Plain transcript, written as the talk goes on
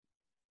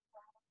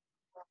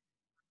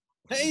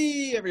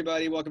Hey,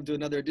 everybody. Welcome to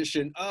another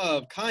edition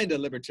of Kinda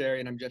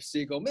Libertarian. I'm Jeff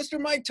Siegel. Mr.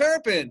 Mike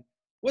Turpin.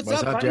 What's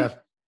What's up, up, buddy? Jeff?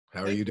 How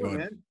How are you you doing, doing?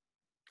 man?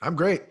 I'm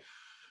great.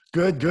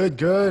 Good.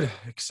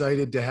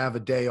 Excited to have a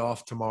day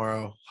off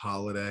tomorrow,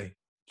 holiday.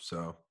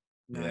 So,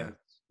 Nice, yeah,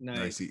 nice.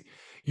 nice. Now, you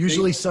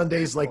Usually gotta be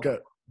Sundays careful.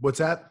 what's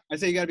that? I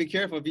say you got to be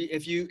careful.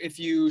 If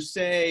you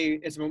say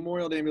it's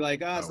Memorial Day and be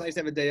like, it's Oh, nice to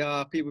have a day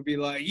off, people be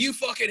like, you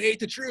fucking hate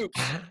the troops.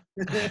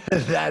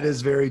 that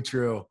is very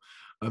true.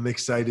 I'm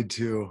excited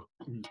to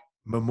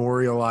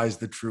memorialize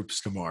the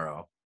troops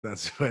tomorrow.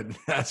 That's what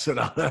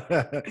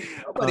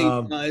Nobody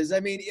does. I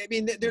mean,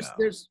 there's no.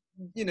 there's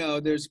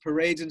there's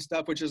parades and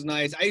stuff, which is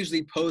nice. I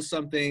usually post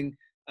something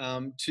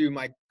to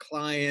my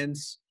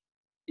clients,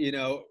 you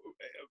know,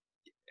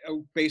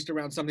 based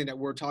around something that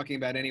we're talking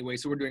about anyway.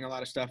 So we're doing a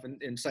lot of stuff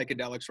in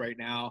psychedelics right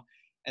now.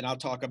 And I'll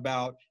talk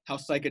about how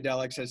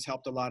psychedelics has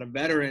helped a lot of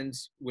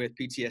veterans with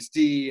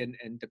PTSD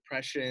and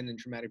depression and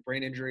traumatic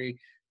brain injury.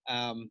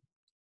 Um,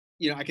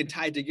 I can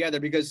tie it together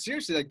because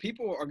seriously, like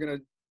people are going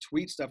to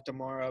tweet stuff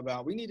tomorrow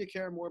about we need to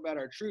care more about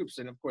our troops.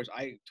 And of course,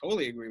 I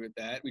totally agree with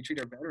that. We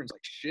treat our veterans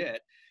like shit,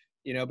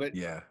 but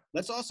Yeah.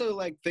 let's also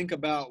like think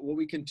about what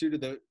we can do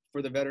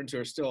for the veterans who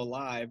are still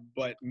alive,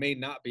 but may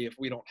not be if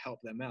we don't help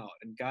them out.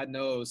 And God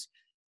knows,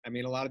 I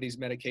mean, a lot of these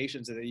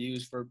medications that they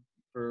use for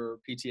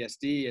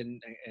PTSD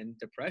and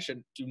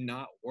depression do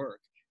not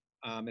work.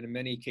 And in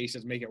many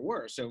cases make it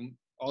worse. So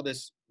all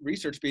this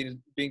research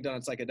being done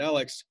on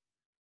psychedelics,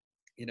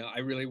 I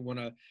really want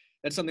to,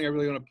 that's something I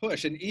really want to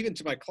push. And even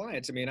to my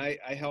clients, I mean, I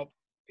help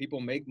people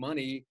make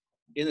money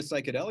in the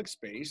psychedelic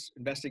space,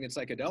 investing in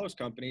psychedelics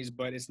companies,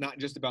 but it's not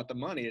just about the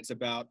money. It's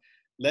about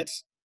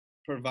let's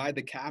provide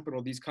the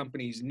capital these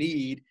companies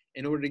need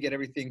in order to get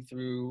everything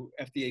through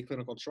FDA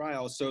clinical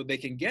trials so they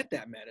can get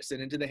that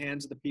medicine into the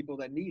hands of the people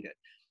that need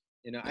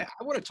it. I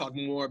want to talk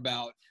more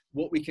about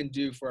what we can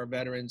do for our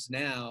veterans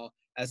now,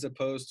 as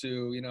opposed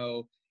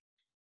to,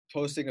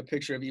 posting a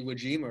picture of Iwo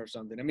Jima or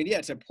something. I mean, yeah,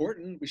 it's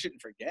important. We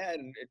shouldn't forget,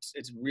 and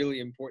it's really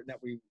important that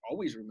we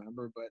always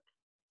remember. But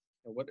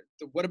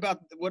what about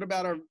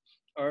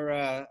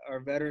our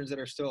veterans that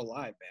are still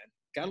alive, man?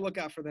 Got to look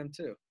out for them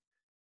too.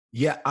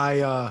 Yeah,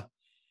 I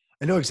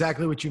know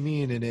exactly what you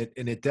mean, and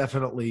it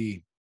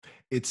definitely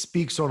it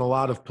speaks on a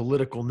lot of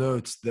political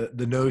notes.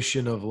 The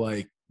notion of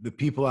like the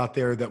people out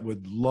there that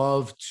would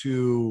love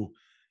to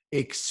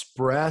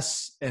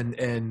express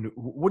and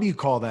what do you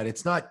call that?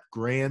 It's not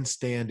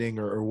grandstanding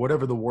or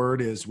whatever the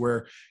word is,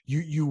 where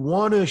you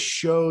want to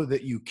show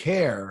that you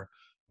care,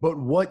 but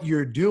what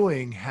you're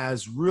doing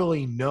has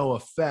really no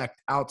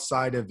effect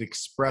outside of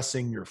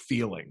expressing your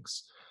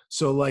feelings.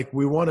 So like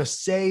we want to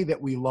say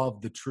that we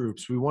love the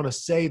troops. We want to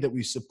say that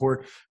we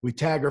support, we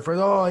tag our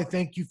friends. Oh, I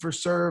thank you for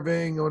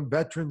serving on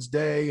Veterans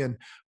Day and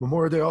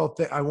Memorial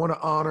Day. I want to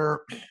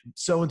honor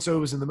so-and-so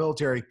was in the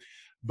military,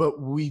 but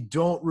we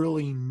don't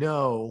really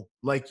know,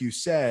 like you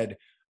said,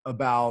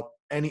 about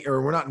any,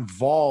 or we're not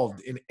involved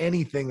in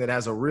anything that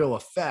has a real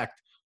effect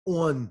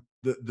on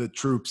the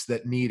troops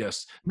that need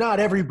us. Not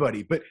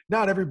everybody, but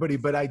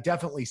I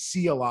definitely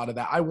see a lot of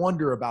that. I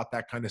wonder about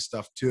that kind of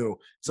stuff too.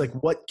 It's like,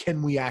 what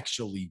can we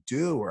actually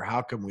do, or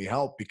how can we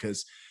help?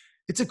 Because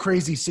it's a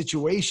crazy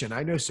situation.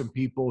 I know some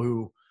people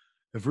who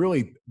have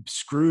really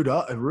screwed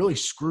up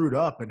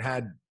and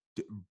had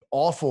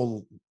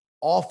awful,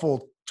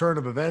 awful turn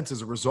of events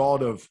as a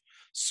result of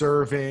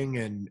serving,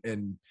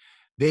 and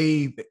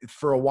they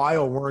for a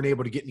while weren't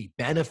able to get any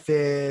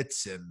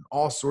benefits and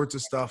all sorts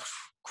of stuff.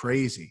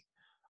 Crazy.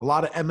 A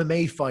lot of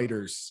MMA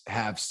fighters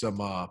have some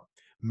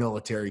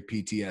military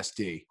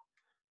PTSD.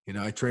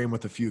 I train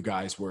with a few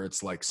guys where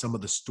it's like some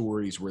of the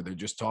stories where they're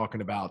just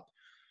talking about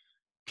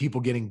people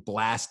getting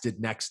blasted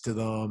next to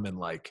them. And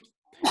like,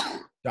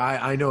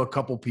 I know a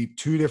couple people,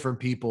 two different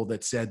people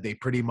that said they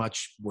pretty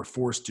much were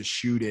forced to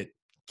shoot at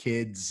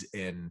kids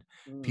and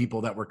Mm. people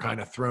that were kind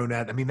of thrown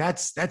at. I mean,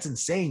 that's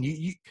insane.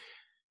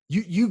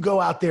 You go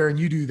out there and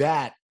you do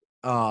that.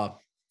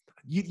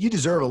 You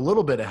deserve a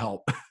little bit of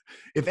help.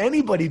 If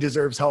anybody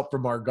deserves help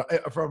from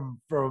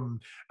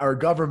our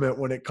government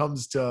when it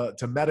comes to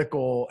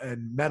medical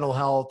and mental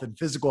health and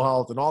physical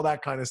health and all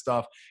that kind of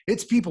stuff,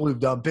 it's people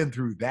who've been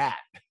through that.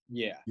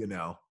 Yeah, You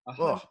know,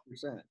 oh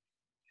 100%. I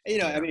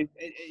yeah, mean,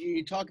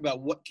 you talk about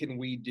what can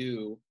we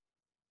do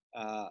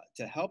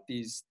to help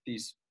these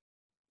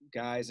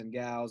guys and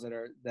gals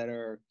that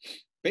are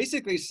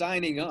basically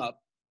signing up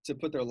to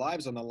put their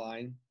lives on the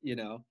line.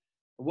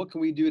 What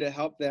can we do to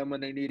help them when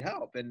they need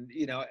help? And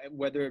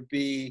whether it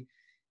be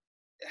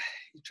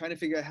trying to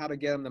figure out how to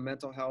get them the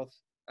mental health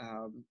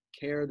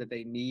care that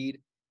they need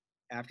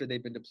after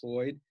they've been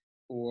deployed,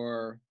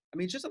 or I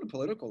mean, just on a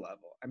political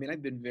level. I mean,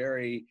 I've been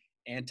very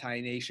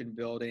anti-nation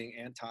building,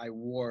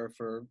 anti-war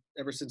for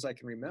ever since I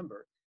can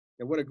remember.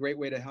 And what a great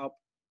way to help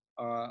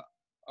uh,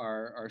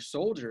 our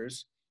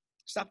soldiers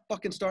stop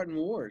fucking starting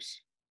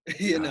wars,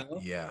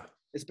 yeah.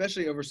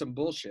 especially over some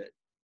bullshit.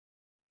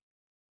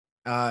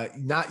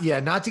 Not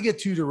to get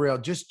too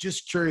derailed.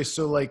 Just curious.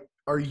 So like,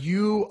 are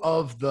you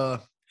of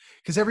the?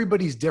 Because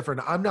everybody's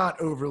different. I'm not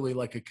overly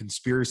like a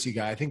conspiracy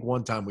guy. I think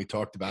one time we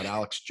talked about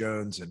Alex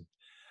Jones, and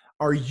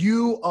are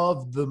you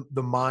of the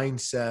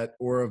mindset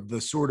or of the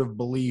sort of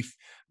belief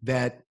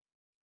that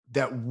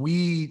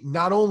we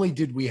not only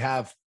did we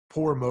have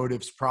poor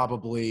motives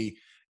probably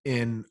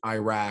in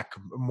Iraq,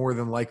 more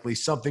than likely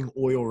something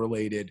oil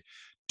related.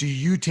 Do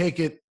you take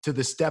it to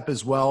the step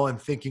as well and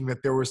thinking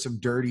that there was some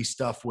dirty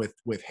stuff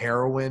with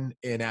heroin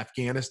in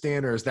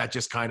Afghanistan, or is that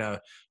just kind of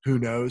who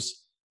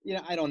knows?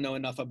 I don't know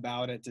enough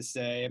about it to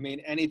say. I mean,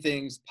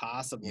 anything's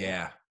possible.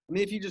 Yeah. I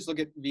mean, if you just look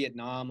at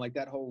Vietnam, like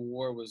that whole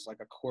war was like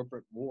a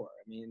corporate war.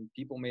 I mean,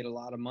 people made a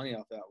lot of money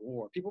off that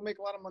war. People make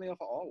a lot of money off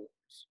of all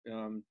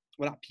wars.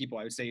 Well, not people.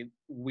 I would say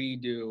we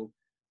do.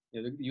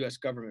 The U.S.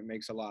 government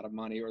makes a lot of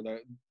money, or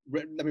let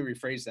me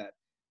rephrase that.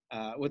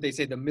 What they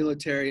say, the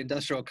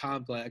military-industrial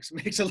complex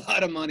makes a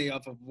lot of money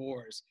off of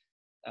wars.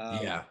 Um,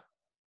 Yeah.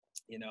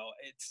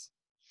 it's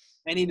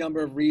any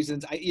number of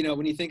reasons.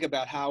 When you think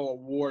about how a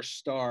war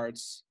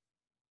starts,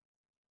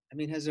 I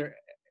mean, has there,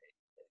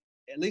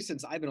 at least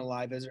since I've been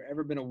alive, has there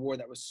ever been a war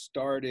that was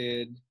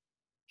started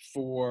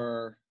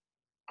for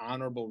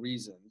honorable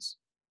reasons?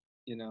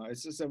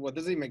 It's just, well, it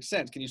doesn't even make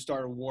sense. Can you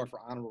start a war for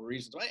honorable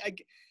reasons?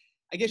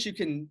 I guess you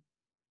can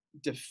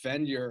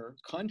defend your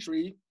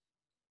country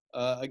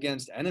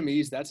against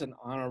enemies. That's an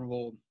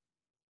honorable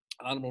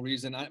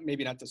reason.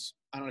 Maybe not to.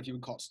 I don't know if you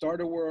would call it start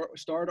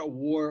a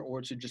war,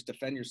 or to just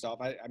defend yourself.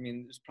 I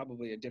mean, there's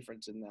probably a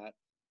difference in that.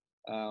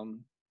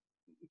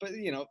 But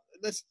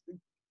that's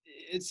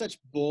it's such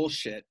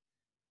bullshit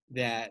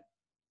that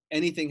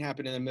anything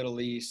happened in the Middle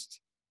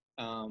East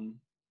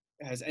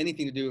has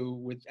anything to do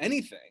with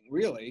anything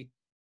really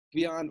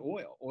beyond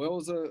oil. Oil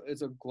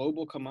is a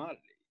global commodity.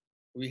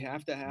 We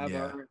have to have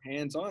Yeah. our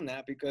hands on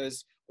that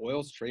because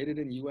oil's traded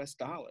in U.S.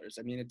 dollars.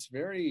 I mean, it's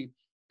very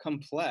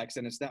complex,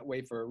 and it's that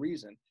way for a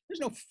reason.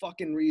 There's no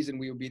fucking reason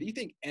we would be. Do you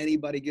think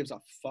anybody gives a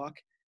fuck?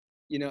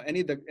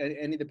 Any of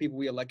the people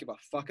we elect give a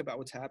fuck about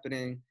what's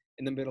happening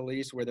in the Middle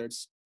East, whether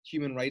it's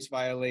human rights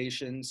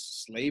violations,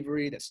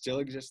 slavery that still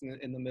exists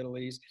in the Middle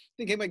East? I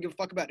think anybody give a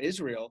fuck about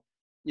Israel,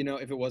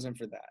 if it wasn't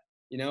for that.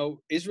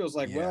 Israel's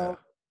like, Yeah. well,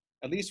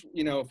 at least,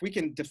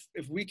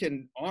 if we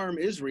can arm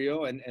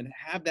Israel and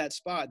have that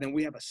spot, then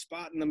we have a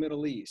spot in the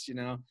Middle East.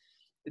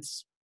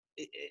 It's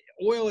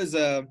oil is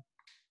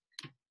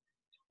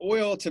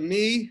oil to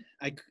me.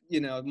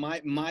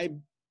 My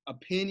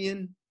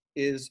opinion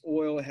is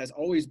oil has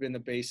always been the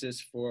basis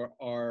for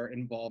our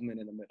involvement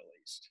in the Middle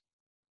East.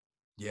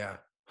 Yeah.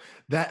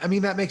 I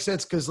mean, that makes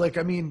sense. Cause like,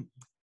 I mean,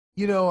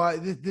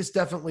 this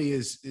definitely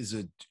is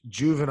a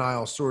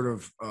juvenile sort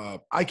of,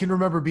 I can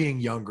remember being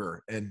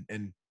younger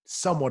and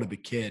somewhat of a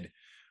kid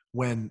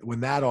when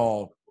that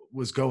all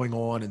was going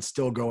on and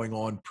still going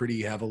on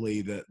pretty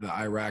heavily, the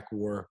Iraq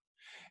war.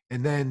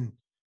 And then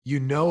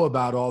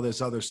about all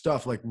this other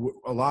stuff. Like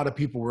a lot of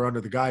people were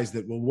under the guise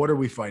that, well, what are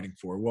we fighting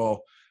for?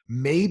 Well,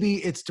 maybe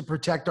it's to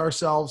protect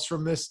ourselves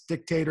from this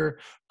dictator,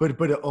 but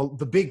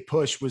the big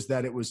push was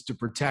that it was to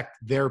protect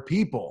their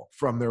people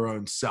from their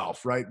own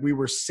self, right? We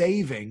were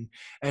saving,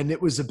 and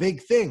it was a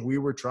big thing. We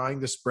were trying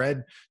to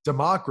spread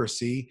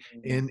democracy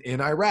Mm-hmm. in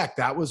Iraq.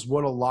 That was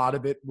what a lot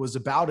of it was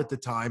about at the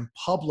time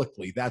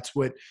publicly. That's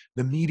what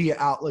the media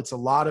outlets, a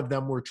lot of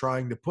them were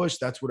trying to push.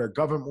 That's what our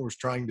government was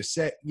trying to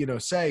say.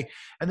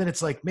 And then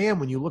it's like, man,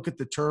 when you look at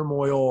the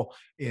turmoil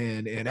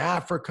in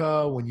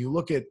Africa, when you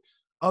look at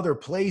other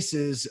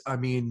places, I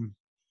mean,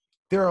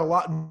 there are a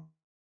lot,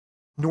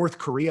 North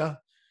Korea,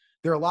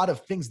 there are a lot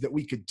of things that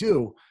we could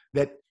do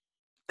that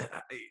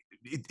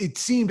it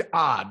seemed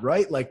odd,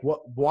 right? Like,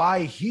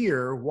 why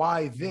here?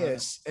 Why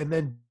this? And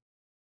then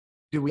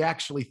do we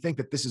actually think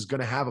that this is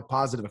going to have a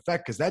positive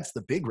effect? Because that's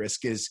the big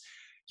risk is,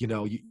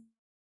 you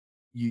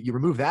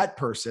remove that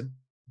person,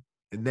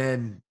 and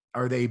then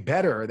are they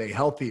better? Are they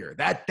healthier?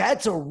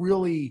 That's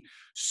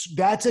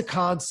a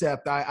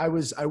concept. I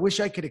wish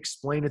I could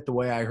explain it the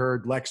way I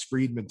heard Lex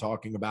Friedman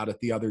talking about it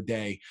the other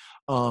day.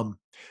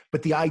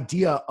 But the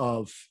idea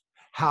of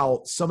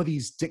how some of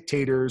these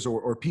dictators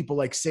or people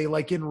like, say,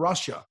 like in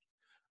Russia,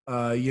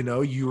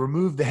 you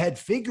remove the head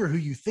figure who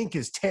you think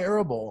is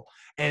terrible,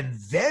 and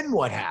then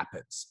what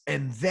happens?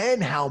 And then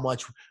how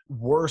much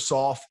worse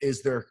off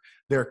is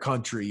their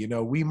country?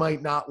 We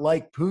might not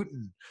like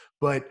Putin,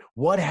 but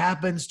what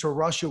happens to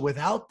Russia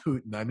without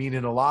Putin? I mean,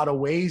 in a lot of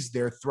ways,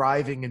 they're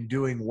thriving and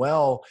doing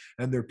well,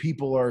 and their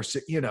people are,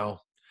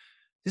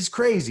 this is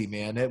crazy,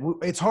 man.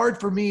 It's hard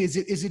for me. Is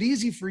it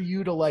easy for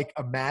you to like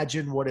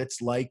imagine what it's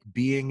like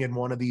being in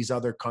one of these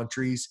other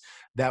countries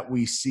that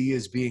we see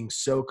as being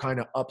so kind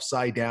of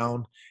upside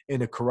down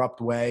in a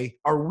corrupt way?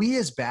 Are we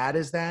as bad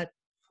as that?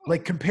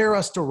 Like, compare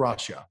us to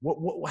Russia.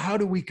 How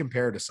do we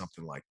compare to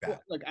something like that?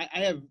 Well, look,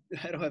 I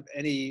don't have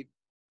any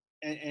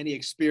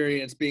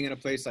experience being in a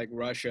place like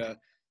Russia.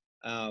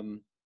 I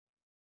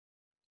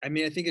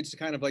mean, I think it's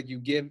kind of like you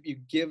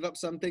give up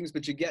some things,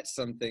 but you get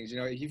some things.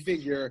 If you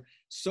figure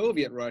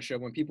Soviet Russia,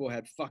 when people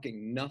had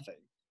fucking nothing,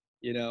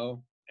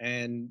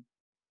 and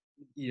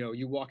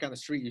you walk on the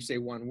street, you say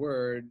one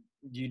word,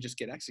 you just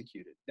get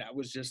executed. That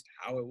was just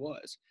how it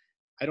was.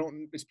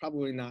 It's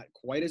probably not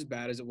quite as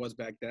bad as it was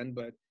back then,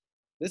 but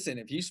listen,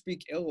 if you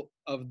speak ill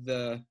of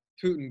the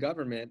Putin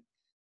government,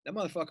 that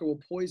motherfucker will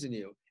poison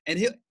you. And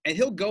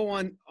he'll go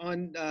on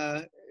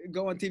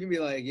TV and be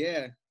like,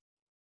 yeah,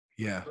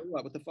 Yeah.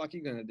 what the fuck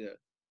you gonna do?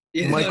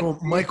 You know what I mean?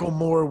 Michael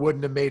Moore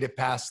wouldn't have made it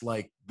past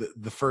like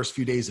the first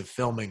few days of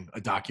filming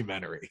a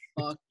documentary.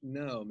 Fuck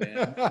no,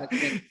 man.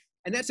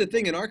 And that's the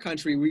thing in our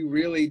country. We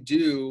really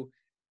do.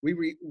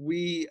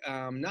 We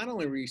not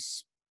only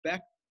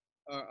respect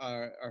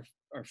our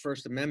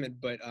First Amendment,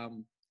 but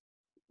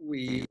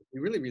we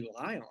really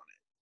rely on it.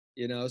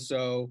 You know,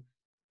 so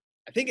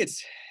I think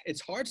it's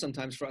hard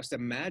sometimes for us to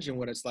imagine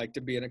what it's like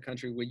to be in a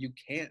country where you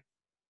can't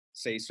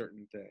say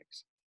certain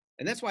things.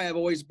 And that's why I've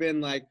always been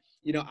like,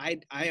 I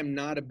am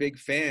not a big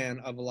fan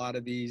of a lot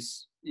of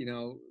these,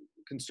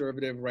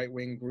 conservative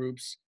right-wing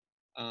groups,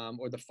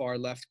 or the far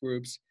left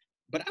groups,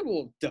 but I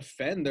will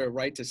defend their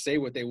right to say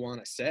what they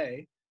want to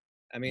say.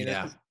 I mean, that's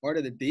Yeah. just part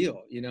of the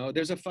deal.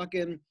 There's a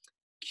fucking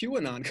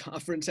QAnon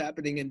conference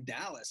happening in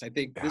Dallas, I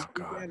think this Oh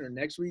God. weekend or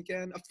next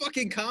weekend, a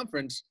fucking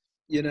conference,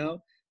 you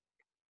know?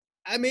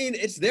 I mean,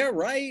 it's their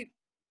right.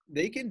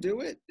 They can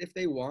do it if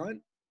they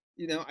want.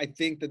 I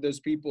think that those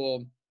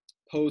people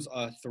pose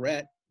a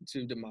threat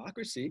to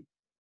democracy.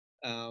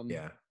 Um,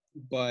 Yeah.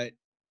 but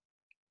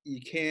you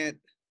can't,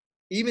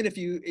 even if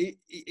you,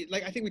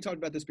 like, I think we talked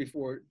about this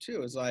before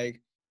too. It's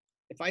like,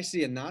 if I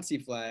see a Nazi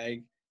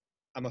flag,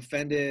 I'm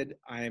offended,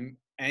 I'm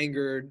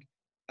angered,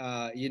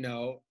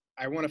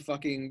 I want to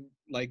fucking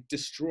like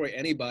destroy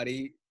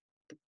anybody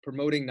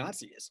promoting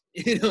Nazism.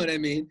 You know what I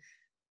mean?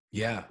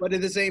 Yeah. But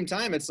at the same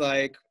time, it's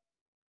like,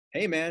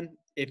 hey man,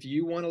 if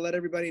you want to let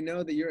everybody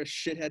know that you're a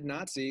shithead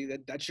Nazi,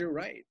 that's your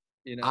right,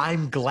 you know?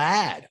 I'm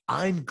glad.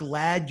 I'm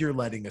glad you're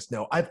letting us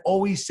know. I've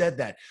always said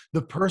that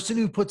the person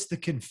who puts the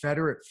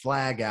Confederate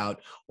flag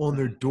out on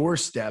their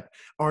doorstep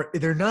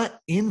they're not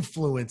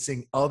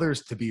influencing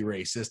others to be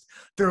racist.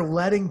 They're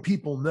letting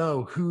people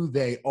know who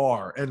they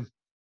are. And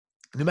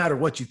no matter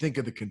what you think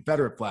of the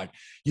Confederate flag,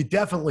 you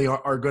definitely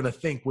are going to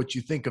think what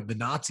you think of the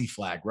Nazi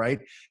flag, right?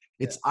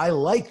 I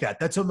like that.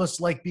 That's almost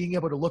like being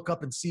able to look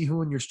up and see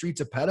who in your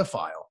street's a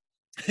pedophile.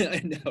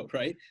 I know,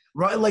 right?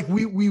 Right. Like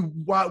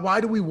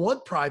why do we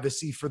want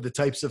privacy for the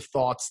types of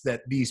thoughts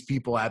that these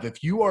people have?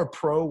 If you are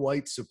pro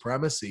white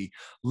supremacy,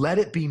 let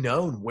it be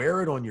known.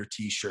 Wear it on your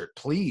t-shirt,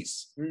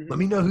 please. Let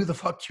me know who the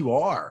fuck you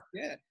are.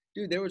 Yeah.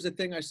 Dude, there was a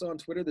thing I saw on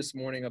Twitter this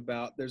morning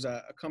about there's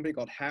a company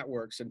called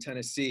Hatworks in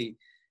Tennessee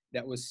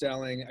that was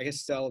selling, I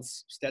guess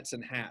sells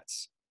Stetson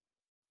hats.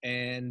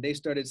 And they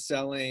started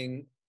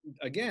selling,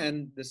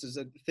 again, this is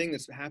a thing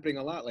that's happening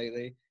a lot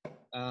lately,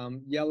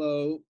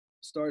 yellow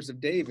Stars of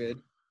David,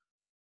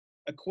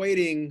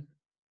 equating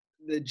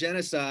the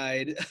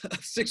genocide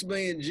of 6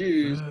 million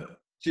Jews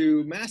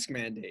to mask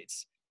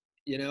mandates,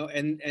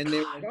 and they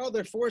were like, oh,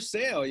 they're for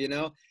sale,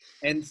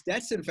 and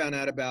Stetson found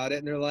out about it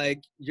and they're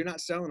like, you're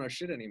not selling our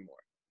shit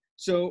anymore.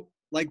 So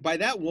like by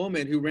that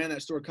woman who ran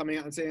that store coming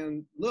out and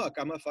saying, look,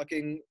 I'm a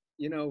fucking,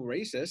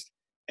 racist,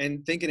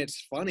 and thinking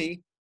it's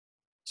funny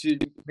to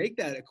make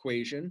that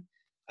equation,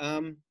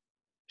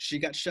 she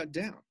got shut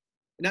down.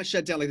 Not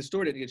shut down like the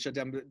store didn't get shut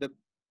down, but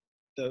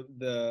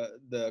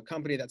the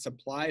company that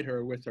supplied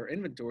her with her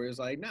inventory was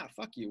like, nah,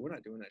 fuck you, we're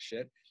not doing that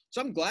shit.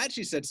 So I'm glad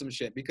she said some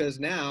shit, because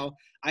now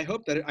I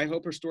hope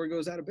her store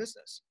goes out of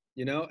business,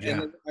 Yeah.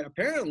 And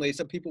apparently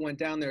some people went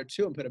down there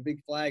too and put a big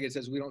flag that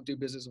says we don't do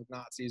business with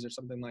Nazis or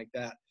something like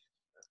that.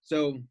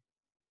 So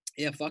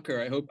yeah, fuck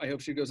her. I hope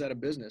she goes out of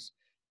business.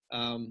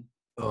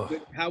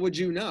 But how would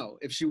you know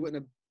if she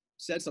wouldn't have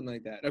said something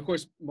like that? And of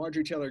course,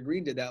 Marjorie Taylor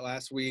Greene did that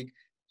last week.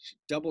 She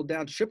doubled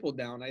down, tripled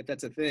down, if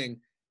that's a thing,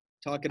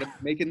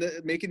 making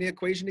the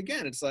equation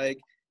again. It's like,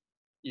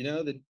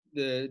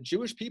 the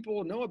Jewish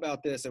people know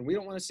about this and we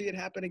don't want to see it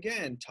happen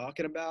again.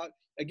 Talking about,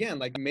 again,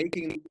 like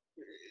making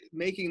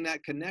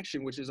that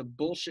connection, which is a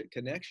bullshit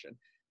connection.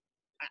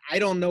 I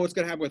don't know what's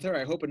going to happen with her.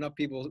 I hope enough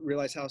people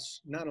realize how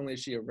not only is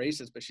she a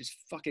racist, but she's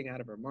fucking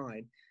out of her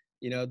mind.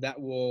 That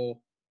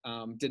will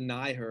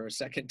deny her a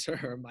second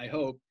term, I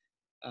hope.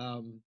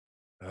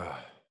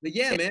 But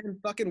yeah, man,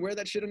 fucking wear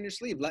that shit on your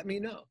sleeve. Let me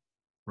know.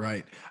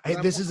 Right. Hey,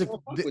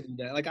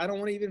 like, I don't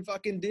want to even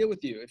fucking deal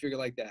with you if you're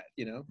like that,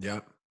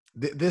 Yeah.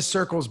 This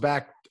circles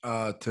back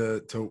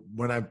to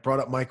when I brought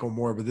up Michael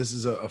Moore, but this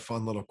is a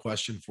fun little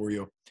question for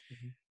you.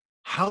 Mm-hmm.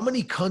 How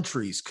many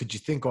countries could you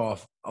think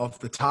off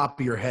the top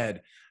of your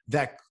head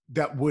that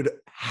would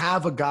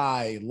have a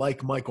guy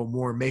like Michael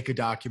Moore make a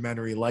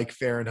documentary like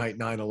Fahrenheit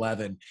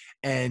 9/11,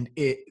 and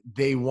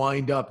they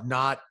wind up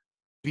not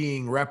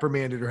being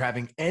reprimanded or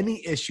having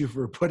any issue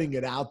for putting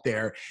it out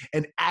there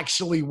and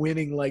actually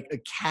winning like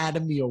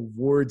Academy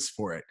Awards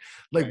for it?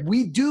 Like, right.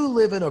 We do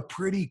live in a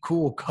pretty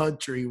cool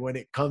country when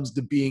it comes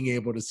to being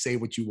able to say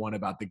what you want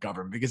about the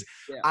government, because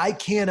I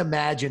can't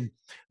imagine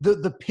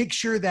the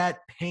picture that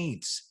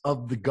paints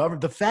of the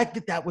government, the fact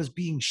that was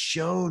being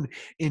shown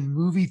in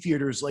movie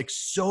theaters, like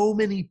so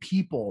many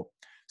people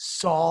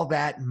saw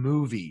that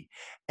movie,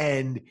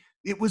 and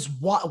it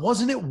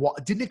wasn't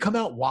it? Didn't it come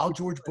out while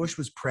George Bush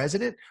was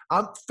president?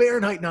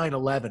 Fahrenheit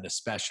 9/11,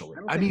 especially.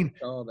 I mean, I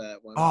saw that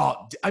one.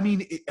 Oh, I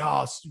mean,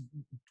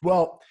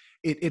 well,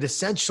 it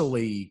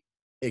essentially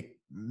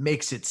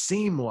makes it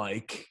seem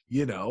like,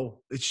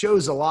 it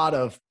shows a lot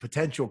of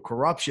potential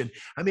corruption.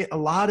 I mean, a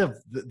lot of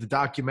the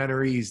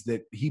documentaries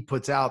that he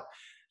puts out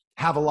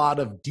have a lot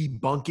of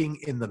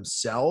debunking in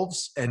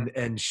themselves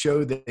and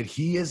show that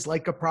he is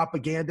like a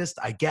propagandist,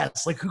 I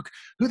guess. Like who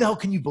the hell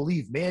can you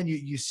believe, man?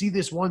 You see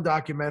this one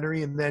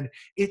documentary and then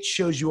it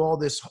shows you all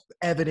this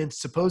evidence,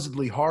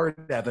 supposedly hard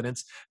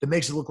evidence, that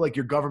makes it look like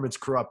your government's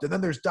corrupt. And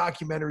then there's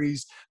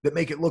documentaries that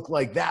make it look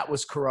like that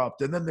was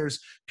corrupt. And then there's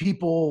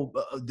people,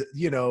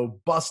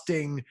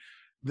 busting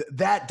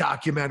that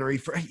documentary.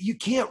 For you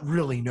can't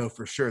really know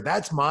for sure.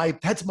 That's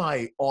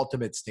my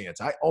ultimate stance.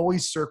 I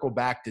always circle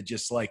back to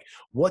just like,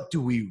 what do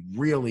we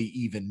really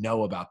even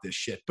know about this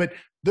shit? But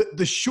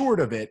the short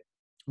of it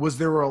was,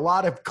 there were a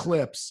lot of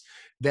clips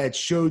that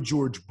showed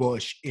George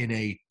Bush in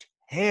a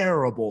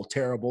terrible,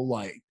 terrible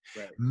light.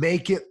 Right.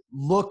 Make it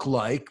look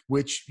like,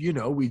 which,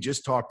 we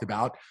just talked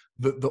about,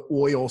 the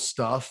oil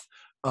stuff.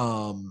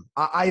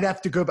 I'd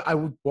have to go,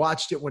 I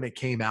watched it when it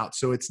came out,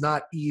 so it's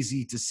not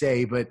easy to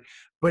say, but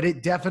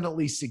it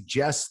definitely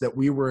suggests that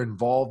we were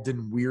involved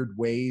in weird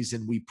ways.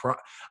 And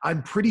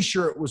I'm pretty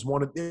sure it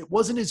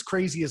wasn't as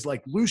crazy as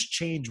like Loose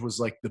Change was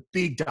like the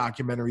big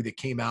documentary that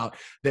came out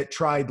that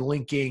tried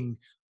linking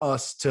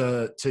us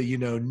to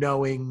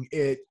knowing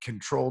it,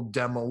 controlled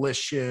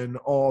demolition,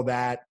 all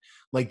that.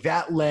 Like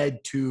that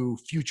led to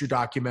future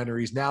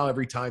documentaries. Now,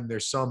 every time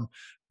there's some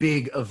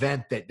big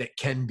event that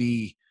can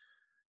be,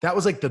 that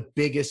was like the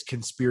biggest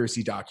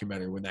conspiracy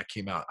documentary when that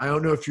came out. I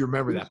don't know if you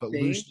remember that, but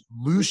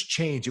Loose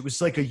Change. It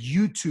was like a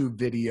YouTube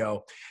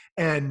video,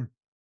 and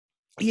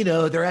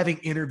they're having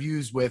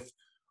interviews with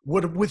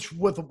what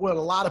a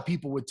lot of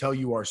people would tell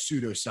you are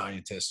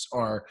pseudoscientists,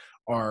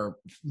 are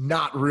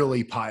not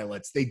really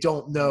pilots. They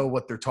don't know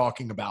what they're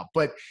talking about.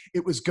 But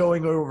it was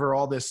going over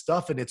all this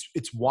stuff, and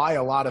it's why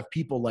a lot of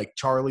people, like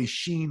Charlie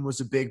Sheen was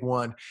a big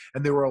one,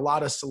 and there were a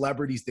lot of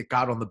celebrities that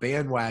got on the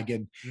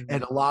bandwagon,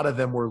 and a lot of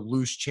them were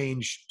Loose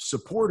Change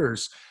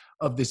supporters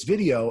of this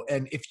video.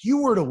 And if you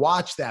were to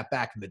watch that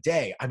back in the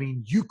day, I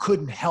mean, you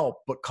couldn't help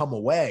but come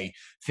away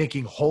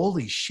thinking,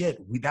 holy shit,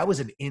 that was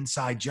an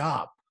inside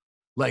job.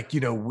 Like,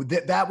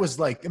 that was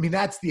like, I mean,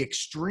 that's the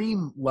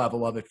extreme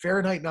level of it.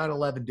 Fahrenheit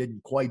 9/11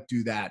 didn't quite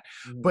do that.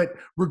 But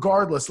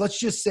regardless, let's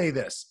just say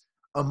this,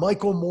 a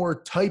Michael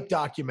Moore type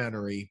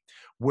documentary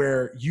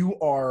where you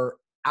are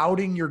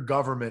outing your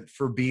government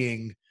for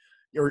being,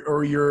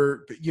 or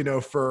you're,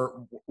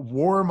 for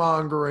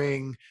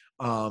warmongering,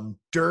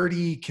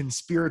 dirty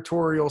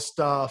conspiratorial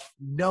stuff,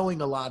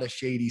 knowing a lot of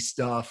shady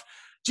stuff,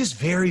 just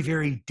very,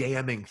 very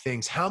damning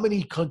things. How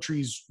many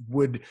countries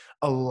would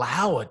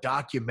allow a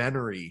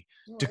documentary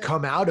to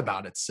come out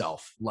about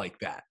itself like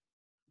that?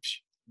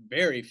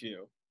 Very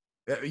few.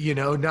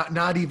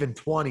 Not even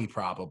 20,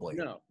 probably.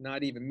 No,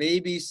 not even.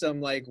 Maybe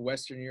some like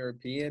Western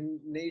European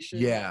nation.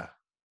 Yeah.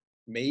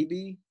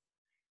 Maybe.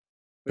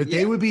 But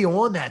they would be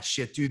on that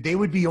shit, dude. They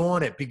would be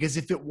on it, because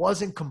if it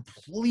wasn't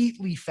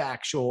completely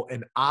factual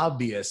and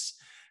obvious,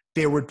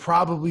 there would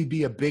probably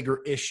be a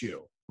bigger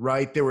issue,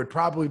 right? There would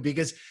probably,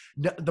 because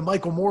the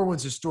Michael Moore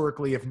ones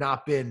historically have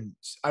not been,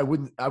 I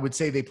would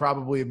say they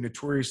probably have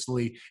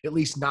notoriously at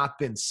least not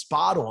been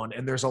spot on.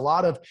 And there's a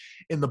lot of,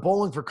 in the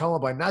Bowling for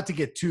Columbine, not to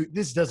get too,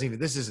 this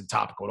isn't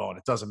topical at all, and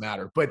it doesn't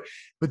matter, but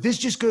this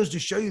just goes to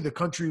show you the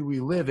country we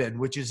live in,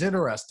 which is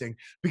interesting,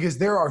 because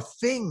there are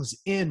things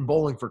in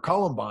Bowling for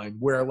Columbine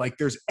where like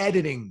there's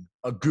editing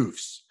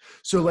goofs.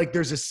 So like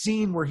there's a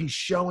scene where he's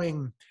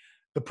showing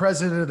the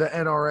president of the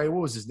NRA,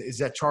 what was his name? Is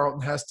that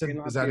Charlton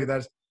Heston? Is that who that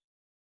is?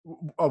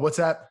 Oh, what's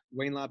that?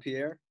 Wayne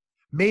LaPierre.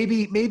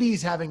 Maybe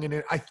he's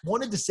having I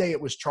wanted to say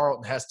it was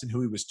Charlton Heston who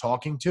he was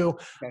talking to,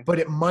 but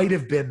it might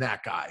have been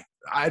that guy.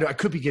 I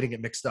could be getting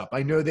it mixed up.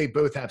 I know they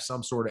both have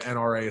some sort of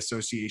NRA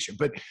association,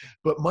 but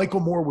Michael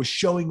Moore was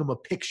showing him a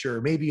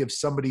picture, maybe of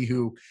somebody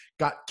who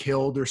got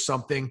killed or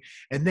something,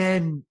 and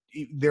then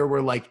there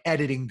were like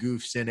editing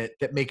goofs in it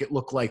that make it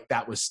look like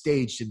that was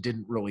staged and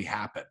didn't really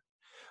happen.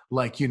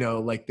 Like,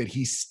 like that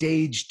he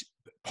staged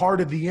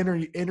part of the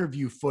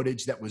interview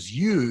footage that was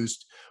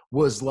used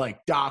was like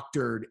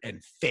doctored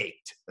and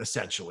faked,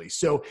 essentially.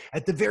 So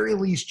at the very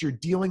least, you're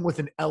dealing with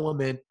an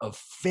element of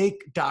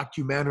fake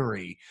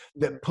documentary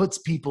that puts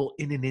people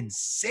in an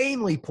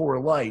insanely poor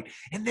light.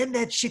 And then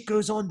that shit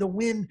goes on to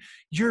win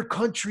your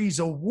country's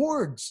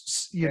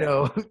awards,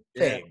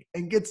 thing,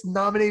 and gets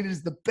nominated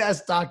as the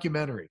best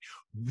documentary.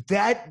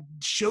 That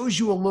shows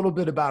you a little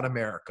bit about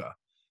America.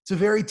 It's a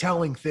very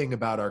telling thing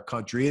about our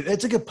country.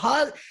 It's like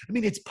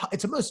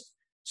it's almost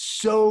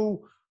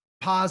so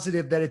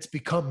positive that it's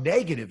become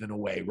negative in a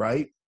way,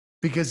 right?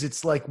 Because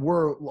it's like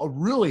we're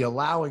really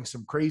allowing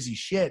some crazy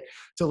shit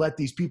to let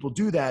these people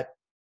do that.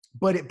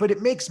 But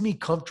it makes me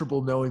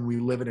comfortable knowing we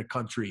live in a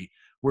country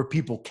where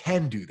people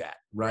can do that,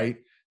 right?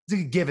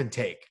 It's a give and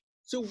take.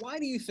 So why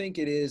do you think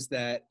it is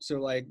that,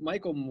 so like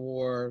Michael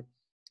Moore,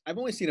 I've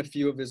only seen a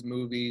few of his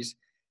movies.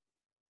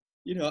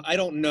 I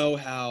don't know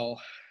how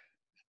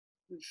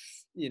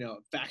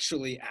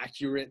factually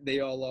accurate they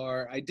all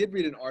are. I did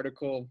read an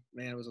article,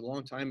 man, it was a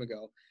long time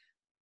ago,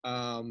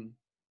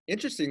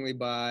 interestingly,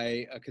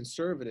 by a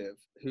conservative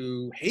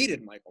who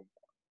hated Michael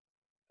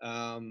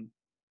Moore,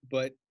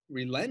 but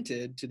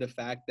relented to the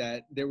fact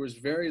that there was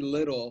very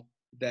little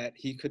that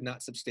he could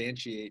not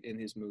substantiate in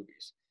his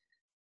movies.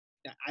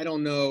 I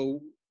don't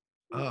know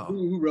Oh,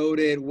 who wrote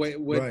it,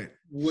 right.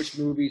 which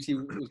movies he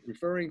was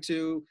referring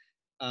to,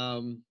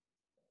 um,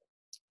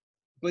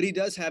 but he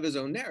does have his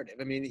own narrative.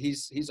 I mean,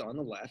 he's on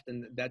the left,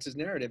 and that's his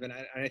narrative, and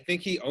I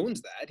think he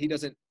owns that. He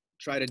doesn't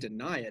try to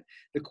deny it.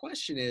 The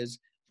question is,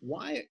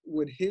 why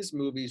would his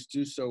movies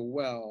do so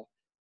well?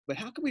 But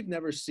how come we've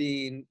never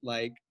seen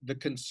like the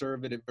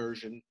conservative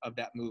version of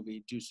that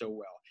movie do so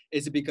well?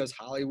 Is it because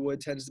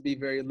Hollywood tends to be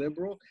very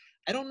liberal?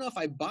 I don't know if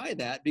I buy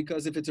that,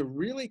 because if it's a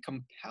really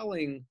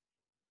compelling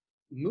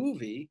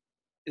movie,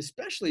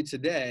 especially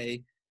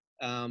today,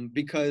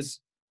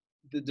 because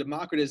the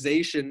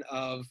democratization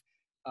of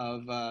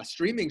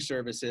streaming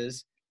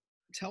services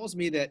tells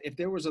me that if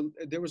there was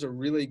a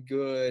really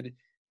good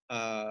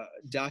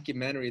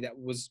documentary that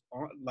was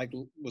like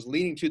was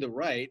leaning to the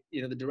right,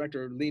 you know, the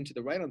director leaned to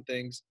the right on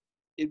things,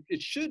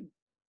 it should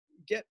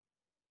get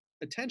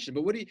attention.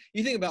 But what do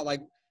you think about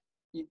like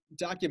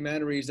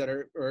documentaries that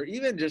are, or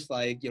even just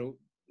like, you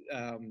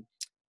know,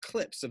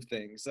 clips of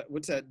things?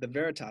 What's that? The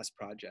Veritas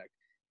Project.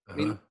 I Uh-huh.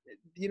 mean,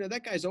 you know,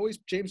 that guy's always,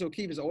 James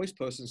O'Keefe is always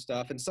posting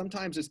stuff, and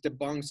sometimes it's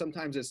debunked,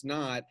 sometimes it's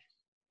not.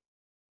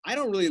 I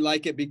don't really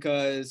like it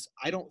because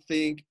I don't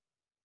think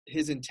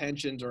his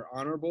intentions are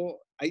honorable.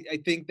 I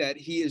think that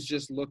he is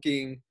just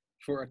looking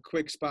for a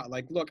quick spot.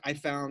 Like, look, I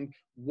found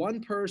one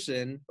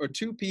person or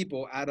two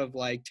people out of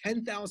like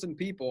 10,000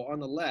 people on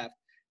the left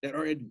that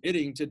are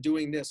admitting to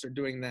doing this or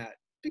doing that.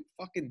 Big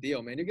fucking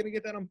deal, man. You're going to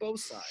get that on both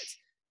sides.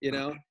 You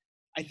know,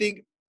 I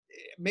think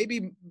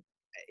maybe,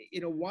 you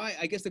know, why,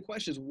 I guess the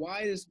question is,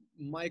 why is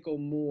Michael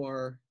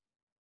Moore,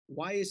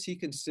 why is he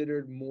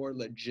considered more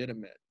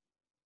legitimate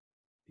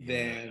Yeah.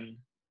 than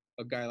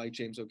a guy like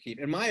James O'Keefe?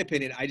 In my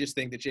opinion, I just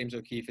think that James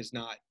O'Keefe is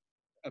not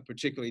a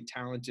particularly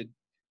talented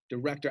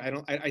director.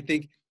 I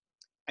think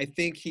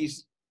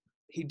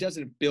he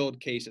doesn't build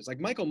cases.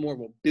 Like Michael Moore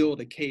will build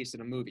a case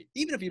in a movie.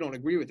 Even if you don't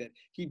agree with it,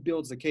 he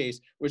builds the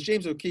case. Whereas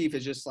James O'Keefe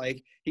is just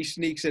like, he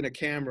sneaks in a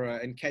camera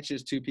and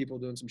catches two people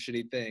doing some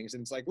shitty things.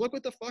 And it's like, look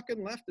what the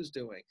fucking left is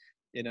doing.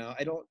 You know,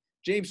 I don't,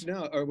 James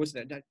No, or what's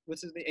that?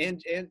 What's his name?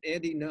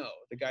 Andy No,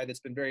 the guy that's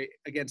been very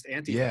against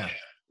Antifa. Yeah.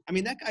 I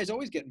mean, that guy's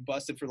always getting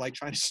busted for like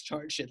trying to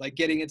start shit, like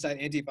getting inside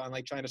Antifa and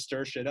like trying to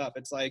stir shit up.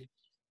 It's like,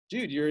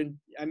 dude, you're in,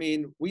 I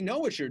mean, we know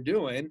what you're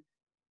doing.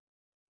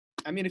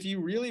 I mean, if you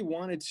really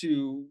wanted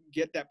to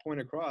get that point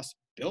across,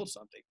 build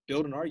something,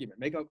 build an argument,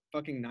 make a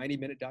fucking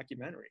 90-minute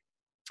documentary.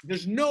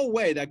 There's no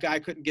way that guy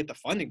couldn't get the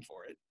funding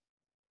for it.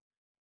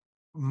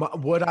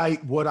 What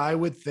I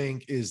would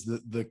think is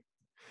the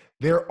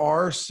there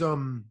are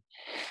some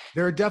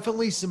there are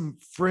definitely some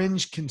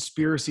fringe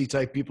conspiracy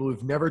type people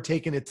who've never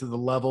taken it to the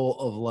level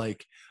of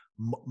like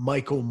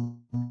Michael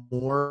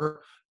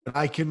Moore. But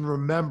I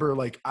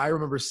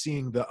remember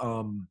seeing the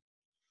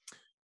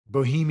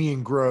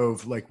Bohemian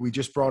Grove. Like we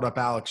just brought up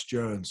Alex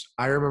Jones.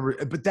 I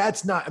remember, but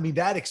that's not. I mean,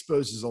 that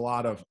exposes a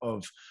lot of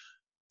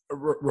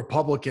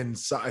Republican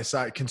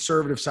side,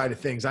 conservative side of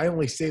things. I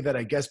only say that,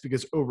 I guess,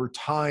 because over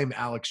time,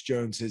 Alex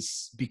Jones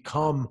has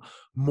become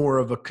more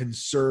of a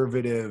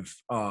conservative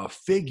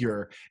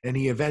figure, and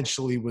he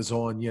eventually was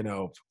on, you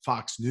know,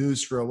 Fox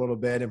News for a little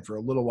bit, and for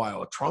a little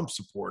while a Trump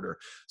supporter.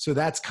 So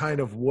that's kind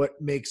of what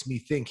makes me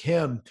think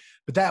him.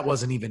 But that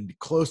wasn't even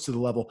close to the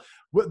level.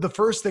 The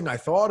first thing I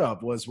thought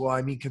of was, well,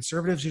 I mean,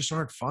 conservatives just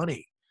aren't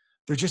funny.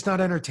 They're just not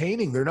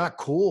entertaining. They're not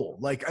cool.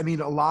 Like, I mean,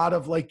 a lot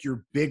of like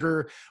your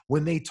bigger,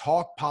 when they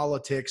talk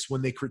politics,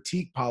 when they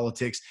critique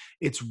politics,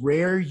 it's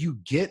rare you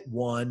get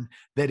one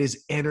that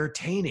is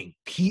entertaining.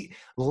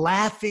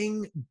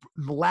 Laughing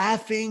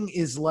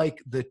is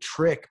like the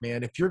trick,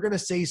 man. If you're going to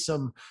say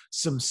some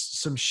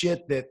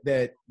shit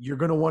that you're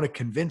going to want to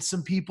convince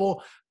some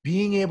people,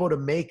 being able to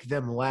make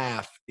them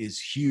laugh is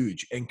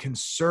huge. And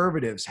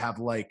conservatives have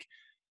like,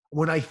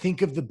 when I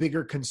think of the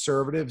bigger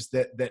conservatives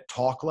that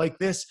talk like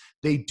this,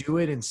 they do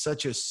it in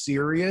such a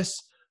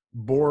serious,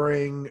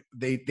 boring,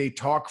 they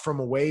talk from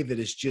a way that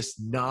is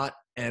just not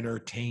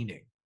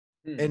entertaining.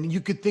 Hmm. And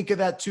you could think of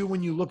that too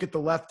when you look at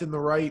the left and the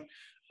right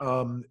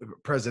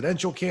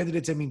presidential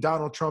candidates. I mean,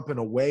 Donald Trump in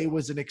a way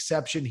was an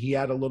exception. He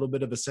had a little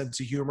bit of a sense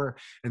of humor,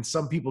 and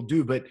some people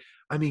do. But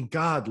I mean,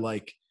 God,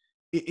 like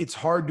it's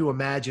hard to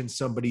imagine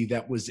somebody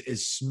that was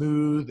as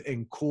smooth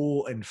and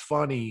cool and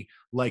funny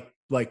like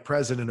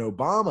President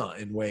Obama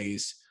in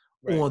ways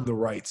Right. on the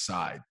right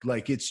side.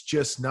 Like it's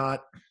just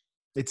not,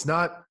 it's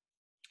not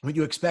what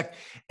you expect.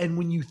 And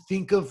when you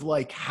think of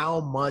like how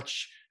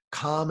much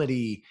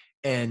comedy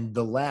and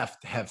the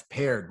left have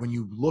paired, when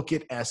you look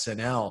at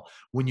SNL,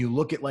 when you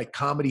look at like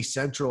Comedy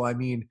Central, I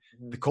mean,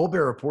 the Mm-hmm.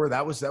 Colbert Report,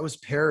 that was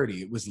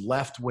parody. It was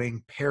left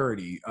wing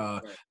parody.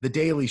 Right. The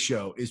Daily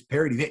Show is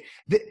parody.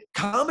 The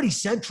Comedy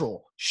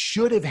Central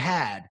should have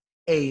had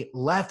a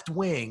left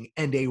wing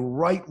and a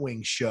right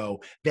wing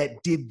show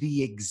that did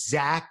the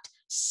exact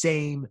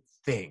same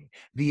thing,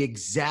 the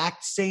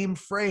exact same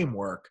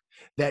framework,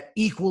 that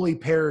equally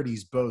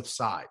parodies both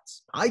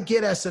sides. I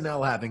get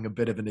SNL having a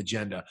bit of an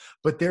agenda,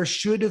 but there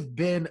should have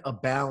been a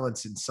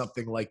balance in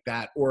something like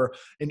that, or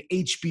an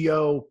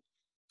HBO.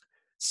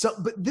 So,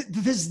 but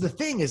this is the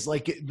thing: is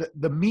like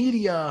the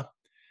media,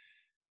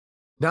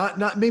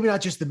 not maybe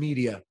not just the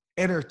media,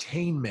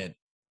 entertainment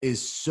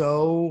is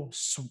so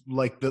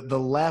like the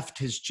left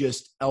has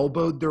just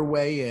elbowed their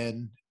way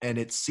in, and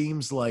it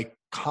seems like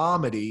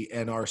comedy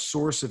and our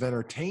source of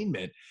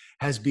entertainment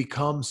has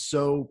become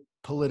so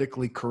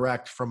politically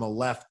correct from a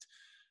left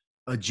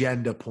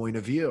agenda point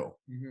of view.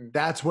 Mm-hmm.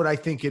 That's what I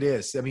think it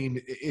is. I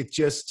mean, it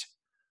just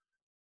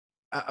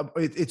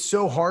it's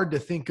so hard to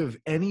think of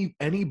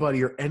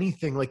anybody or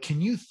anything. Like,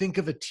 can you think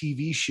of a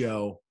TV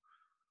show?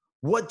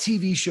 What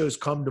TV shows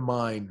come to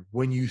mind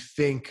when you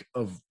think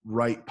of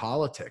right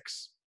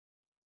politics?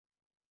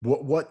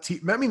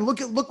 I mean,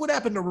 look what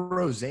happened to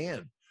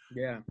Roseanne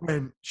Yeah.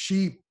 when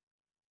she,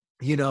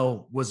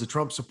 was a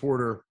Trump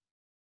supporter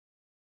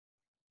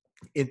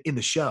in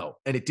the show,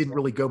 and it didn't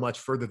really go much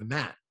further than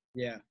that.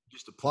 Yeah.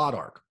 Just a plot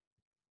arc.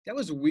 That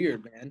was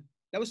weird, man.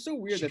 That was so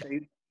weird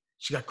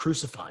she got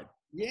crucified.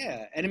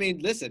 Yeah. And I mean,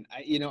 listen,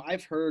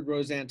 I've heard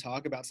Roseanne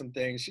talk about some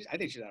things. I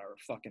think she's out of her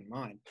fucking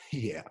mind.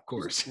 Yeah, of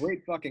course. She's a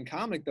great fucking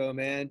comic though,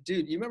 man.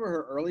 Dude, you remember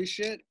her early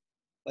shit?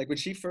 Like when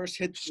she first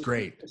hit,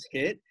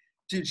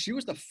 dude, she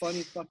was the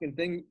funny fucking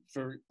thing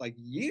for like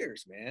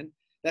years, man.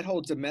 That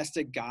whole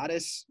domestic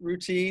goddess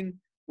routine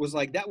was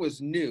like, that was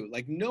new.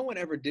 Like no one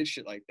ever did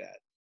shit like that.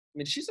 I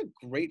mean, she's a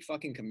great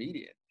fucking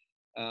comedian.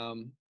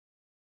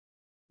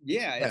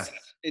 Yeah,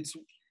 it's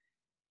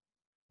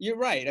you're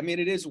right. I mean,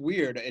 it is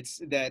weird. It's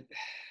that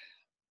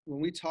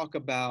when we talk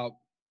about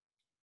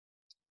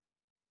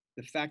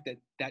the fact that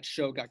that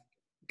show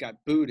got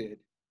booted,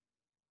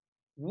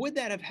 would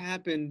that have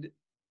happened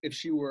if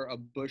she were a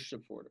Bush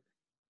supporter?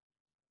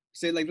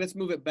 Say, like, let's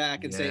move it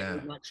back and say, oh,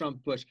 not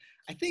Trump, Bush.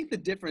 I think the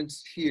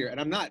difference here, and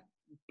I'm not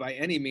by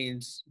any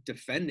means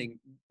defending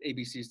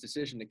ABC's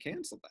decision to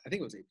cancel that. I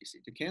think it was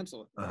ABC to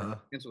cancel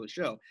the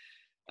show.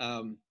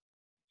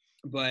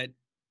 But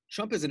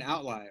Trump is an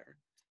outlier.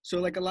 So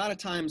like a lot of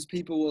times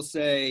people will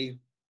say,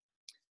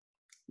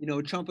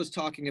 Trump was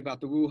talking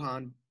about the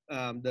Wuhan,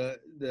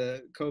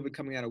 the COVID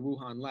coming out of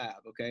Wuhan lab.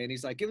 Okay. And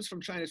he's like, it was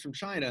from China, it's from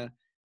China.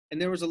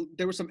 And there was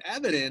some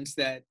evidence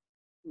that,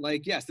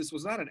 like, yes, this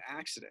was not an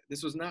accident.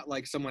 This was not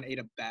like someone ate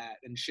a bat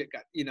and shit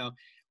got,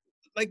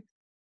 like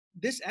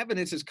this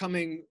evidence is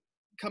coming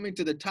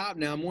to the top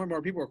now. More and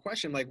more people are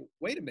questioning, like,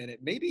 wait a minute,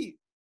 maybe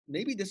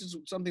this is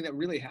something that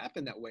really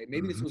happened that way.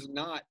 Maybe this was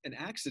not an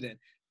accident.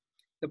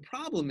 The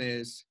problem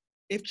is,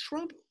 if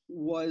Trump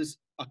was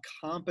a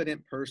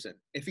competent person,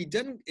 if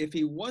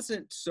he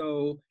wasn't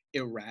so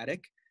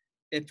erratic,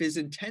 if his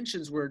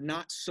intentions were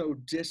not so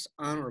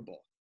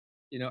dishonorable,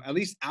 at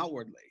least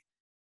outwardly,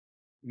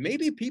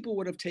 maybe people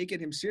would have taken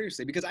him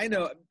seriously. Because I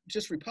know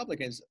just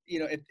Republicans,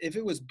 if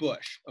it was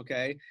Bush,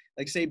 okay,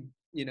 like say,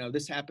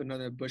 this happened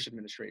under the Bush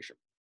administration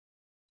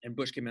and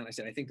Bush came out and I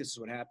said, I think this is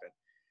what happened.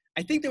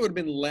 I think there would have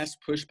been less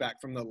pushback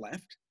from the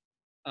left.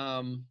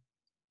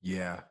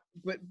 Yeah.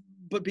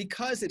 But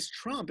because it's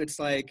Trump, it's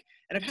like,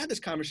 and I've had this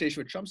conversation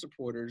with Trump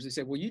supporters. They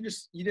say, well, you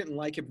didn't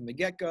like him from the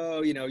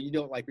get-go. You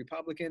don't like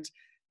Republicans.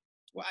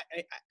 Well,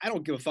 I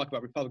don't give a fuck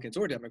about Republicans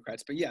or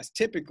Democrats, but yes,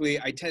 typically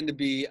I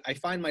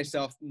find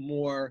myself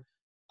more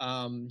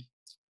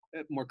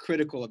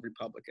critical of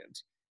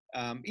Republicans.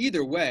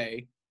 Either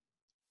way,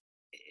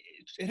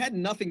 it had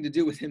nothing to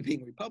do with him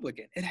being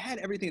Republican. It had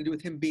everything to do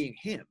with him being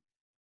him.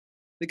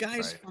 The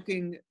guy's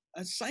fucking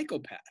a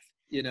psychopath,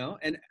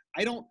 and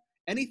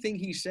anything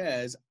he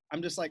says,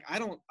 I'm just like, I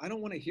don't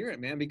want to hear it,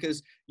 man,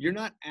 because you're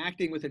not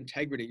acting with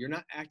integrity. You're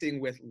not acting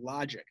with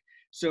logic.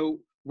 So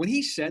when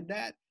he said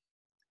that,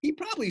 he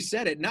probably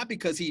said it not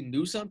because he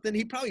knew something.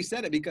 He probably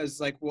said it because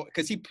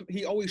because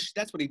he always,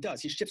 that's what he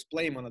does. He shifts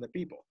blame on other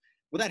people.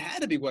 Well, that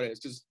had to be what it is,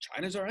 because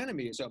China's our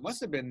enemy. So it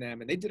must have been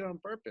them, and they did it on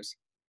purpose.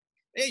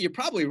 Yeah, you're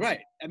probably right.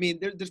 I mean,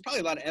 there's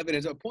probably a lot of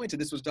evidence that points to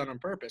this was done on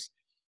purpose.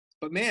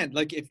 But man,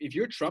 like if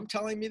you're Trump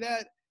telling me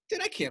that,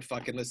 dude, I can't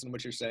fucking listen to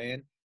what you're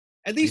saying.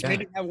 At least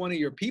maybe have one of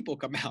your people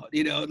come out,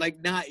 like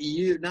not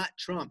you, not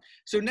Trump.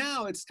 So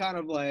now it's kind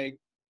of like,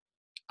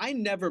 I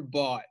never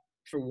bought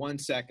for 1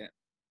 second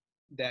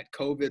that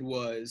COVID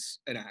was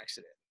an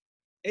accident.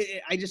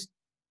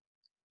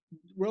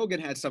 Rogan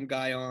had some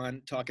guy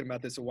on talking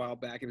about this a while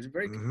back. It was a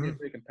very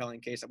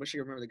compelling case. I wish I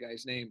could remember the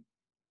guy's name.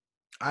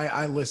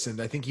 I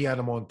listened. I think he had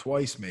him on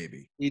twice,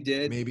 maybe. He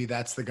did? Maybe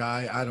that's the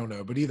guy. I don't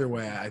know. But either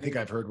way, I think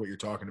I've heard what you're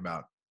talking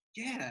about.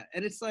 Yeah.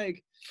 And it's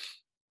like,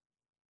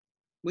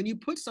 when you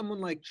put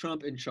someone like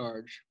Trump in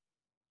charge,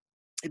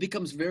 it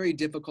becomes very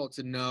difficult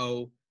to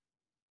know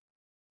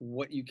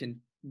what you can,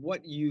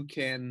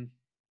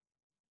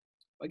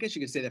 I guess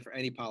you could say that for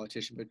any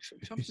politician, but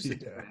Trump's just a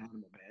different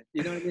animal, man.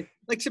 You know what I mean?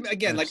 Like,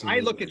 again, Absolutely. Like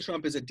I look at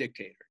Trump as a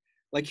dictator.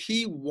 Like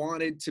he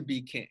wanted to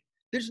be king.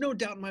 There's no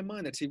doubt in my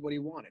mind that's what he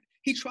wanted.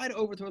 He tried to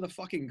overthrow the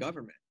fucking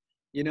government.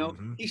 You know,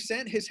 Mm-hmm. he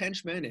sent his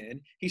henchmen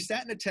in. He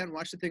sat in a tent,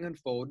 watched the thing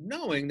unfold,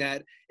 knowing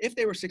that if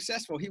they were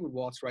successful, he would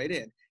waltz right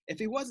in. If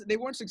he wasn't, they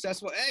weren't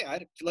successful.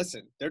 Hey,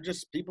 listen. They're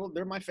just people.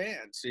 They're my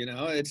fans. You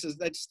know, it's just,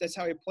 that's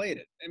how he played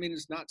it. I mean,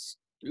 it's not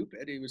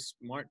stupid. He was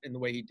smart in the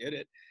way he did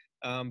it.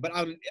 But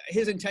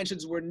his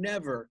intentions were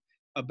never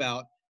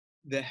about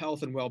the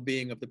health and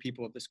well-being of the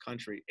people of this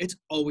country. It's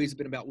always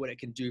been about what it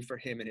can do for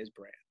him and his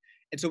brand.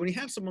 And so when you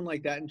have someone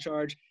like that in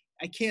charge,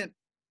 I can't.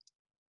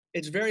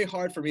 It's very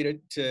hard for me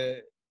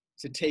to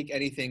take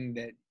anything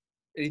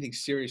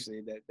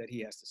seriously that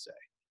he has to say.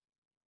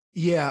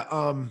 Yeah.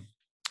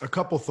 A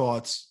couple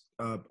thoughts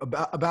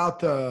about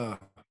the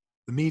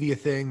media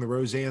thing, the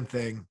Roseanne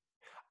thing.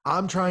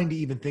 I'm trying to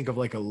even think of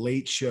like a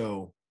late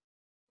show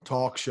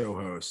talk show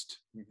host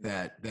Mm-hmm.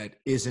 that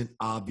isn't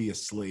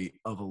obviously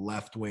of a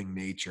left-wing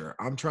nature.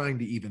 I'm trying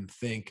to even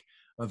think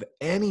of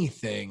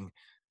anything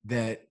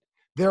that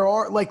there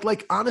are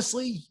like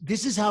honestly,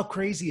 this is how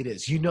crazy it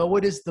is. You know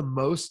what is the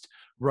most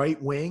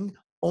right wing?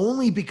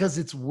 Only because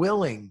it's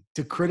willing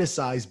to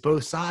criticize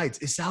both sides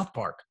is South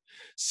Park.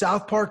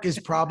 South Park is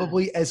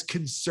probably as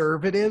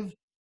conservative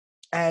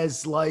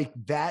as like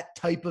that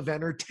type of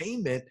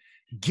entertainment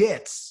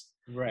gets,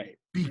 Right.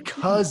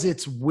 because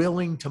it's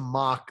willing to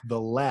mock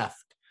the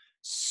left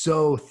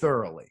so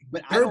thoroughly.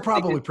 But I They're don't think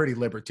probably it, pretty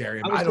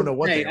libertarian. I I was don't going know to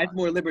what say they are. that's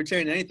more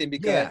libertarian than anything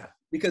Yeah,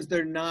 because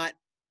they're not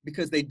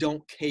because they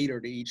don't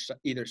cater to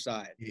either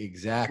side. And that's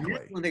exactly.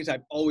 one of the things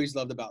I've always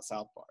loved about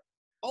South Park.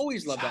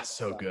 Always loved that That's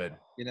about so South good.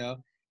 Park, you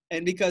know?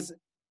 And because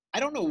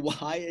I don't know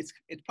why it's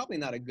probably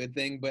not a good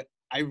thing, but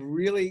I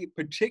really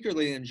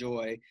particularly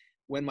enjoy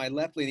when my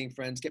left-leaning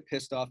friends get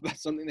pissed off about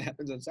something that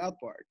happens on South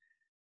Park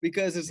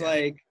because it's Yeah.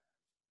 like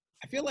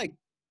I feel like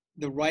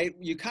the right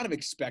you kind of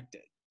expect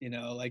it, you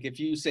know, like if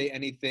you say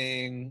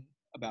anything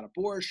about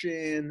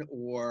abortion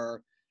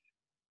or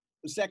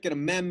the Second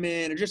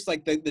Amendment or just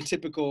like the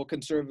typical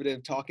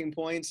conservative talking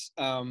points,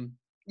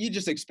 you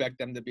just expect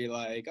them to be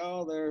like,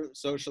 oh, they're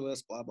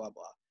socialists, blah, blah,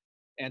 blah,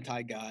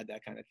 anti-God,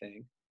 that kind of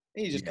thing.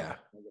 And you just kind of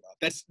Yeah. move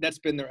it off. That's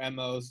been their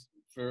MOs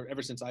for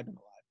ever since I've been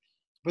alive.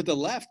 But the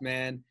left,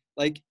 man,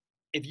 like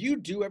if you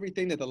do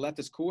everything that the left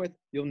is cool with,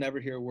 you'll never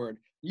hear a word.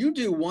 You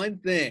do one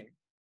thing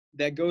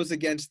that goes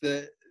against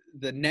the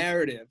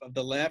narrative of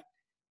the left,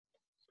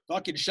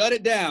 fucking shut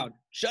it down.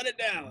 Shut it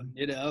down,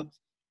 you know?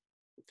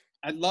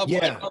 I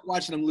Yeah. love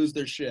watching them lose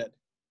their shit.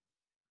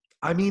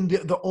 I mean,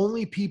 the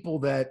only people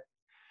that,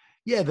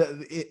 yeah,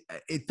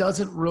 it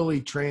doesn't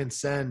really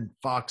transcend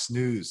Fox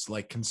News.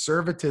 Like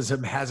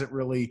conservatism hasn't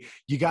really,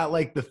 you got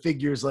like the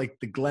figures like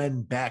the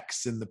Glenn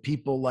Becks and the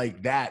people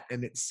like that.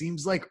 And it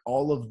seems like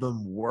all of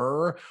them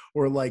were,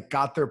 or like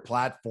got their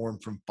platform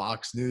from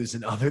Fox News.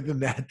 And other than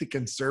that, the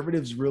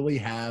conservatives really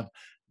have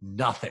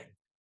nothing.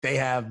 They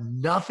have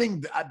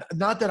nothing.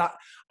 Not that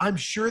I'm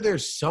sure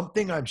there's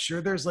something. I'm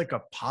sure there's like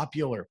a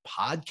popular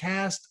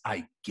podcast, I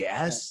Yeah.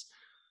 guess.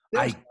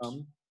 There's I,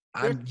 some.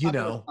 There's I'm, you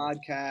popular know,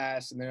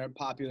 podcasts and there are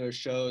popular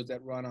shows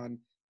that run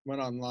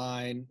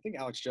online. I think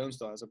Alex Jones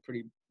still has a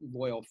pretty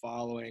loyal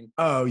following.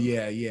 oh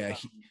yeah, yeah,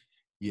 Um,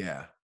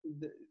 yeah.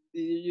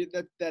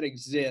 that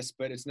exists,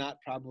 but it's not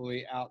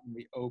probably out in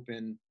the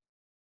open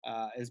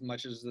as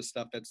much as the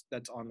stuff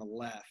that's on the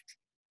left.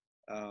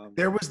 Um,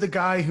 There was the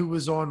guy who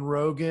was on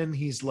Rogan.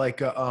 He's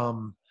like a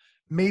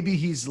maybe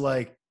he's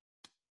like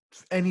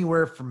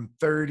anywhere from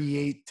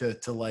 38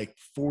 to like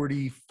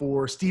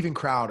 44. Steven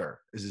Crowder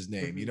is his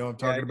name. You know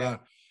what I'm yeah, talking yeah.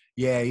 about?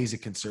 Yeah, he's a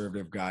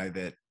conservative guy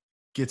that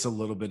gets a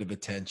little bit of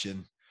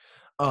attention.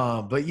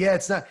 But yeah,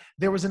 it's not.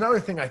 There was another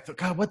thing I thought,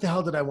 God, what the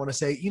hell did I want to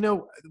say? You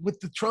know, with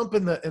the Trump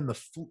and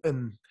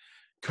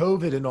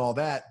COVID and all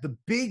that, the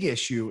big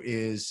issue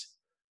is,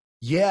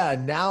 yeah,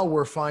 now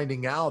we're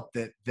finding out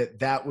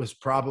that was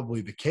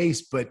probably the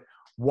case, but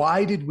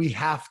why did we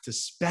have to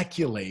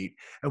speculate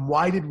and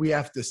why did we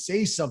have to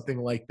say something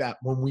like that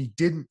when we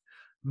didn't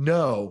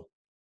know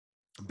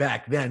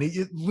back then?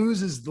 It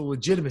loses the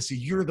legitimacy.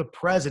 You're the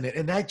president,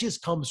 and that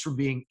just comes from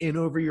being in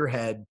over your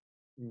head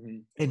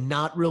Mhm. and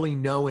not really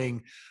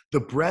knowing the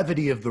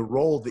brevity of the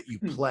role that you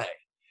play.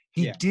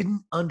 He Yeah,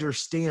 didn't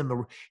understand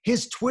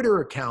his Twitter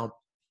account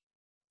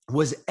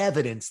was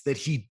evidence that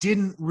he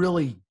didn't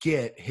really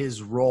get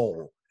his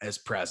role as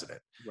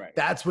president. right.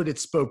 That's what it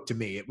spoke to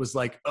me. It was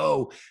like,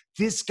 oh,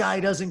 this guy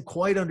doesn't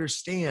quite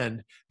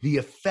understand the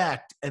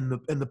effect and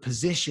the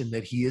position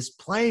that he is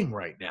playing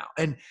right now.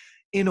 And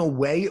in a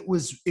way, it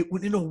was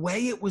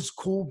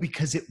cool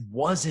because it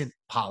wasn't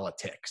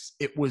politics.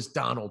 It was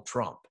Donald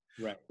Trump.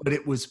 Right. But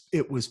it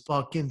was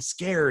fucking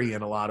scary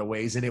in a lot of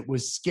ways. And it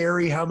was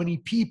scary how many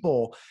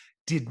people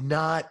did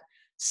not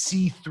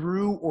see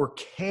through or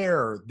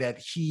care that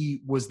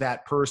he was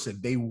that person.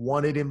 They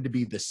wanted him to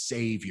be the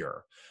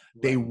savior.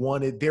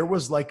 There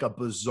was like a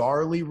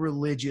bizarrely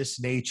religious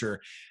nature.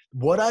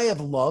 What I have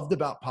loved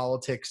about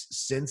politics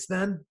since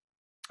then,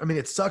 I mean,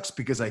 it sucks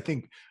because I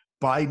think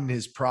Biden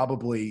is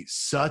probably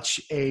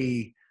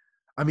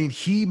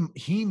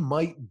he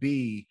might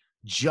be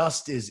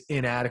just as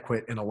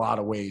inadequate in a lot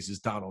of ways as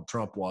Donald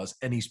Trump was,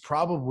 and he's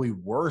probably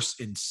worse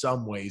in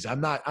some ways.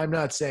 I'm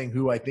not saying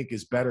who I think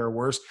is better or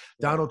worse.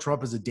 Right. Donald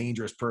Trump is a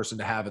dangerous person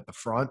to have at the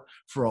front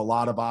for a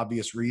lot of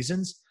obvious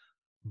reasons,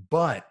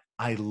 but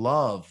I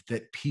love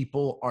that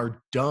people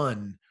are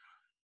done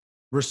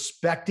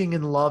respecting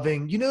and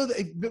loving.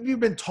 You've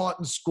been taught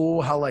in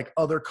school how like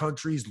other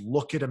countries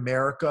look at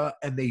America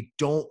and they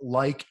don't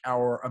like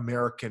our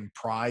American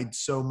pride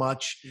so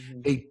much.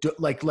 Hmm. They do,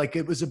 like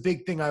it was a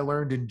big thing I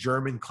learned in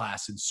German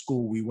class in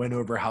school. We went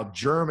over how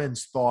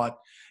Germans thought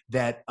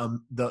that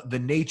the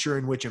nature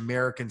in which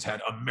Americans had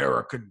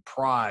American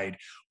pride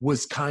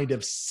was kind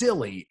of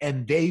silly,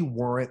 and they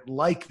weren't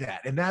like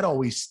that. And that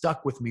always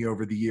stuck with me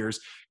over the years,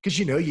 because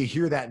you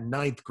hear that in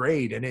ninth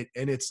grade, and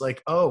it's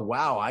like, oh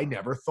wow, I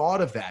never thought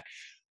of that.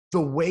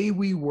 The way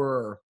we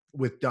were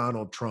with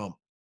Donald Trump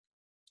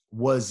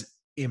was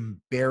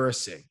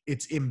embarrassing.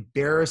 It's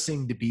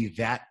embarrassing to be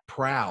that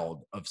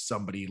proud of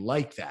somebody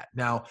like that.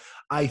 Now,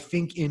 I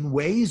think in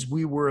ways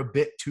we were a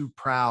bit too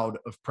proud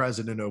of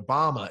President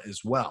Obama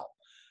as well.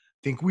 I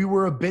think we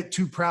were a bit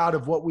too proud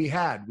of what we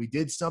had. We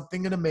did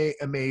something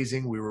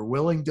amazing. We were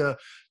willing to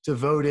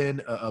vote in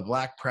a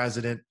black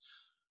president.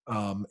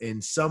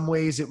 In some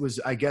ways,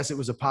 I guess it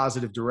was a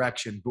positive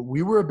direction, but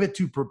we were a bit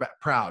too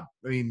proud.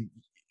 I mean,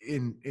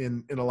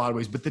 in a lot of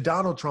ways. But the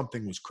Donald Trump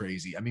thing was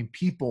crazy. I mean,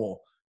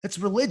 people. It's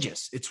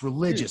religious. It's Dude,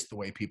 religious the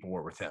way people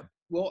were with him.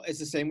 well, it's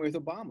the same way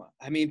with Obama.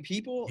 I mean,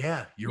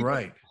 Yeah, you're people,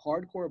 right.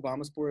 hardcore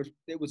Obama supporters,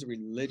 it was a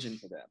religion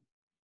for them.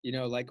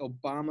 Like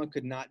Obama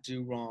could not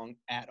do wrong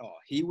at all.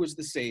 He was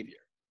the savior.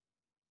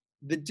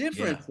 The Yeah,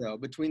 difference, though,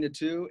 between the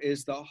two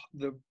is the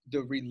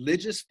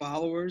religious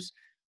followers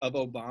of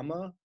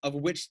Obama, of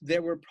which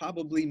there were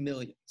probably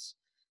millions,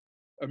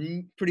 or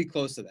pretty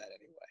close to that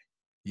anyway.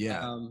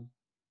 yeah.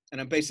 And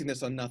I'm basing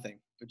this on nothing,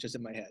 but just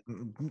in my head.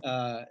 Mhm.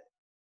 Uh,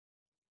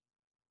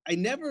 I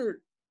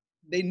never,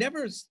 they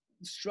never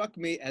struck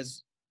me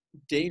as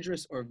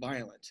dangerous or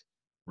violent.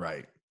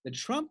 Right. The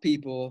Trump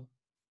people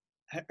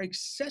are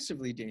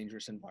excessively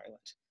dangerous and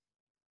violent,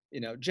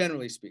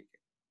 generally speaking.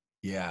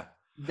 Yeah.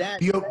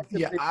 That's a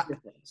Yeah. big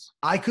difference.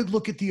 I could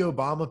look at the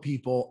Obama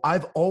people.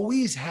 I've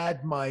always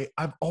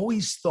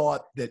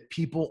thought that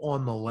people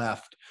on the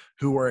left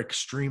who are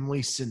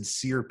extremely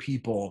sincere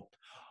people,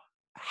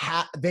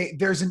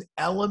 there's an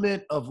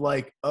element of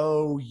like,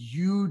 oh,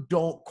 you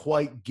don't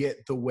quite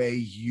get the way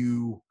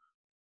you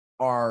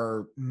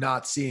are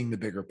not seeing the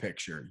bigger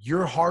picture.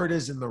 Your heart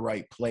is in the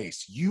right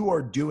place. You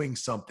are doing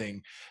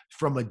something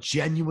from a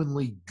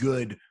genuinely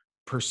good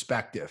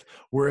perspective.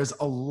 Whereas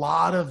a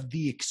lot of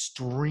the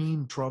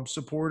extreme Trump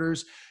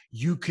supporters,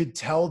 you could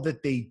tell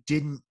that they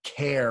didn't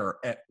care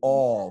at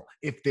all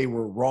if they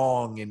were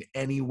wrong in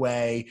any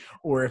way,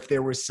 or if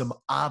there was some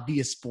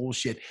obvious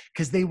bullshit,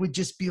 because they would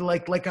just be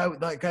like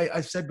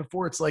I said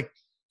before, it's like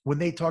when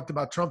they talked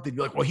about Trump, they'd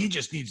be like, well, he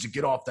just needs to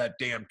get off that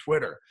damn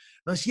Twitter.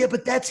 And I was, yeah,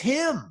 but that's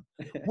him.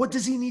 What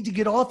does he need to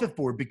get off it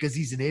for? Because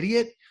he's an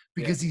idiot? Yeah.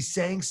 Because he's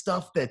saying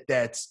stuff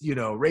that's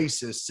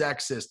racist,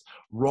 sexist,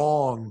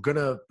 wrong,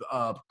 gonna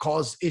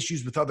cause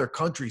issues with other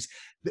countries.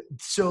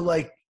 So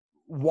like,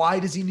 why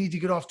does he need to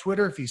get off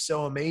Twitter if he's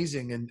so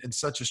amazing and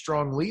such a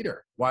strong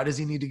leader? Why does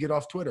he need to get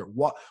off Twitter?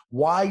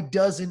 Why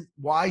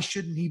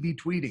shouldn't he be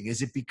tweeting?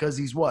 Is it because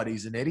he's what?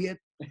 He's an idiot?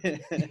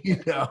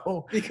 You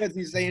know? Because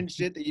he's saying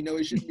shit that he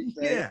shouldn't be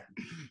saying. Yeah.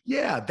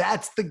 Yeah.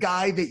 That's the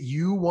guy that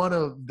you want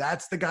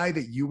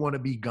to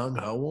be gung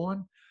ho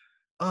on.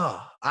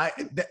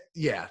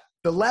 Yeah.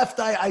 The left,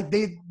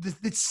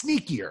 it's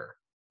sneakier.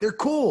 They're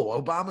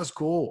cool. Obama's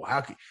cool.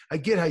 I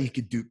get how you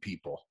could dupe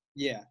people.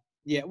 Yeah.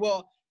 Yeah.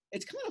 Well,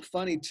 it's kind of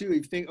funny too.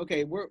 You think,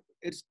 okay, we're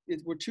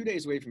 2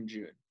 days away from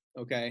June.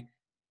 Okay.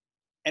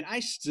 And I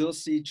still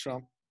see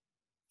Trump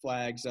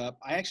flags up.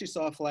 I actually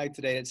saw a flag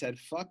today that said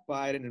 "fuck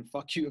Biden" and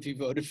 "fuck you if you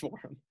voted for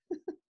him."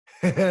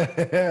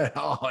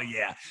 Oh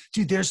yeah,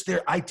 dude.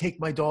 I take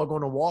my dog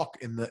on a walk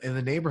in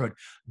the neighborhood.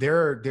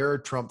 There are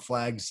Trump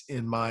flags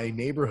in my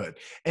neighborhood,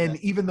 Yeah. and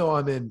even though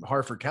I'm in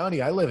Harford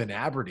County, I live in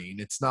Aberdeen.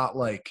 It's not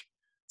like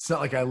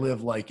I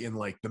live like in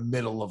like the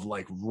middle of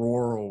like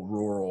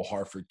rural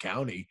Harford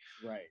County.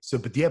 Right. So,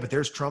 but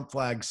there's Trump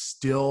flags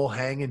still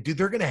hanging, dude.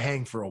 They're gonna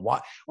hang for a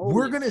while. Oh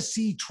We're yeah. gonna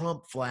see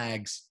Trump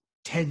flags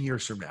 10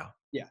 years from now.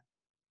 Yeah.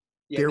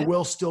 Yeah. There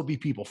will still be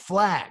people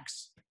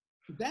flags.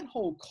 That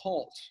whole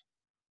cult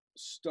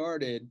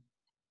started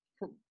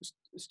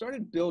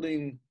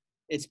building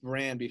its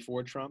brand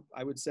before Trump,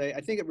 I would say.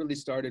 I think it really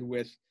started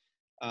with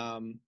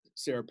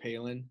Sarah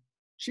Palin.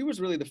 She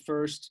was really the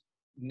first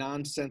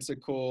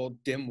nonsensical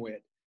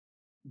dimwit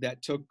that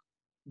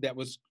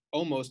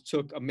almost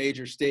took a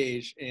major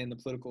stage in the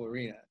political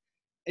arena.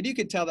 And you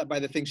could tell that by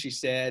the things she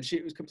said.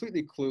 She was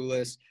completely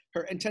clueless.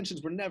 Her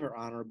intentions were never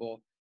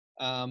honorable.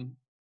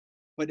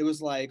 But it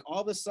was like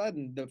all of a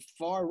sudden the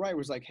far right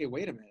was like, hey,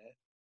 wait a minute.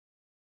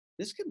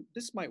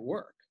 This might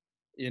work,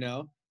 you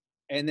know?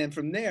 And then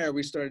from there,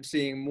 we started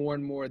seeing more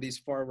and more of these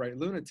far right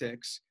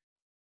lunatics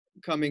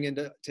coming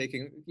into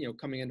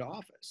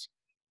office.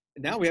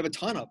 And now we have a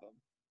ton of them,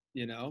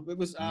 It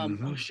was,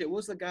 Mm-hmm. oh shit, what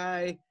was the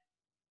guy?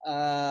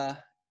 uh,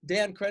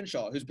 Dan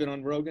Crenshaw, who's been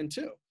on Rogan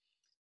too.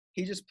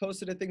 He just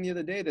posted a thing the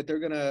other day that they're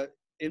gonna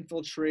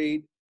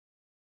infiltrate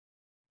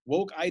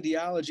woke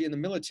ideology in the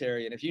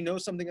military, and if you know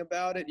something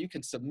about it, you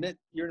can submit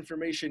your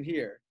information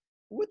here.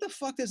 What the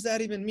fuck does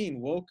that even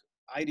mean, woke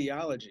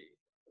ideology?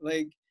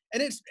 Like,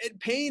 and it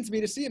pains me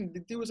to see him.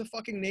 The dude was a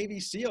fucking Navy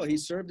SEAL. He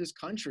served his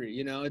country.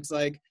 You know, it's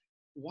like,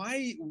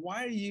 why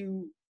are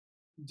you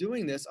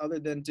doing this other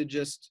than to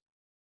just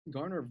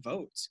garner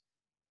votes?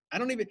 I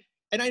don't even,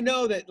 and I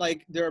know that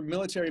like there are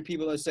military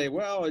people that say,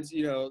 well, it's,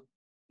 you know,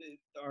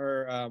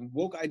 our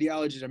woke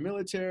ideologies are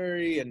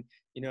military, and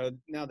you know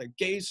now the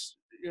gays,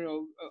 you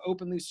know,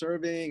 openly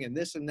serving and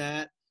this and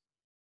that.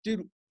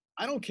 Dude,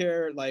 I don't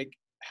care like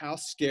how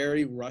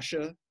scary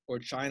Russia or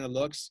China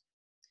looks.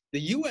 The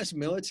U.S.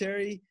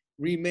 military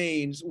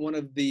remains one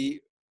of the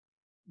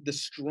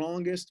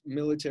strongest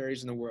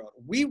militaries in the world.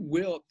 We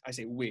will, I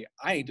say we,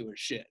 I ain't doing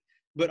shit,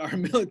 but our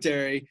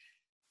military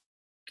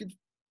could,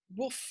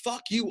 will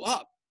fuck you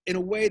up in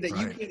a way that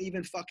you Right. can't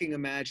even fucking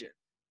imagine.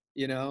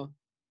 You know,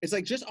 it's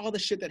like just all the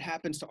shit that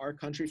happens to our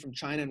country from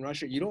China and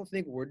Russia. You don't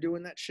think we're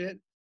doing that shit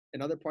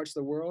in other parts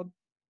of the world?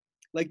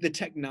 Like the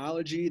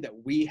technology that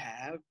we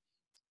have.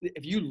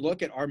 If you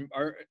look at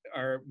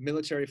our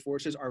military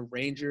forces, our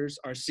Rangers,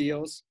 our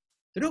SEALs,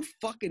 they're no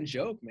fucking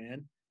joke,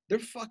 man.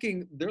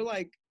 They're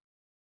like,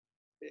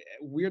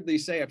 weirdly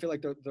say, I feel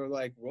like they're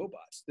like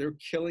robots. They're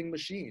killing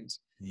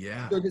machines.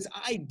 Yeah. So this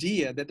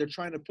idea that they're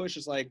trying to push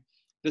is like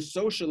the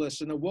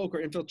socialists and the woke are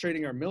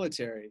infiltrating our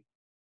military.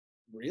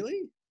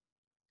 Really?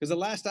 Because the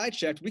last I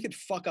checked, we could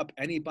fuck up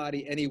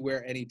anybody,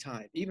 anywhere,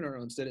 anytime, even our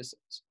own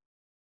citizens.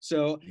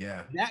 So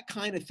Yeah. that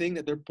kind of thing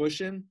that they're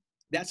pushing,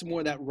 that's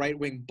more that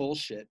right-wing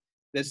bullshit.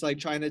 That's like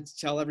trying to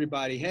tell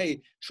everybody,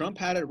 hey, Trump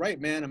had it right,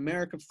 man,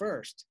 America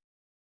first.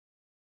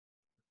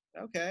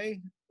 Okay,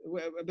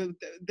 but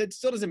that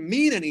still doesn't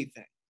mean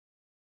anything.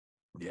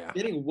 Yeah.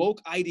 Getting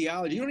woke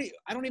ideology,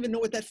 I don't even know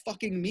what that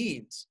fucking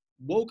means.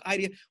 Woke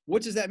idea,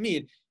 what does that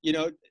mean? You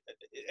know,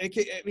 I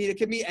mean, it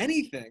can be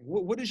anything.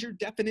 What is your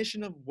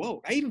definition of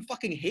woke? I even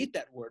fucking hate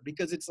that word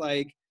because it's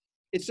like,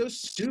 it's so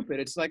stupid.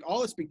 It's like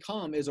all it's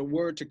become is a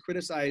word to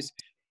criticize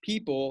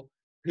people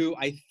who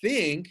I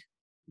think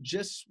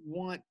just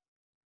want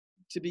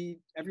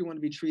everyone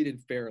to be treated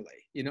fairly.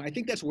 You know, I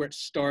think that's where it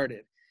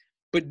started.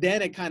 But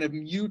then it kind of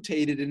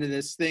mutated into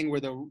this thing where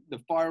the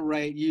far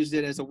right used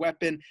it as a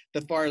weapon.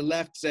 The far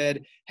left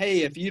said,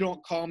 hey, if you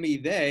don't call me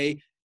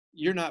they,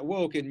 you're not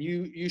woke and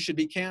you should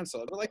be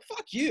canceled. We're like,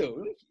 fuck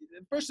you.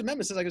 The First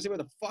Amendment says I can say what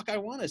the fuck I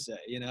want to say,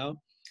 you know?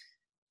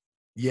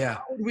 Yeah.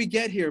 How did we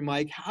get here,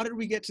 Mike? How did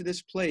we get to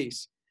this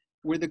place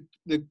where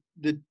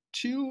the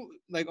two,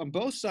 like on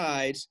both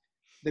sides,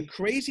 the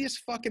craziest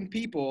fucking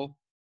people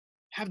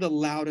have the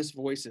loudest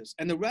voices,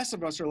 and the rest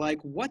of us are like,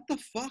 what the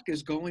fuck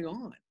is going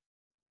on?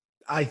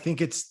 I think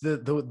it's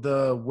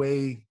the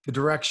way the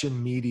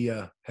direction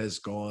media has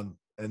gone,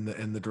 and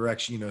the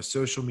direction, you know,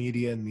 social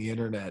media and the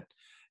internet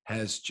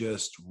has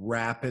just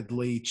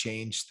rapidly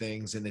changed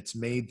things, and it's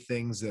made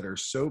things that are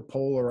so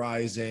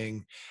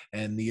polarizing,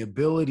 and the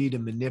ability to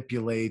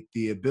manipulate,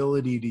 the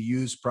ability to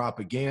use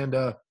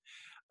propaganda,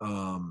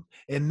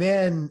 and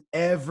then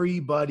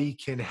everybody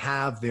can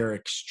have their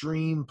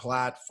extreme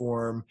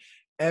platform.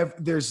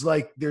 There's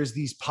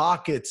these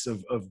pockets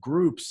of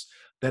groups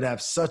that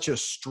have such a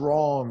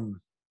strong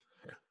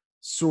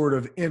sort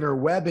of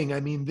interwebbing.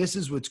 I mean, this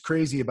is what's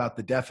crazy about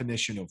the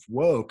definition of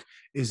woke,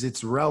 is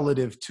it's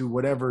relative to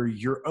whatever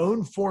your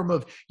own form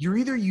of, you're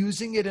either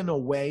using it in a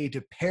way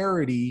to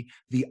parody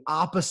the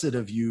opposite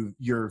of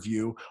your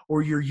view,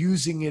 or you're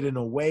using it in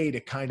a way to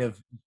kind of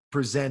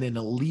present an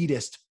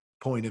elitist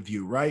point of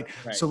view, right?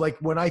 Right. So like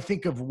when I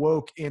think of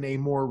woke in a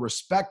more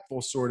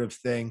respectful sort of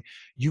thing,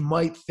 you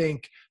might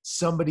think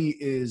somebody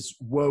is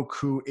woke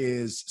who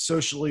is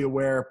socially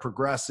aware,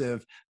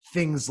 progressive,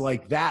 things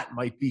like that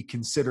might be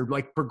considered.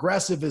 Like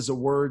progressive is a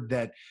word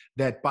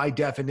that by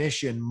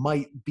definition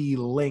might be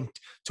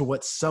linked to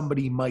what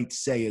somebody might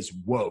say is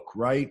woke,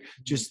 right?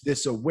 Just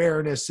this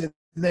awareness and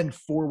then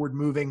forward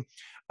moving.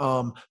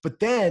 But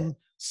then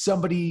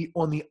somebody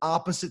on the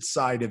opposite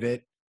side of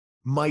it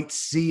might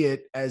see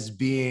it as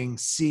being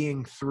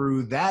seeing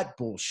through that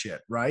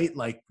bullshit, right?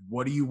 Like,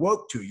 what are you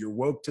woke to? You're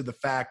woke to the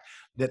fact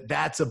that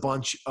that's a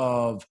bunch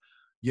of,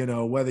 you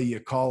know, whether you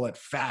call it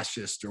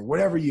fascist or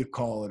whatever you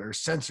call it, or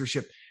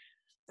censorship,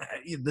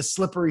 the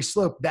slippery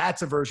slope,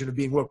 that's a version of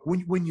being woke.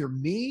 When you're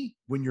me,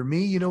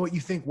 you know what you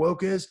think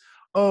woke is?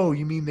 Oh,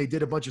 you mean they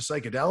did a bunch of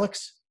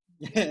psychedelics?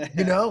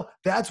 You know,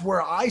 that's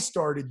where I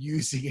started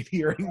using and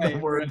hearing the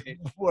Right, word right.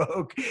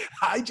 woke.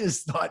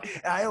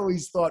 I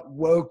always thought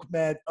woke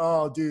meant,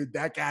 oh, dude,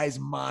 that guy's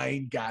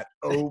mind got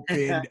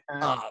opened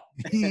That up.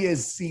 He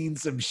has seen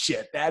some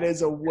shit. That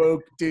is a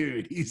woke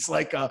dude. He's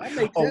like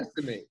makes a sense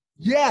to me.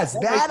 yes,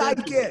 That makes that I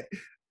sense to me. get.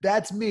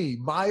 That's me.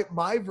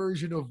 My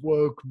version of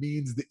woke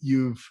means that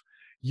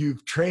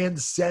you've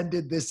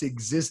transcended this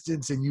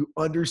existence and you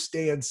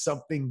understand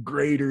something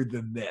greater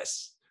than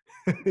this.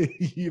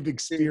 You've Dude,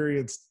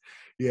 experienced,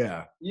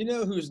 yeah. you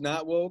know who's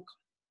not woke?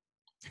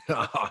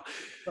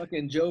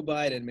 Fucking Joe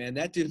Biden, man.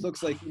 That dude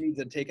looks like he needs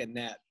to take a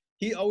nap.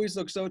 He always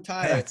looks so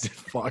tired. That's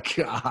fuck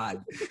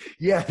God.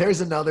 Yeah,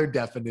 there's another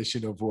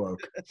definition of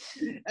woke.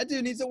 That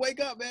dude needs to wake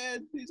up,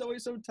 man. He's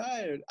always so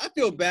tired. I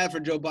feel bad for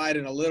Joe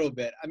Biden a little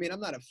bit. I mean, I'm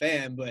not a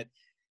fan, but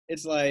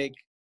it's like,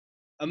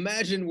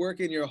 imagine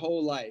working your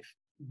whole life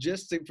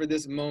just for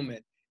this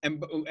moment.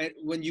 And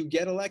when you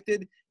get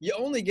elected, you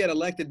only get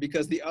elected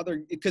because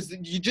because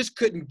you just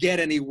couldn't get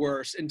any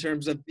worse in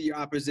terms of the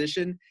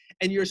opposition.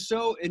 And you're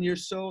so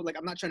like,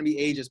 I'm not trying to be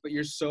ageist, but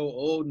you're so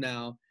old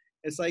now.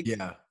 It's like,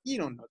 Yeah. you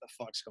don't know what the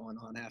fuck's going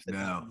on half the No.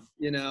 time.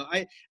 You know,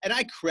 I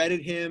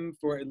credit him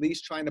for at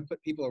least trying to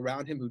put people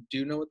around him who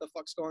do know what the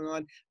fuck's going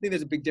on. I think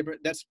there's a big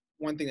difference. That's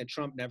one thing that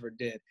Trump never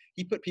did.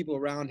 He put people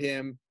around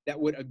him that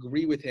would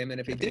agree with him,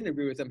 and if he didn't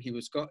agree with him,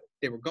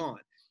 they were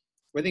gone.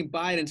 But I think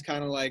Biden's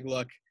kind of like,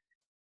 look,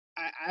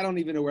 I don't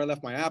even know where I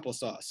left my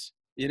applesauce.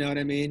 You know what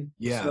I mean?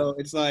 Yeah. So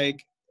it's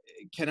like,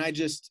 can I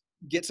just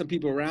get some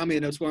people around me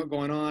and know what's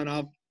going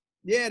on?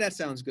 Yeah, that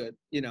sounds good.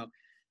 You know,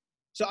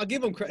 so I'll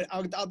give him credit.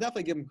 I'll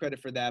definitely give him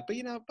credit for that. But,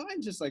 you know,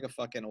 Biden's just like a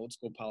fucking old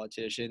school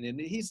politician, and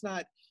he's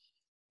not.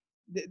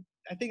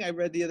 I think I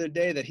read the other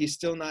day that he's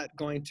still not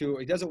going to.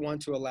 He doesn't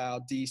want to allow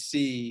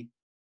DC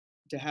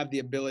to have the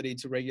ability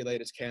to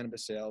regulate its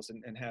cannabis sales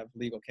and have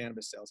legal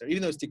cannabis sales there.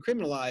 Even though it's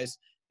decriminalized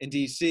in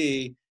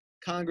DC,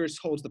 Congress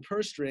holds the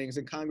purse strings,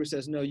 and Congress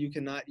says, no, you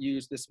cannot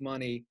use this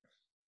money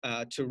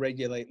to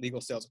regulate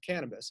legal sales of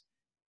cannabis.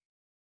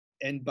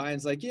 And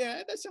Biden's like,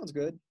 yeah, that sounds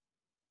good.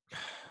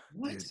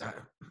 What? Dude,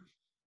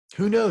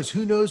 who knows?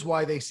 Who knows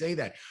why they say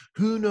that?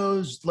 Who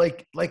knows?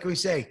 Like we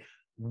say,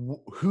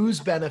 who's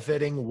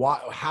benefiting?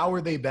 How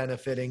are they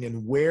benefiting?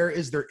 And where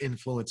is their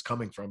influence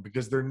coming from?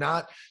 Because they're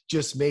not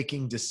just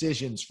making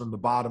decisions from the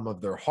bottom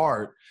of their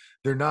heart.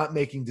 They're not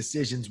making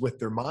decisions with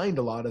their mind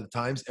a lot of the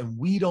times. And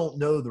we don't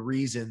know the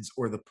reasons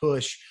or the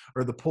push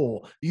or the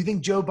pull. Do you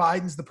think Joe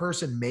Biden's the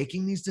person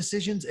making these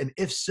decisions? And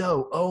if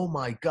so, oh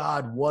my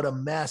God, what a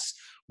mess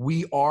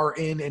we are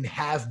in and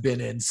have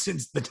been in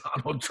since the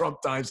Donald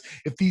Trump times.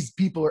 If these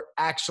people are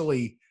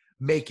actually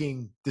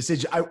making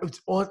decisions.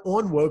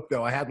 On woke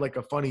though, I had like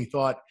a funny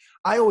thought.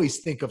 I always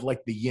think of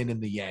like the yin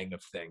and the yang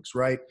of things,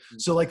 right? Mm-hmm.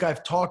 So like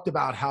I've talked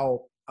about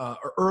how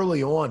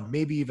early on,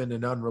 maybe even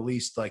an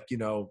unreleased, like, you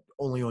know,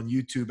 only on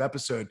YouTube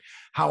episode,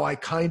 how I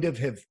kind of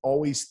have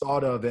always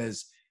thought of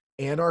as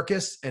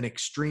anarchists and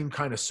extreme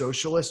kind of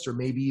socialists, or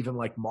maybe even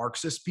like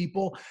Marxist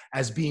people,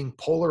 as being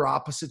polar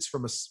opposites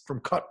from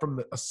cut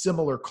from a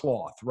similar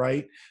cloth,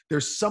 right?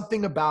 There's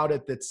something about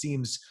it that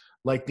seems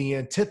like the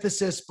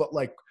antithesis, but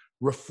like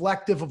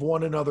reflective of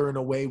one another in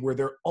a way where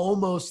they're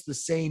almost the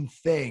same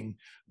thing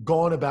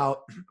gone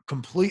about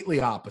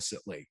completely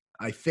oppositely,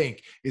 I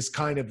think, is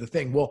kind of the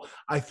thing. Well,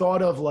 I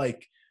thought of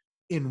like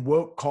in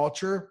woke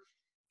culture,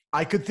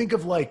 I could think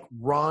of like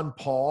Ron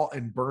Paul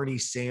and Bernie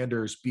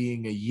Sanders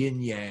being a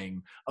yin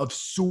yang of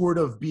sort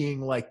of being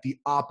like the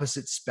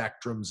opposite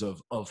spectrums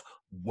of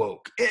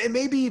woke, and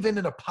maybe even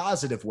in a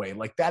positive way.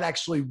 Like that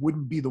actually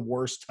wouldn't be the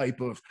worst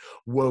type of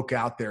woke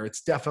out there.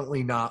 It's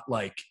definitely not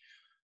like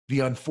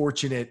the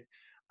unfortunate,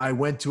 I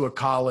went to a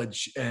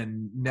college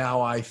and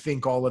now I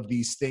think all of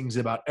these things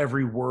about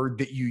every word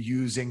that you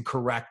use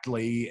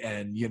incorrectly,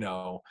 and, you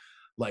know,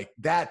 like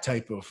that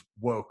type of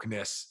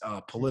wokeness,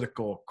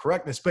 political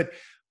correctness. But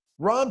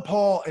Ron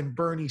Paul and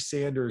Bernie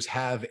Sanders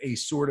have a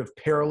sort of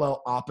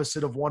parallel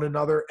opposite of one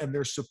another, and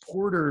their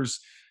supporters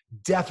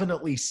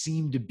definitely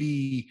seem to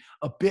be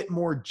a bit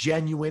more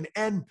genuine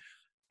and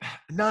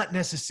not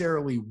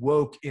necessarily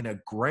woke in a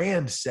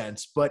grand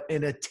sense, but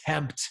an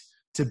attempt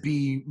to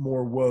be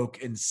more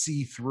woke and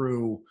see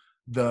through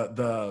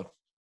the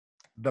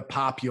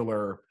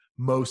popular,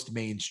 most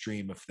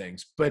mainstream of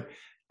things. But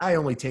I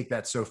only take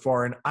that so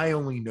far, and I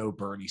only know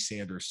Bernie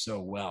Sanders so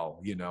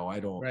well. You know, I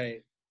don't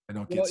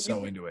get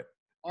so into it.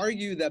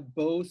 Argue that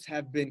both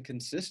have been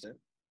consistent.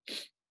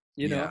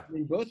 You know, I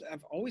mean, both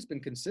have always been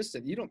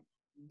consistent. It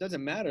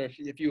doesn't matter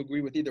if you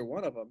agree with either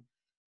one of them.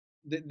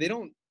 They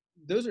don't.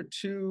 Those are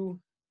two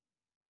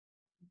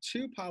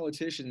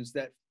politicians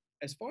that,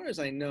 as far as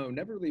I know,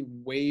 never really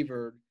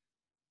wavered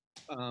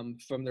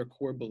from their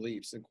core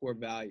beliefs and core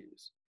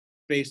values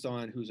based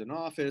on who's in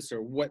office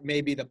or what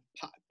may be the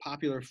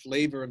popular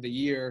flavor of the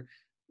year,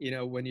 you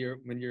know, when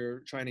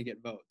you're trying to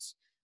get votes.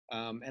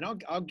 And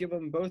I'll give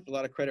them both a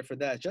lot of credit for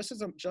that.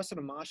 Justin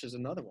Amash is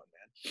another one,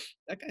 man.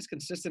 That guy's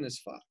consistent as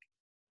fuck.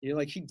 You know,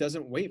 like, he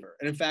doesn't waver.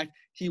 And in fact,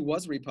 he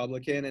was a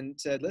Republican and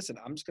said, listen,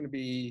 I'm just going to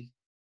be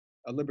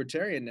a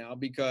libertarian now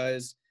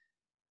because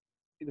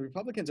the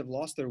Republicans have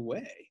lost their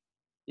way.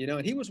 You know,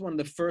 and he was one of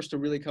the first to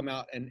really come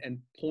out and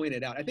point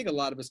it out. I think a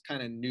lot of us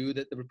kind of knew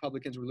that the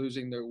Republicans were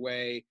losing their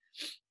way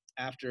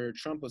after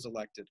Trump was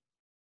elected.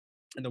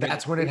 And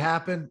that's when it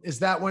happened? Is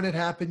that when it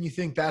happened? You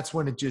think that's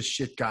when it just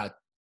shit got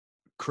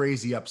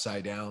crazy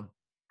upside down?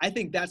 I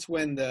think that's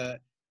when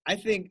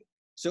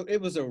so it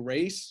was a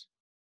race.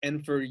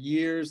 And for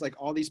years, like,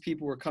 all these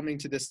people were coming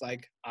to this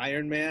like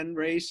Iron Man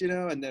race, you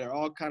know, and they're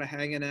all kind of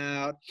hanging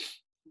out,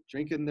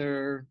 drinking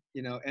their,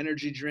 you know,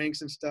 energy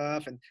drinks and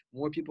stuff. And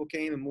more people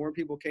came and more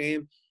people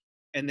came.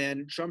 And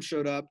then Trump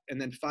showed up and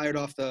then fired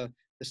off the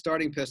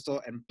starting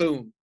pistol, and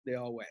boom, they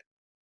all went.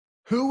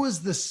 Who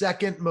was the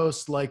second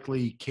most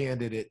likely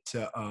candidate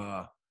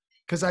to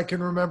because I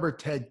can remember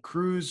Ted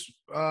Cruz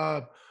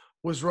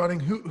was running.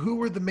 Who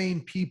were the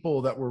main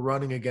people that were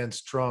running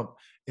against Trump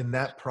in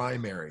that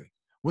primary?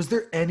 Was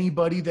there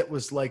anybody that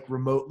was like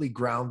remotely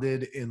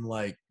grounded in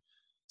like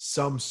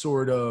some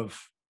sort of,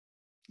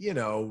 you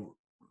know,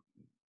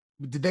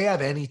 did they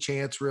have any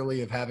chance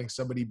really of having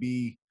somebody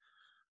be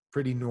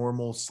pretty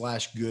normal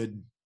slash good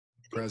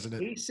I think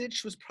president?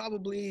 Kasich was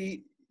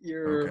probably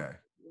your Okay.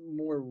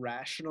 more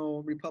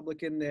rational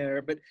Republican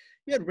there, but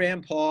you had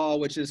Rand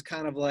Paul, which is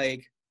kind of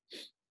like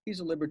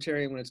he's a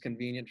libertarian when it's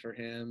convenient for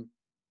him.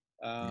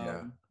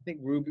 Yeah. I think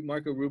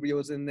Marco Rubio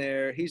was in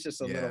there. He's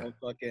just a Yeah. little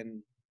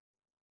fucking.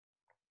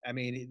 I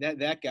mean,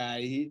 that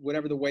guy,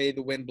 whatever the way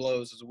the wind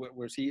blows is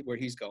where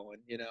he's going.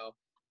 You know,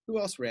 who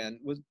else ran?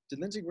 Did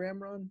Lindsey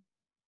Graham run?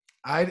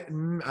 I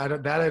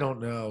don't that I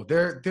don't know.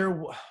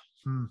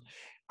 Hmm.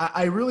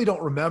 I really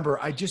don't remember.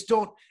 I just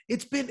don't.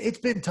 It's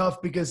been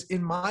tough because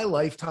in my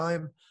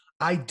lifetime,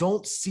 I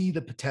don't see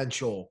the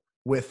potential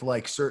with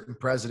like certain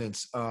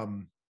presidents.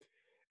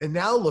 And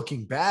now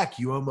looking back,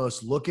 you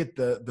almost look at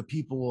the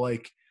people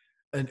like,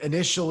 and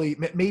initially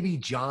maybe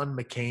John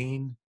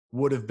McCain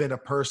would have been a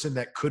person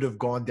that could have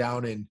gone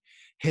down in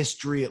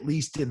history, at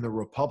least in the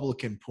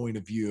Republican point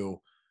of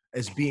view,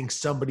 as being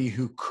somebody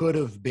who could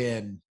have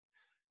been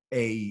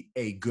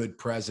a good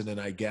president,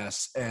 I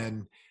guess.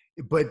 And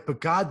but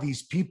God,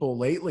 these people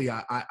lately,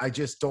 I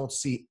just don't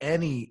see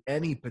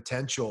any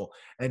potential,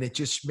 and it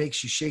just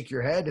makes you shake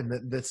your head.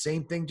 And the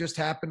same thing just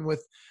happened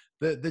with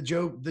the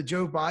Joe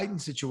Biden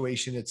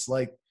situation. It's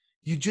like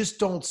you just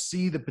don't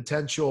see the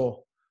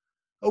potential.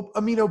 Oh,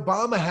 I mean,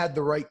 Obama had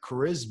the right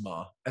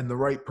charisma and the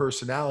right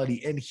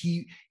personality, and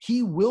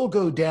he will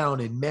go down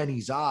in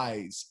many's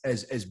eyes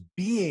as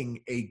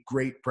being a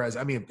great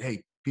president. I mean,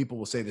 hey, people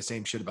will say the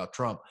same shit about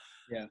Trump,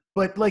 Yeah.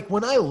 but like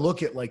when I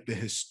look at like the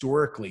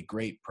historically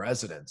great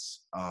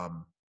presidents,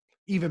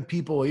 even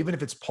people, even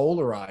if it's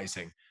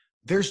polarizing,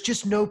 there's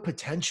just no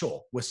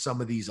potential with some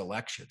of these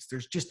elections.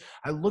 There's just,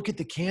 I look at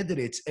the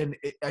candidates and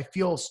I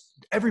feel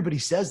everybody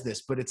says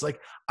this, but it's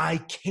like, I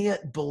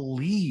can't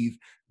believe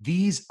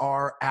these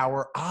are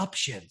our I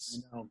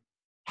options. know.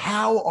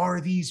 How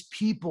are these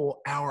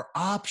people our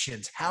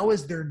options? How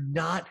is there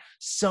not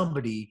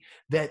somebody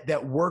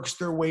that works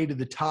their way to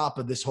the top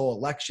of this whole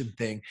election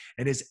thing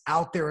and is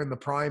out there in the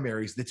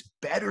primaries that's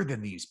better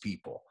than these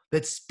people,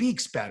 that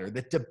speaks better,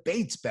 that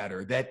debates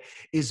better, that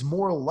is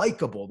more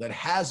likable, that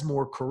has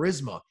more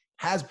charisma?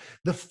 Has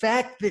the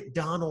fact that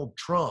Donald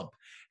Trump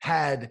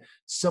had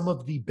some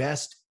of the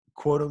best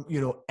quote,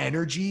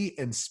 energy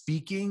and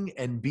speaking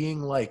and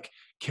being like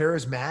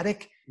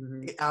charismatic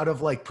Hmm. out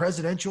of like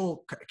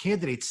presidential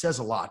candidates says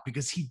a lot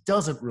because he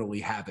doesn't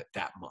really have it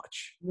that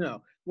much.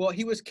 No. Well,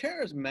 he was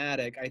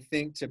charismatic, I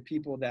think, to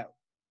people that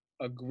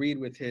agreed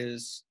with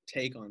his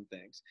take on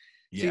things.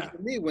 See, Yeah. for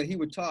me, when he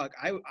would talk,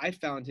 I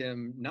found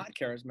him not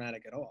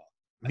charismatic at all.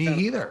 I Me found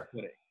him either.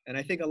 off-putting. And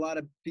I think a lot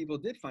of people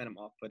did find him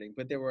off-putting,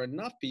 but there were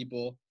enough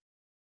people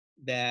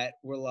that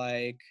were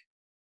like,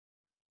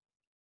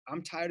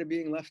 I'm tired of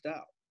being left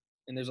out.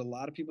 And there's a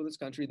lot of people in this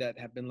country that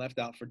have been left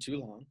out for too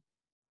long.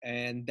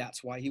 And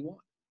that's why he won.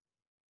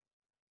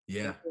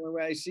 Yeah. That's the only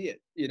way I see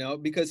it,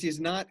 because he's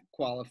not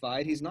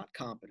qualified, he's not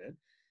competent.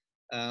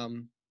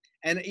 Um,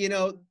 and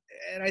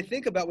and I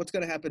think about what's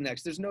going to happen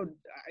next.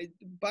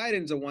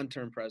 Biden's a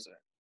one-term president,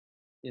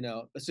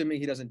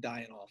 assuming he doesn't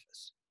die in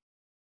office.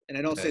 And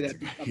I don't say that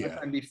I'm not Yeah.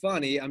 trying to be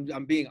funny.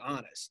 I'm being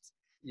honest.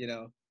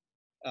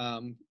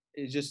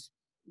 It's just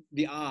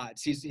the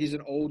odds. He's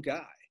an old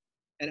guy,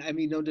 and I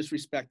mean no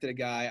disrespect to the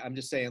guy. I'm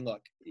just saying,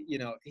 look,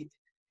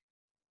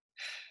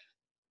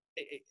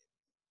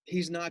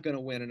 he's not going to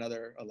win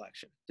another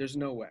election. There's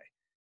no way.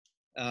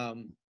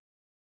 Um,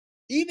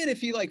 Even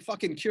if he like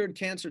fucking cured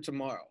cancer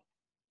tomorrow,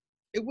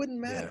 it wouldn't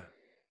Yeah. matter.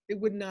 It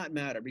would not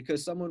matter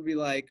because someone would be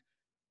like,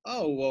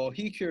 oh, well,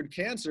 he cured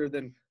cancer,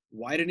 then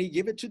why didn't he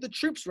give it to the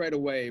troops right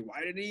away?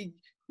 Why did he,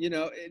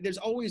 there's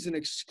always an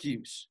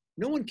excuse.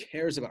 No one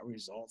cares about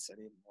results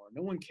anymore.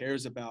 No one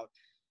cares about,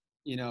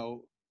 you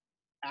know,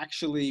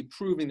 actually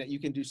proving that you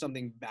can do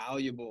something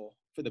valuable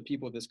for the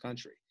people of this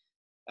country.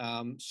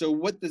 So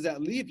what does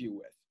that leave you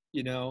with?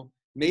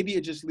 Maybe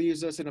it just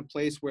leaves us in a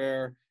place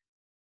where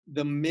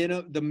the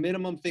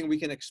minimum thing we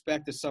can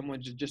expect is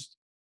someone to just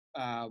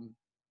um,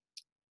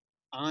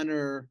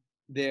 honor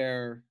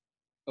their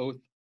oath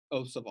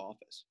oaths of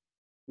office,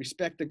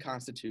 respect the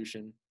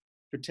Constitution,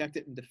 protect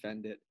it and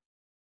defend it.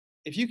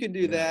 If you can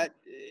do Yeah. that,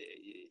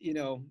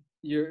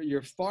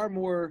 you're far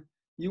more.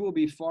 You will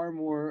be far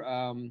more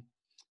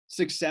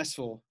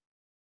successful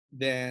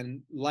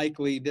than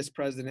likely this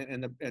president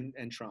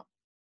and Trump.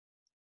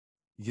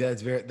 Yeah,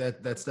 it's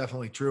that's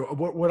definitely true.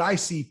 What I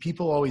see,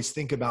 people always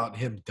think about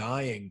him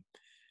dying.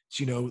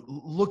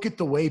 Look at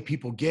the way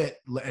people get,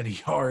 and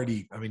he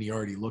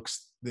already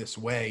looks this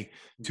way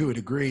to a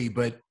degree,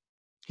 but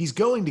he's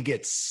going to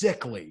get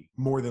sickly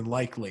more than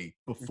likely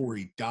before Mhm.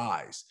 he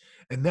dies.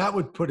 And that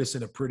would put us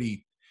in a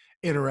pretty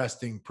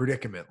interesting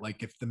predicament.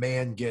 Like if the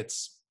man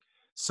gets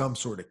some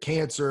sort of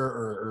cancer,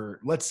 or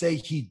let's say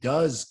he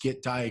does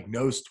get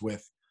diagnosed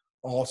with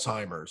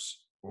Alzheimer's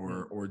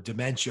Mm. or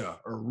dementia,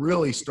 or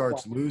really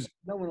starts losing.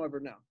 No one will ever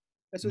know.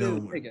 That's what they did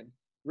with No, Reagan.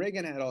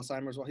 Reagan had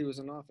Alzheimer's while he was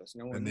in office.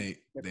 No one and knew.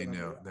 they Never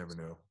know, never realized.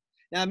 know.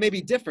 Now it may be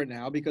different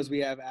now because we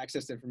have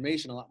access to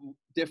information a lot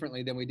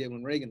differently than we did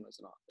when Reagan was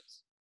in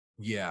office.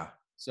 Yeah,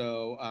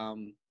 So,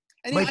 and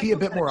might I be a feel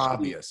bit kind of more shitty.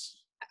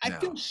 obvious I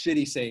feel now.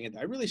 shitty saying it.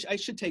 I really, I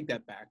should take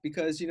that back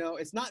because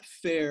it's not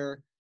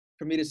fair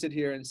for me to sit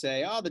here and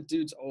say, "Oh, the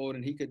dude's old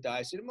and he could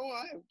die." So,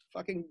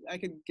 I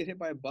could get hit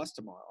by a bus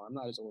tomorrow. I'm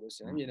not as old as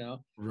him.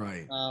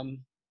 Right. Um,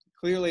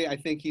 Clearly, I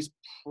think he's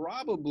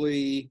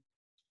probably,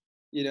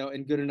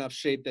 in good enough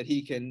shape that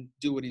he can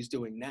do what he's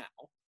doing now.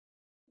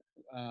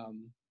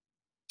 Um,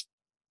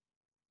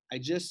 I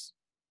just,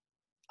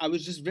 I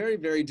was just very,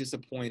 very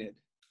disappointed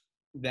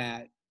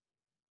that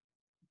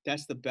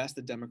that's the best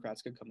the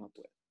Democrats could come up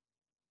with.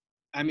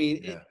 I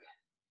mean, Yeah.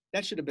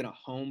 that should have been a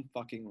home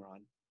fucking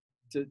run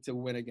to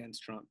win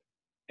against Trump.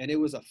 And it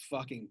was a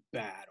fucking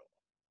battle,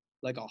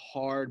 like a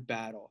hard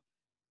battle.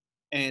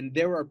 And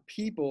there are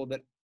people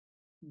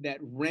that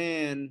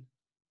ran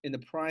in the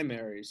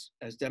primaries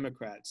as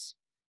Democrats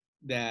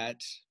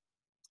that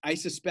I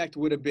suspect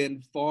would have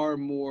been far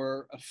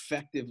more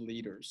effective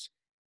leaders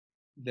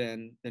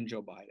than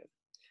Joe Biden.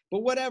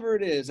 But whatever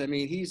it is, I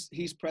mean,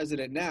 he's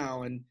president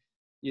now, and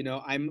you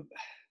know, I'm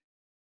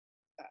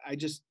I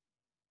just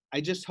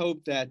I just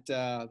hope that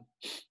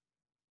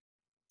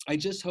I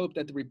just hope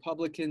that the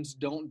Republicans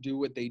don't do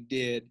what they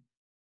did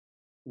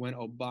when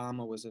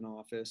Obama was in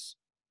office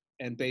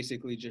and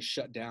basically just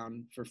shut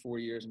down for 4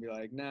 years and be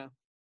like, nah,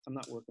 I'm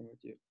not working with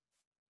you.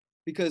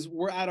 Because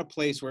we're at a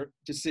place where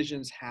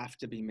decisions have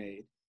to be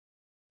made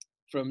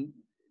from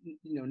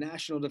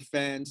national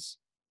defense,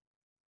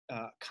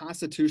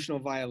 constitutional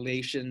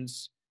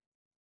violations,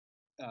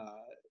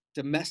 uh,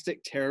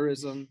 domestic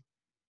terrorism,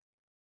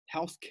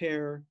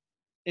 healthcare,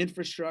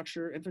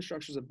 infrastructure.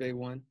 Infrastructure is a big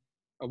one.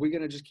 Are we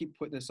going to just keep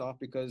putting this off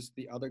because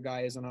the other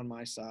guy isn't on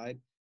my side?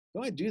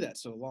 Don't I do that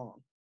so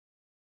long?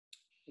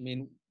 I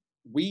mean,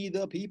 we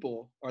the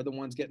people are the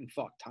ones getting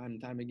fucked time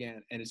and time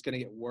again, and it's going to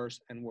get worse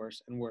and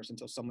worse and worse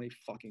until somebody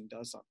fucking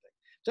does something.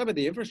 Talk about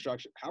the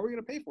infrastructure. How are we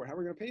going to pay for it? How are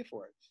we going to pay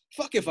for it?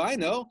 Fuck if I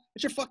know.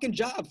 It's your fucking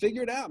job.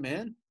 Figure it out,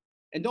 man.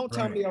 And don't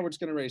tell Right. me, oh, we're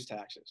just going to raise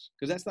taxes,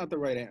 because that's not the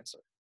right answer.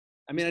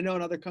 I mean, I know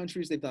in other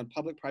countries they've done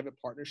public-private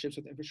partnerships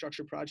with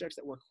infrastructure projects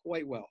that work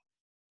quite well,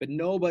 but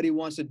nobody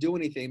wants to do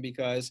anything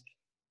because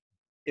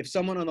if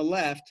someone on the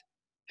left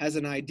has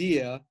an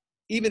idea,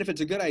 even if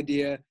it's a good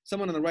idea,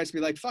 someone on the right's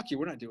gonna be like, fuck you,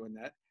 we're not doing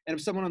that. And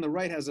if someone on the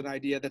right has an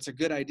idea that's a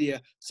good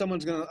idea,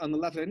 someone's gonna on the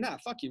left say, nah,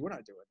 fuck you, we're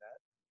not doing that.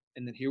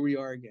 And then here we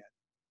are again.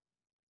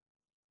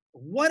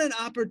 What an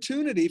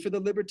opportunity for the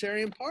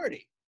Libertarian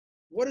Party.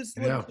 What is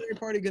the Yeah. Libertarian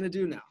Party gonna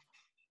do now?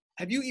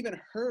 Have you even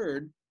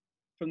heard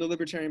from the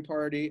Libertarian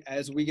Party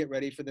as we get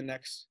ready for the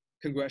next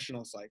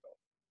congressional cycle?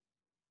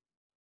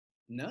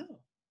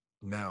 No,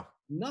 No.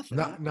 nothing,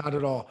 Not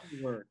at all. not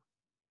a word.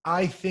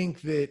 I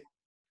think that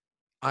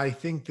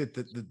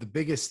the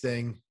biggest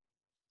thing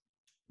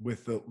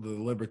with the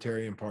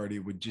Libertarian Party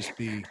would just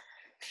be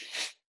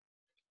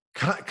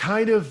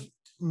kind of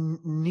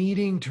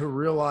needing to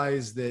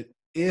realize that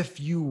if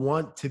you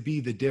want to be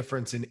the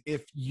difference, and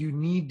if you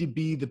need to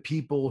be the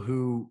people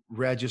who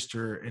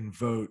register and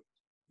vote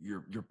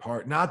your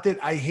part, not that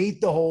I hate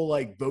the whole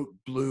like vote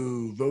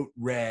blue, vote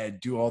red,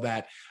 do all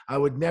that. I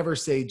would never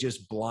say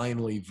just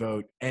blindly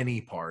vote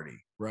any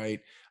party, right?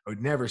 I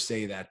would never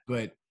say that,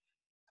 but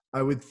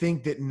I would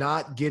think that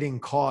not getting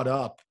caught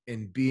up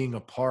in being a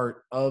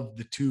part of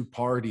the two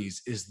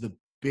parties is the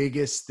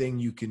biggest thing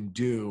you can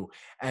do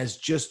as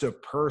just a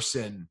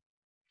person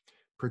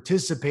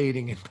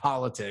participating in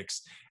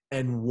politics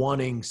and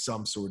wanting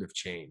some sort of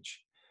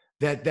change.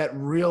 That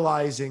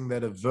realizing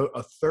that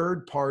a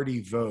third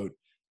party vote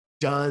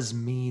does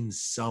mean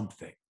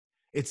something.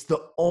 It's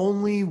the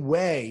only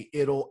way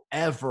it'll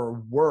ever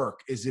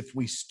work is if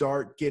we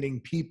start getting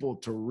people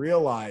to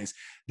realize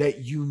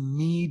that you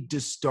need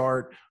to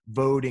start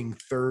voting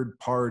third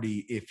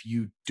party if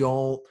you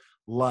don't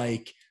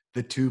like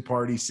the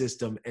two-party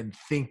system and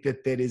think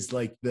that that is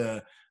like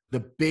the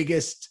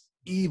biggest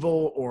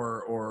evil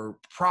or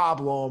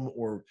problem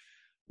or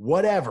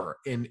whatever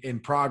in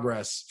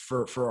progress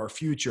for our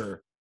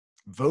future.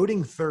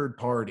 Voting third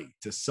party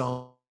to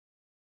some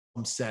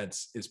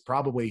sense is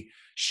probably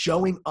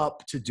showing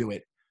up to do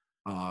it,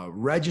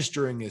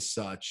 registering as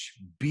such,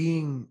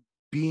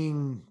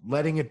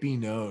 letting it be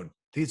known.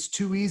 It's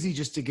too easy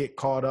just to get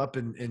caught up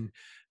in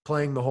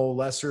playing the whole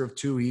lesser of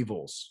two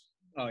evils.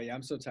 Oh yeah,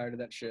 I'm so tired of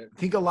that shit. I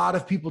think a lot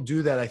of people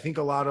do that. I think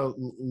a lot of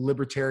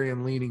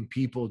libertarian leaning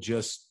people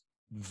just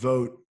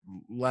vote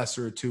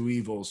lesser of two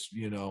evils,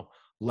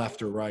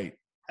 left or right.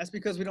 That's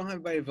because we don't have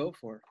anybody to vote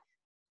for.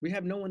 We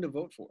have no one to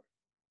vote for.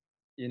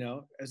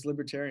 As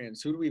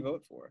libertarians, who do we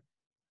vote for?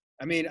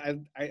 I mean,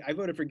 I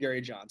voted for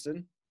Gary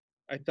Johnson.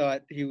 I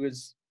thought he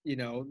was,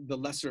 the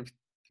lesser of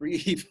three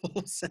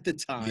evils at the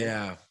time.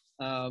 Yeah.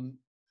 Um,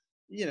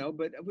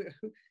 but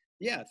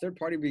Yeah, third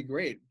party would be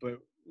great, but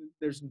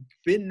there's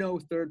been no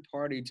third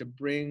party to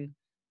bring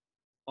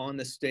on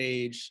the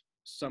stage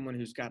someone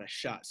who's got a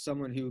shot,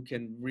 someone who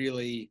can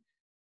really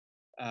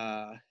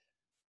uh,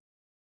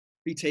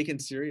 be taken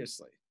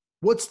seriously.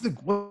 What's the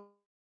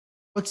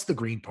what's the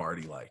Green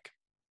Party like?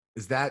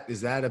 Is that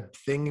a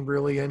thing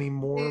really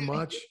anymore Yeah,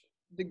 much?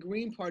 the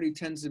Green Party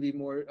tends to be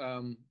more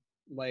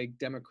like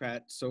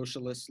Democrat,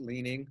 socialist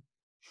leaning,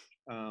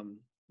 um,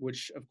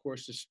 which of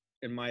course, just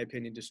in my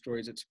opinion,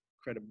 destroys its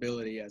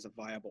credibility as a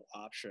viable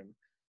option.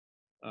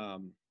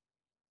 Um,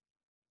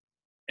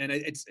 and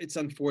it's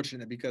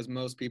unfortunate because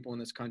most people in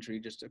this country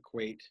just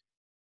equate,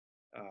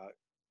 uh,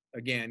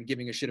 again,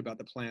 giving a shit about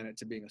the planet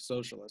to being a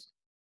socialist.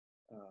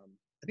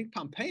 I think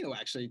Pompeo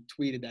actually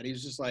tweeted that he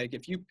was just like,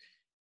 if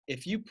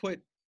you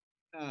put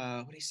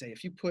what do you say?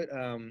 If you put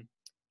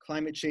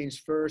climate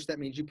change first, that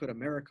means you put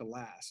America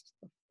last.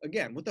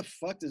 Again, what the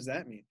fuck does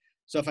that mean?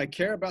 So if I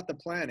care about the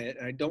planet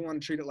and I don't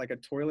want to treat it like a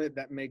toilet,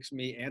 that makes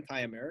me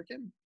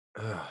anti-American.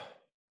 Ugh.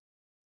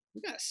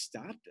 We gotta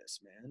stop this,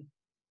 man.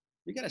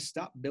 We gotta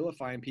stop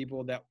vilifying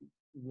people that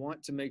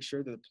want to make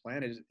sure that the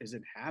planet is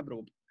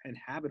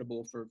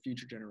inhabitable for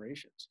future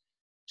generations.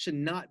 Should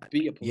not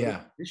be a Yeah,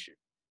 political issue.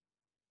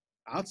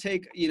 I'll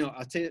take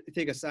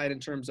a side in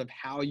terms of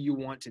how you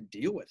want to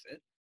deal with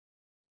it.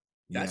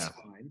 That's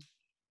yeah, fine.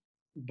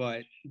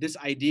 But this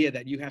idea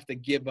that you have to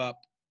give up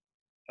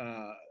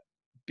uh,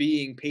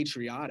 being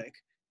patriotic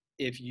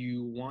if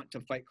you want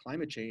to fight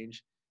climate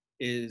change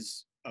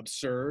is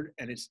absurd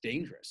and it's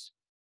dangerous.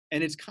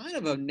 And it's kind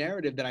of a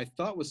narrative that I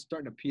thought was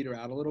starting to peter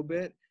out a little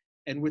bit.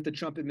 And with the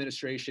Trump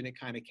administration, it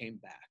kind of came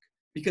back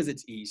because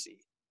it's easy.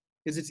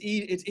 Because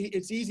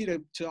it's easy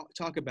to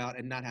talk about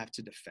and not have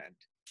to defend.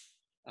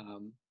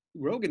 Um,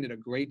 Rogan did a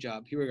great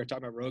job. Here we are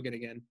talking about Rogan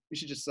again. We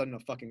should just send him a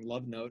fucking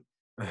love note.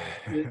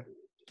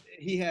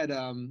 He had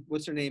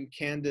what's her name?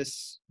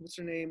 Candace. What's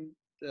her name?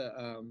 The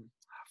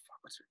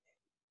what's her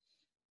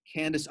name?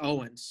 Candace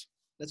Owens.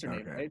 That's her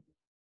name, okay. right?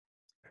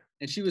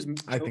 And she was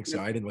I think joking. so.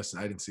 I didn't listen.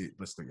 I didn't see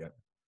listen yet.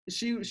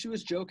 She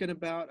was joking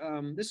about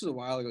this was a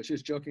while ago. She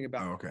was joking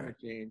about Oh, okay. climate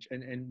change,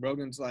 and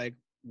Rogan's like,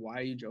 "Why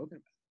are you joking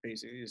about it?"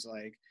 Basically, he's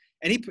like,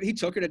 and he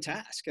took her to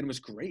task, and it was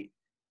great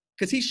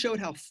because he showed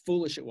how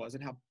foolish it was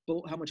and how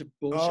much of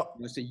bullshit Oh,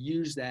 it was to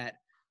use that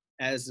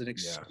as an yeah.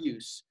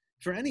 excuse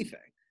for anything.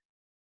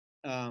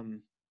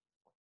 Um,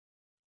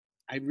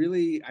 I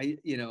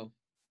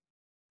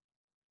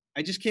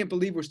just can't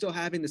believe we're still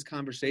having this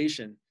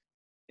conversation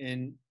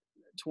in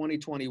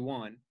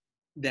 2021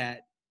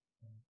 that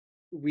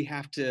we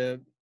have to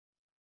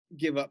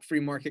give up free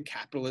market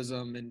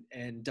capitalism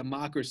and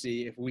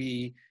democracy if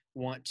we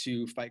want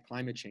to fight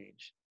climate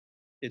change.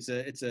 It's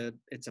a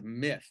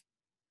myth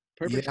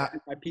Yeah,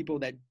 perpetrated by people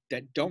that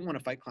don't want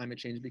to fight climate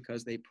change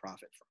because they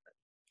profit from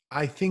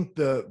I think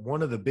the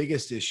one of the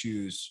biggest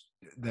issues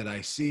that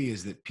I see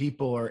is that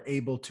people are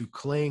able to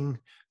cling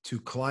to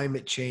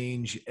climate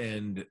change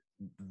and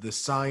the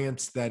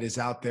science that is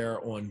out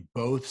there on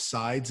both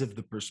sides of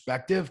the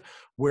perspective,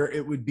 where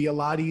it would be a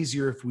lot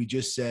easier if we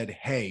just said,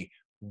 hey,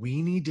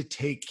 we need to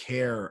take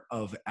care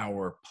of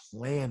our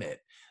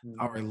planet, it.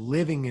 Mm-hmm. our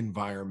living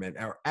environment,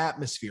 our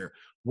atmosphere,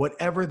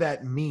 whatever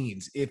that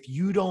means. If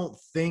you don't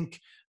think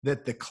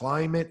that the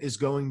climate is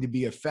going to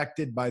be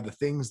affected by the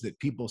things that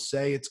people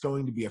say it's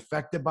going to be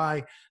affected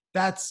by,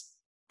 that's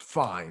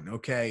fine.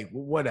 Okay,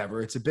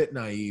 whatever. It's a bit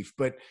naive,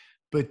 but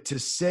to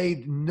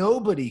say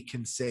nobody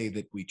can say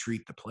that we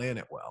treat the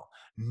planet well.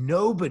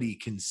 Nobody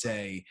can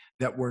say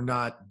that we're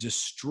not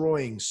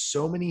destroying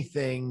so many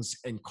things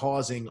and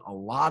causing a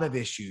lot of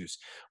issues.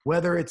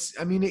 Whether it's,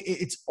 I mean,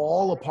 it's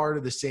all a part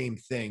of the same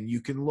thing.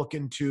 You can look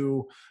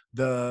into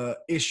the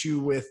issue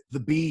with the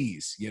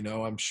bees.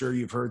 I'm sure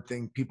you've heard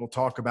people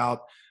talk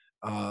about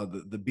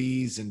the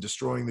bees and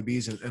destroying the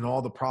bees and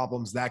all the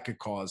problems that could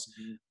cause.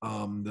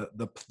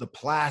 The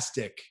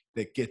plastic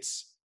that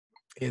gets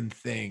in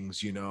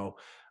things,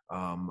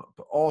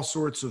 all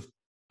sorts of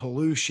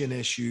pollution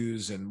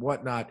issues and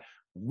whatnot.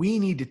 We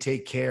need to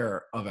take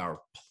care of our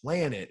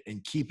planet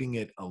and keeping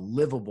it a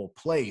livable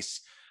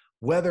place,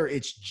 whether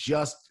it's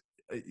just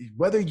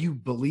whether you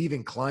believe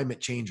in climate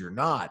change or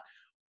not.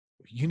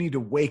 You need to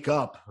wake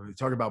up.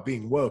 Talk about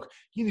being woke.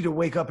 You need to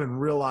wake up and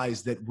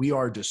realize that we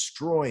are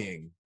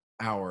destroying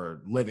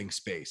our living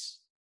space,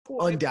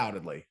 Well,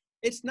 undoubtedly.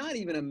 it's not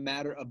even a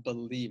matter of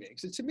believing.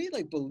 So to me,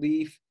 like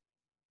belief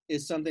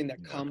is something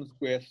that No. comes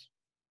with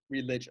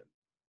religion.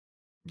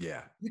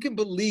 Yeah. You can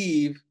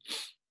believe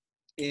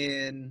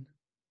in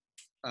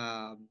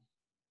um,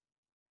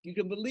 you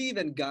can believe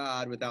in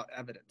God without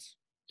evidence,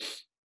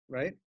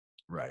 right?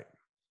 Right.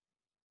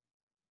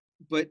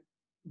 But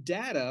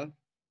data,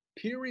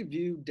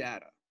 peer-reviewed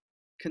data,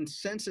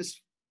 consensus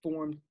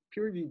formed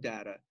peer-reviewed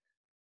data,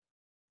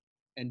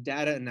 and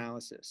data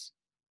analysis.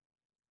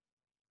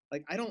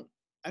 Like I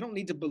don't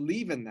need to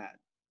believe in that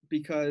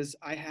because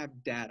I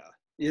have data.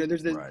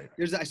 Right.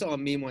 I saw a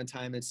meme one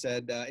time that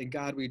said, "In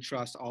God we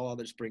trust, all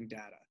others bring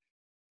data."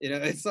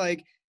 It's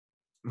like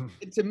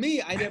to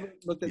me, I never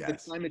looked at the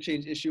Yes. climate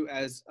change issue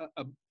as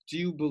do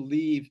you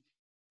believe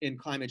in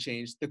climate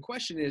change. The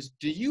question is,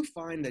 do you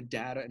find the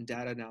data and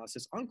data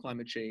analysis on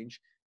climate change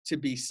to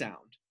be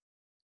sound?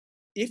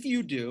 If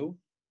you do,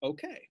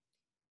 okay.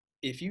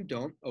 If you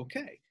don't,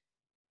 okay.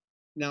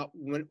 Now,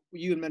 when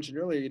you had mentioned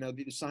earlier,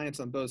 the science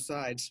on both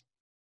sides,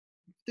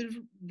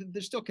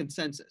 there's still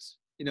consensus.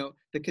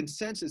 The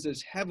consensus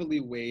is heavily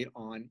weighed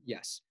on,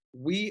 yes,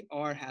 we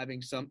are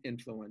having some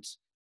influence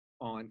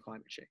on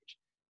climate change.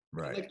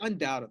 Right. Like,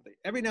 undoubtedly.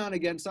 Every now and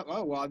again,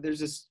 there's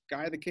this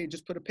guy that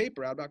just put a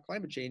paper out about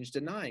climate change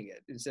denying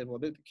it and said, well,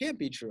 that can't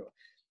be true.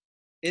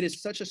 It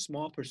is such a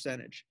small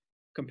percentage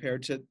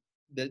compared to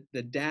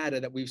the data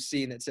that we've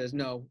seen that says,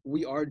 no,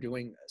 we are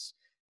doing this.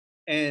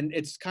 And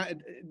it's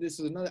this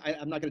is another,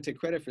 I'm not going to take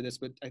credit for this,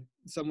 but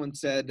someone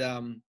said,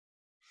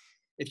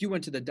 if you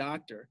went to the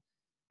doctor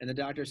and the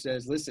doctor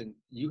says, listen,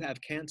 you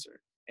have cancer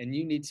and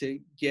you need to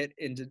get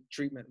into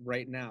treatment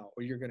right now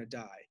or you're going to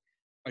die,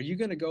 are you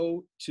going to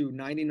go to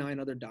 99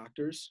 other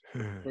doctors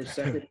for a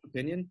second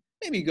opinion?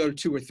 Maybe you go to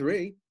 2 or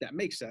 3. That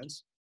makes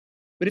sense.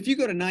 But if you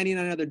go to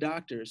 99 other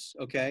doctors,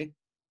 okay,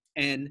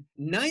 and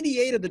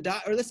 98 of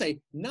or let's say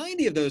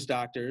 90 of those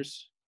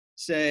doctors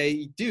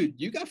say, dude,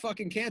 you got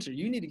fucking cancer.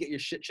 You need to get your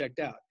shit checked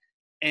out.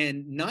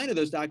 And 9 of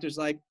those doctors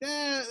like,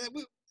 I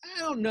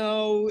don't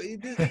know.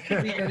 It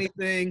could be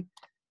anything.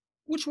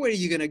 Which way are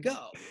you going to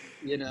go?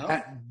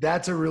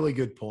 That's a really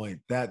good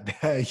point.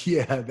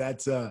 Yeah,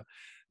 that's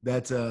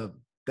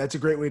a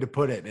great way to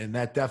put it. And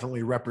that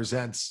definitely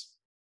represents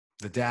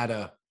the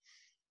data,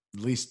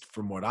 at least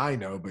from what I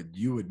know, but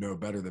you would know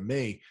better than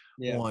me,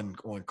 on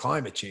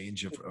climate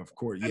change. Of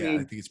course. Yeah. I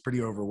think it's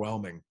pretty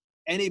overwhelming.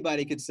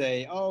 Anybody could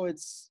say, oh,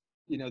 it's,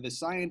 the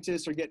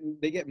scientists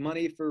they get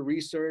money for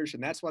research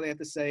and that's why they have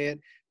to say it.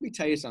 Let me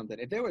tell you something.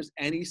 If there was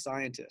any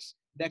scientist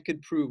that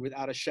could prove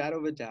without a shadow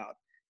of a doubt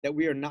that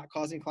we are not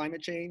causing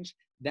climate change,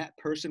 that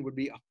person would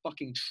be a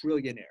fucking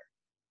trillionaire.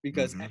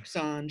 Because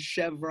Exxon,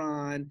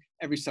 Chevron,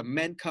 every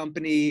cement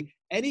company,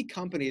 any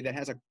company that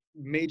has a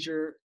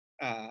major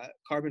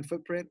carbon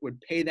footprint would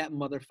pay that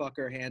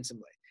motherfucker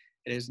handsomely.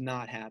 It has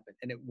not happened,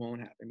 and it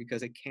won't happen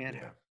because it can't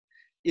happen.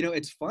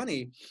 It's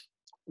funny.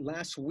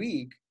 Last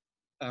week,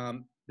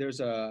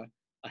 there's a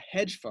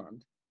hedge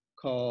fund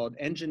called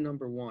Engine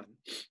Number One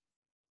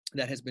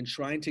that has been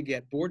trying to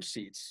get board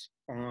seats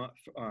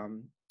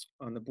on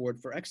the board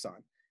for Exxon,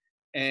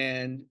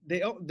 and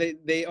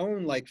they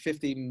own like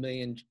 50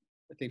 million.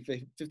 I think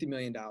 $50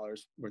 million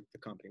worth of the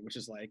company, which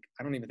is like,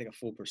 I don't even think a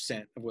full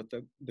percent of what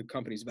the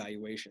company's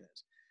valuation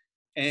is.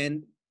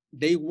 And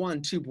they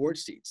won 2 board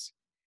seats.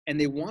 And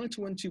they wanted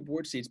to win 2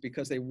 board seats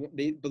because they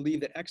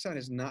believe that Exxon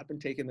has not been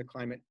taking the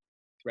climate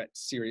threat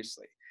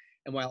seriously.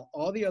 And while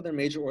all the other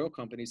major oil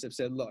companies have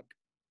said, look,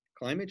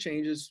 climate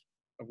change is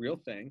a real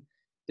thing,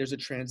 there's a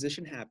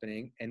transition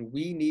happening, and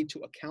we need to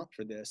account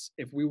for this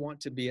if we want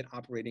to be an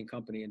operating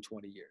company in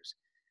 20 years.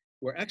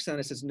 Where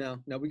Exxon says, no,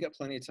 we got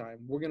plenty of time.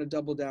 We're going to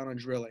double down on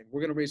drilling.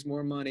 We're going to raise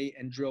more money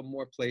and drill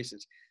more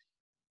places.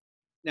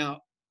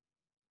 Now,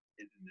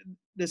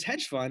 this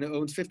hedge fund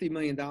owns $50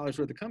 million worth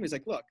of companies.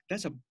 Like, look,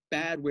 that's a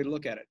bad way to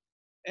look at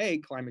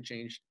it. Climate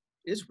change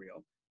is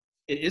real.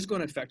 It is going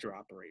to affect our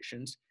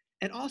operations.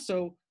 And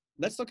also,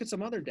 let's look at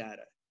some other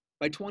data.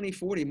 By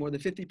 2040, more than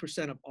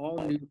 50% of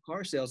all new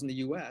car sales in the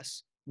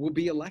US will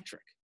be electric.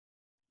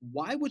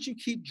 Why would you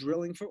keep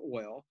drilling for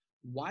oil?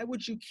 Why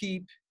would you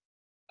keep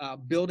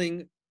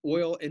building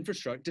oil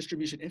infrastructure,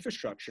 distribution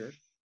infrastructure,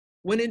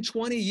 when in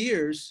 20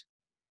 years,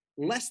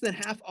 less than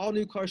half all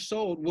new cars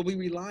sold will be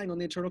relying on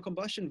the internal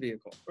combustion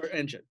vehicle or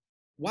engine?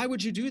 Why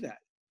would you do that?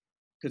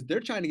 Because they're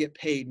trying to get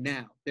paid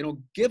now. They don't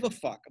give a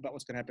fuck about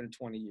what's going to happen in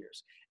 20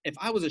 years. If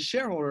I was a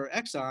shareholder of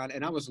Exxon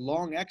and I was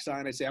long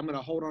Exxon, I say, I'm going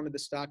to hold on to the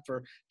stock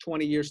for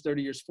 20 years,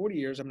 30 years, 40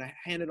 years. I'm going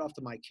to hand it off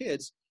to my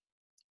kids.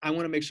 I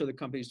want to make sure the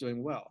company's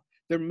doing well.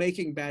 They're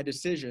making bad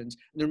decisions.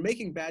 They're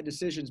making bad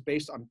decisions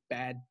based on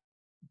bad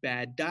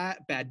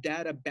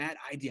data, bad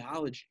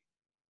ideology,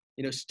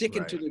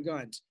 sticking to the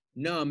guns.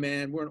 No,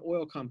 man, we're an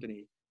oil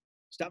company.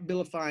 Stop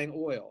vilifying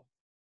oil.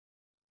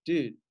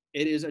 Dude,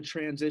 it is a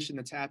transition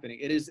that's happening.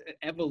 It is an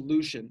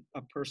evolution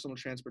of personal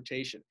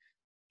transportation.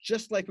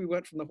 Just like we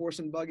went from the horse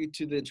and buggy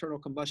to the internal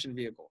combustion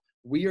vehicle.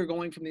 We are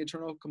going from the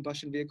internal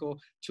combustion vehicle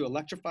to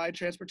electrified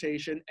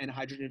transportation and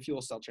hydrogen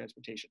fuel cell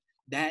transportation.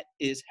 That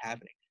is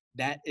happening.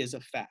 That is a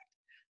fact.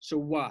 So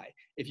why?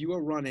 If you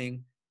are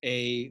running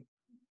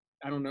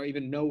I don't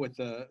even know what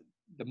the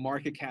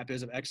market cap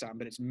is of Exxon,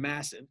 but it's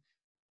massive.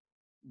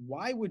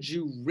 Why would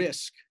you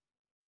risk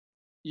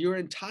your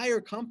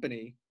entire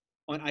company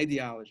on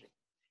ideology?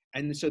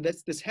 And so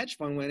this hedge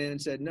fund went in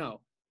and said, no,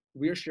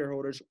 we're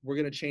shareholders. We're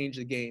going to change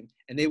the game.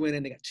 And they went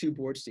in, they got 2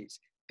 board seats.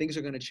 Things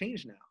are going to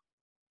change now.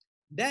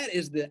 That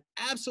is the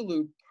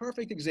absolute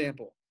perfect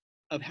example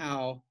of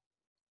how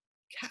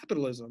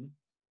capitalism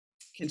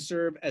can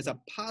serve as a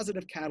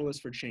positive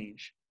catalyst for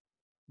change.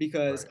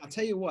 Because I'll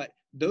tell you what,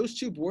 those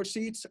 2 board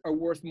seats are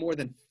worth more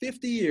than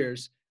 50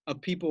 years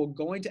of people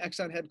going to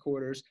Exxon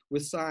headquarters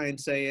with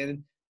signs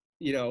saying,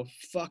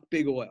 fuck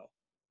big oil.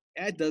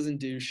 That doesn't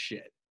do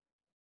shit.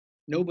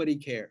 Nobody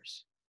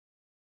cares.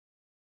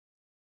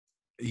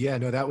 Yeah,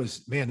 no, that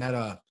was, man,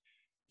 that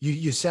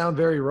you sound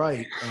very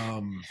right.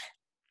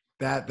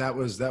 That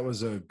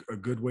was a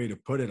good way to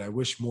put it. I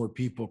wish more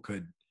people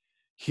could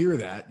hear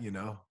that, you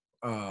know.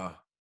 Uh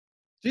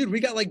Dude,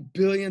 we got like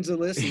billions of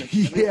listeners.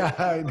 Everyone yeah,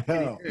 I can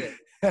know. hear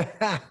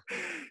it.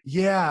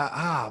 Yeah,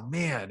 ah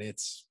man,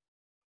 it's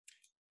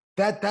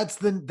that's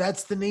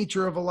the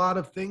nature of a lot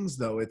of things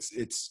though.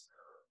 It's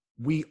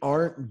we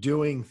aren't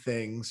doing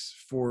things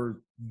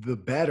for the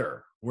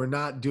better. We're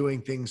not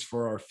doing things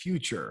for our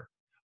future.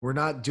 We're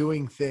not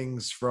doing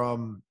things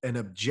from an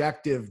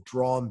objective,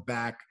 drawn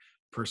back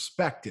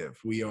perspective.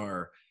 We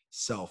are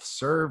self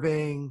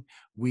serving.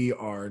 We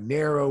are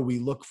narrow. We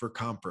look for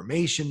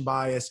confirmation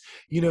bias.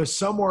 You know,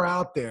 somewhere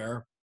out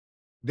there,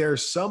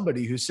 there's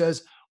somebody who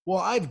says, well,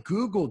 I've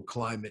Googled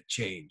climate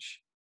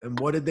change. And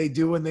what did they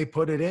do when they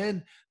put it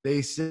in?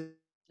 They said,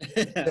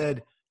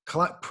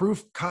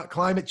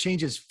 climate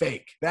change is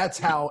fake. That's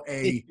how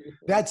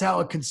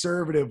a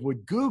conservative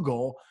would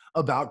Google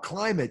about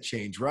climate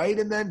change, right?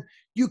 And then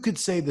you could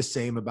say the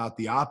same about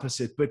the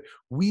opposite, but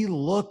we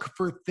look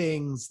for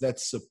things that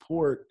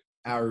support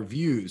our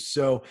views.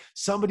 So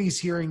somebody's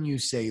hearing you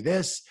say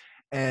this,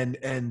 and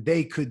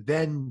they could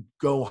then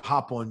go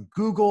hop on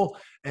Google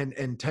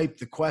and type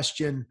the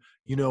question,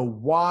 you know,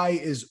 why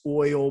is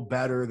oil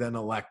better than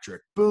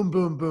electric? Boom,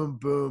 boom, boom,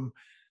 boom.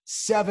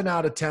 7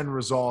 out of 10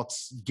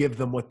 results give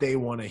them what they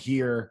want to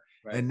hear.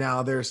 Right. And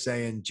now they're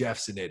saying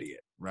Jeff's an idiot,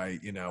 right?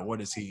 You know, what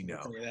does he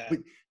know? Yeah.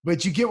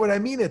 But you get what I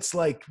mean? It's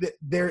like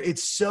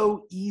it's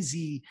so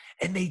easy,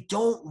 and they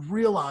don't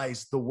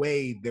realize the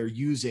way they're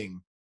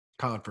using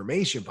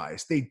confirmation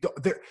bias.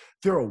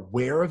 They're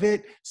aware of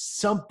it.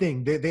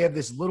 Something they have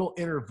this little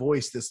inner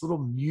voice, this little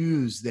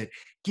muse that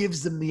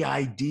gives them the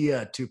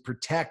idea to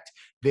protect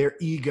their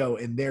ego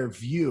and their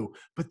view,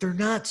 but they're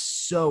not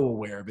so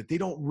aware of it. They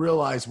don't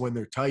realize when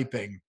they're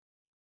typing,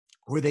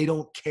 or they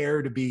don't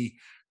care to be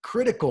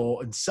critical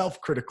and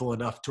self-critical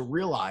enough to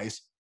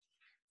realize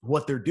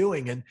what they're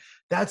doing. And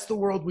that's the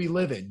world we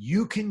live in.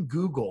 You can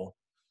Google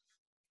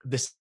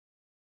the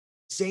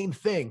same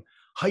thing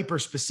hyper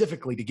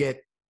specifically to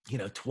get,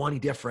 20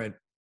 different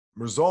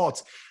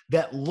results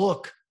that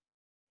look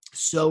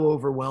so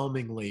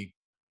overwhelmingly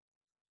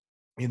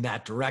in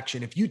that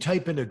direction. If you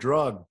type in a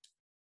drug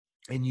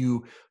and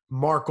you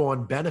mark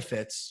on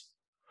benefits,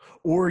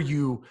 or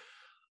you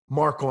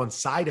mark on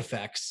side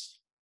effects,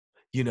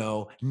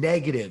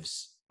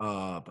 negatives,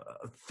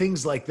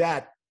 things like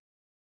that,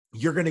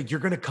 you're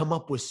gonna come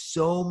up with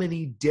so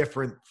many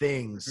different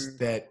things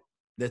Mhm.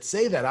 that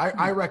say that.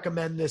 I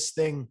recommend this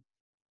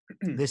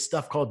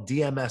stuff called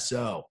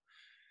DMSO.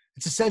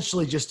 It's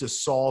essentially just a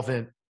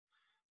solvent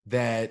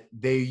that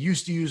they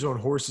used to use on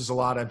horses a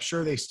lot. I'm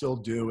sure they still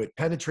do. It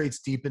penetrates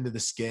deep into the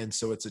skin,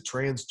 so it's a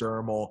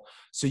transdermal.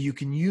 So you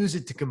can use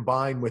it to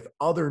combine with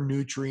other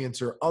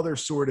nutrients or other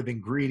sort of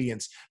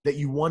ingredients that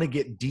you want to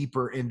get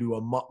deeper into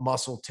a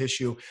muscle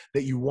tissue,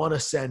 that you want to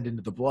send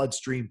into the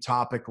bloodstream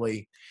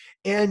topically.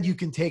 And you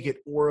can take it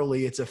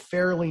orally. It's a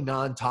fairly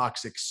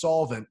non-toxic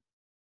solvent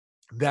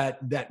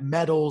that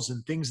metals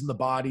and things in the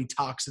body,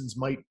 toxins,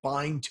 might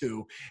bind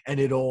to, and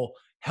it'll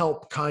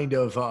help kind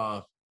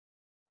of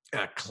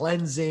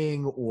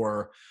cleansing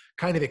or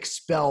kind of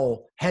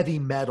expel heavy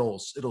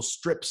metals. It'll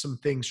strip some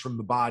things from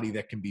the body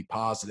that can be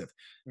positive.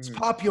 It's Mhm.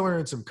 popular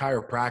in some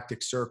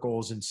chiropractic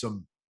circles and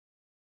some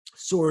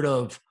sort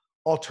of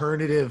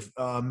alternative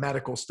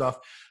medical stuff.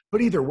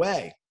 But either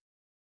way,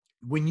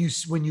 when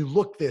you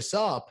look this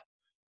up,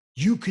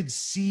 you could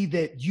see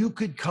that you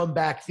could come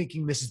back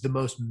thinking this is the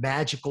most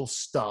magical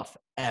stuff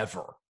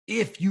ever.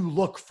 If you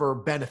look for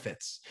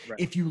benefits, Right.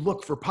 if you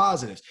look for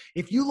positives,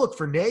 if you look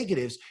for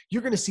negatives,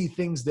 you're going to see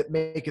things that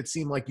make it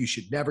seem like you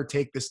should never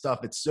take this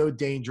stuff. It's so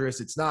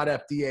dangerous. It's not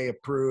FDA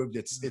approved.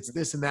 It's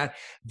this and that.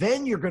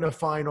 Then you're going to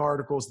find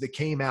articles that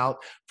came out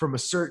from a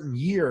certain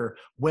year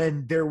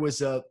when there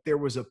was a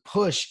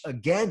push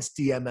against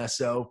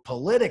DMSO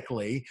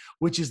politically,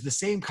 which is the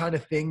same kind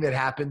of thing that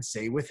happens,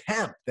 say, with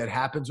hemp, that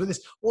happens with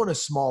this on a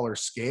smaller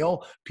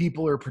scale.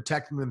 People are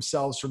protecting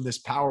themselves from this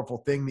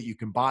powerful thing that you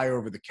can buy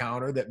over the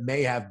counter that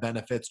may have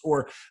benefits,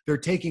 or they're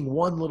taking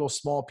one little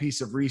small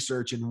piece of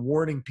research and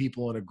warning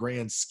people on a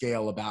grand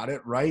scale about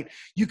it, right?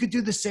 You could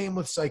do the same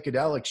with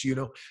psychedelics.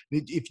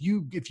 If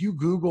you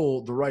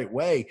Google the right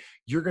way,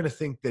 you're going to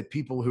think that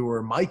people who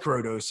are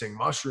microdosing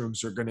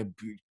mushrooms are going to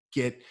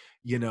get,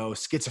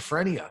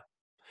 schizophrenia.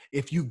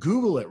 If you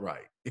Google it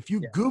right, if you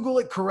Yeah. Google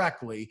it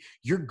correctly,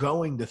 you're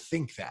going to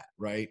think that,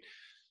 right?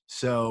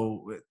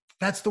 So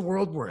that's the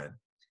world we're in.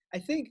 I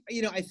think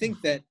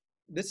that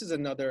this is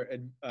another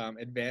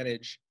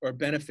advantage or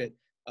benefit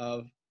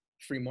of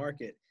free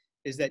market,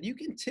 is that you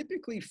can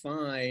typically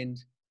find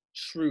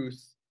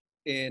truth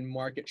in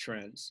market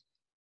trends.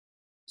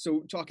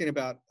 So talking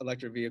about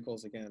electric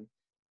vehicles again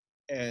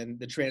and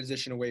the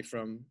transition away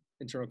from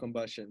internal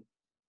combustion,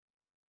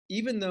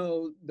 even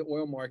though the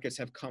oil markets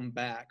have come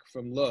back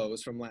from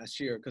lows from last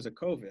year because of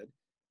COVID,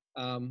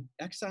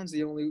 Exxon's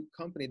the only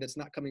company that's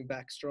not coming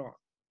back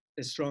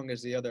as strong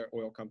as the other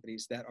oil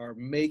companies that are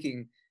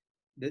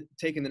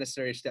taking the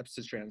necessary steps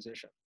to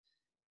transition.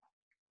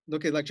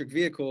 look at electric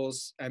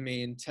vehicles. I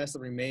mean,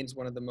 Tesla remains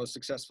one of the most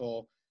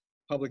successful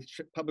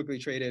publicly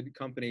traded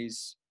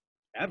companies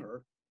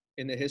ever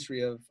in the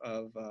history of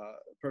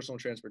personal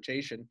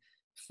transportation.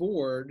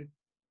 Ford,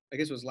 I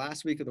guess it was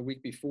last week or the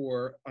week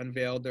before,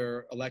 unveiled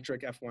their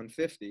electric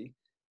F-150,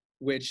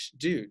 which,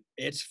 dude,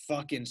 it's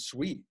fucking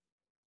sweet.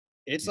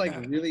 It's like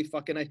Yeah. really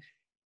fucking nice.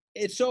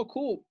 It's so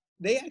cool.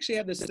 They actually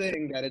have this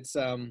thing that it's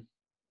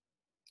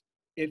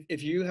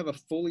if you have a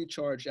fully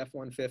charged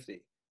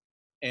F-150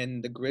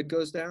 and the grid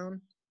goes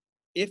down,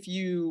 if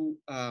you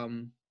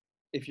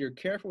if you're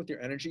careful with your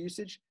energy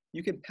usage,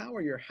 you can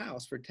power your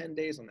house for 10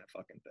 days on that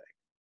fucking thing.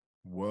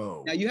 Now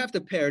Whoa. you have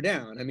to pare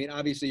down. I mean,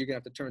 obviously you're gonna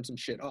have to turn some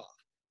shit off.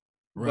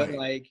 But Right.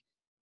 like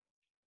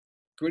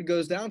grid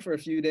goes down for a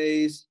few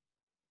days,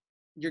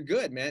 you're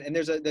good, man. And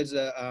there's a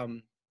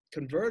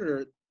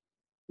converter.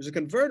 There's a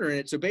converter in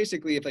it. So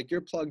basically, if like you're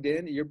plugged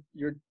in,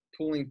 you're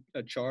pulling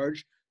a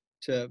charge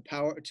to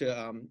power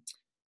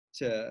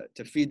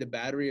to feed the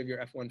battery of your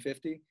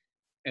F-150,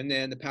 and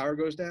then the power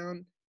goes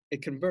down.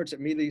 It converts,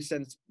 immediately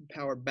sends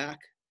power back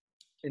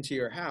into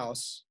your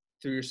house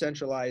through your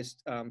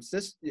centralized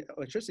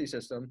electricity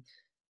system,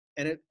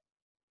 and it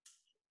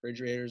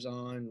refrigerators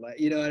on, like,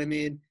 you know what I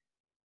mean?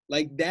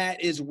 Like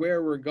that is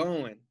where we're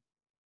going.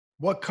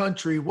 What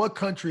country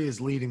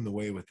is leading the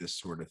way with this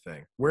sort of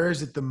thing? Where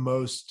is it the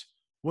most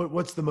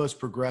what's the most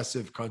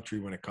progressive country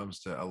when it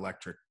comes to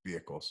electric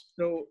vehicles?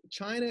 So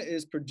China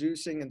is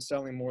producing and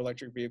selling more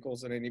electric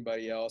vehicles than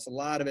anybody else. A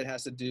lot of it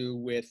has to do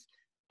with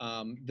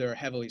they're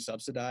heavily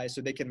subsidized, so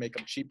they can make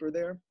them cheaper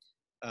there.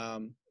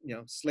 You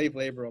know, slave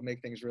labor will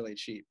make things really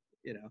cheap.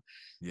 You know,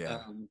 Yeah.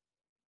 um,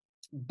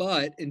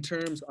 but in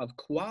terms of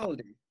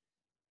quality,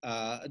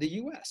 the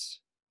U.S.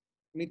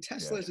 I mean,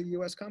 Tesla Yeah. is a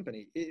U.S.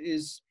 company. It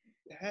is,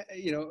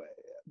 you know,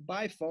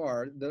 by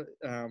far the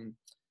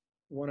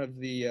one of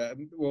the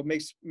well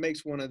makes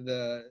one of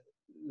the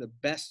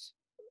best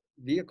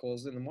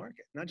vehicles in the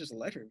market. Not just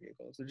electric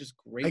vehicles; they're just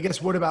I great.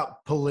 guess what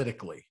about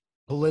politically?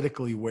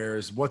 Politically,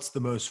 where's what's the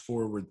most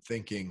forward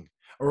thinking,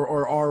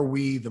 or are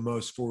we the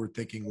most forward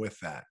thinking with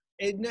that?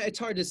 It's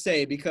hard to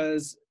say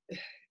because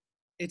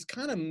it's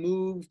kind of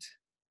moved.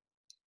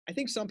 I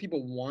think some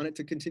people want it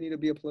to continue to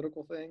be a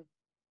political thing,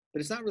 but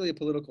it's not really a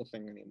political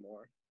thing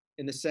anymore,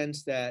 in the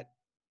sense that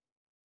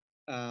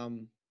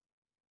um,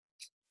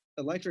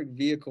 electric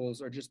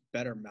vehicles are just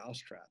better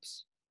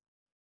mousetraps.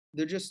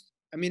 They're just,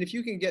 I mean, if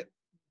you can get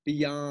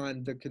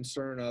beyond the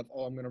concern of,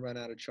 oh, I'm going to run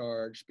out of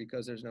charge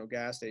because there's no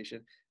gas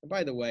station. And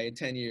by the way, in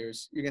 10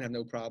 years, you're going to have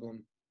no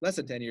problem, less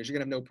than 10 years, you're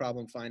going to have no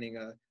problem finding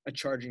a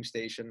charging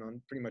station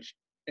on pretty much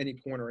any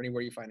corner,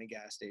 anywhere you find a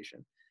gas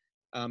station.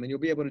 And you'll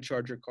be able to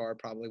charge your car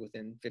probably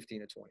within 15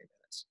 to 20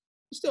 minutes.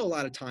 It's still a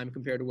lot of time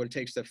compared to what it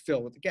takes to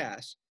fill with the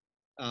gas.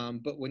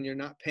 But when you're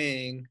not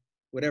paying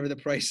whatever the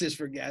price is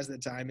for gas at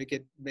the time, it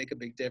could make a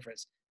big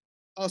difference.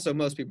 Also,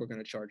 most people are going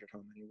to charge at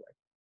home anyway.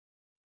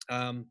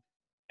 Um,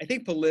 I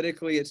think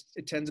politically,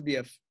 it tends to be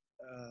I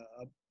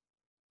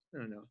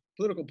don't know,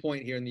 political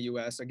point here in the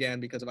U.S. again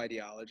because of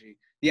ideology.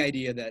 The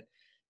idea that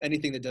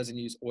anything that doesn't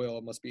use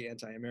oil must be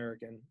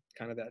anti-American,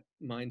 kind of that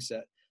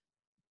mindset.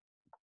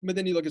 But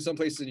then you look at some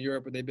places in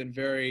Europe where they've been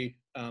very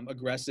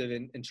aggressive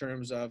in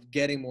terms of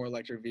getting more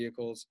electric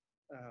vehicles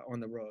on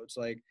the roads.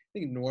 Like I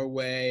think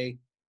Norway,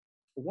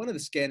 one of the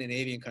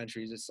Scandinavian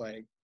countries, it's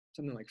like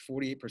something like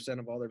 48%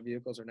 of all their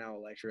vehicles are now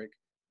electric.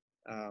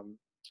 Um,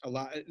 a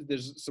lot.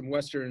 There's some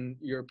Western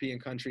European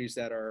countries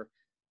that are,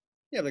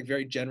 yeah, like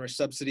very generous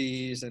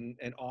subsidies and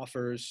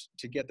offers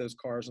to get those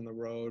cars on the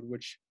road,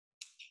 which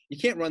you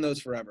can't run those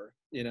forever.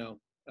 You know,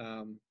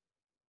 um,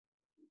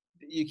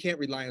 you can't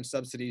rely on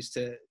subsidies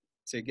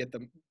to get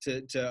them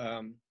to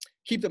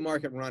keep the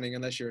market running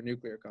unless you're a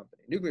nuclear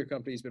company. Nuclear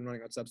company's been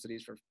running on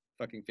subsidies for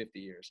fucking 50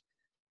 years.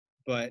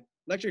 But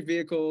electric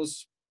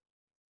vehicles,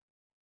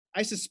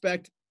 I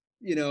suspect,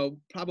 you know,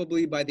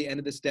 probably by the end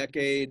of this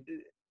decade,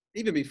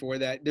 even before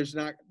that, there's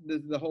not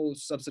the whole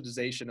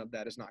subsidization of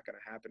that is not going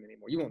to happen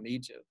anymore. You won't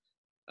need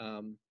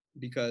to,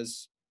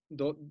 because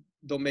they'll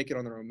they'll make it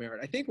on their own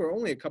merit. I think we're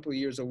only a couple of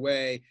years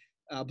away.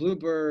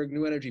 Bloomberg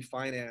New Energy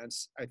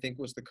Finance, I think,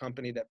 was the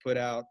company that put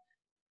out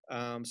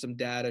some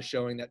data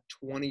showing that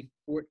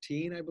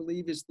 2014, I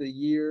believe, is the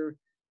year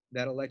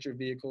that electric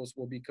vehicles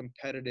will be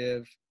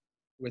competitive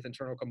with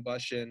internal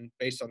combustion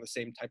based on the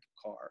same type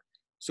of car.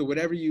 So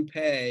whatever you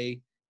pay,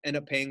 end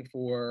up paying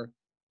for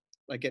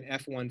like an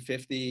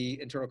F-150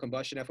 internal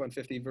combustion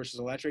F-150 versus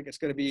electric, it's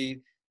going to be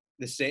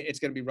the same. It's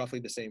going to be roughly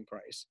the same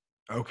price.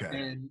 Okay.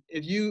 And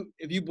if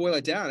you boil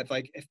it down,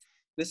 if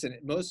listen,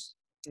 most,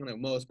 I don't know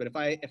most, but if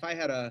I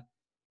had a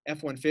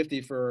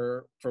F-150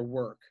 for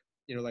work,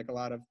 you know, like a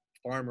lot of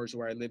farmers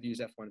where I live use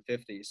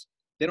F-150s.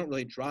 They don't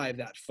really drive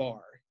that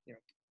far, you know,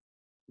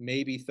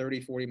 maybe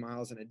 30, 40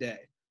 miles in a day.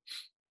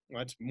 Well,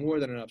 that's more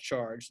than enough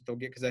charge they'll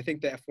get, because I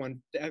think the F1,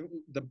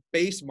 the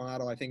base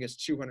model, I think is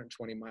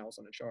 220 miles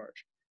on a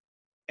charge.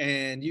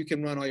 And you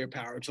can run all your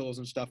power tools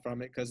and stuff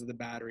from it because of the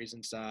batteries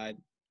inside.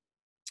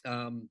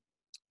 Um,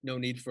 no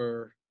need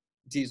for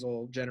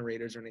diesel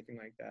generators or anything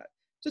like that.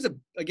 Just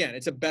again,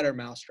 it's a better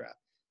mousetrap.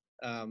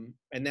 And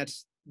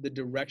that's the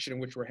direction in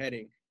which we're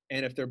heading.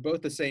 And if they're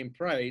both the same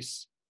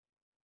price,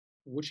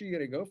 which are you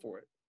going to go for?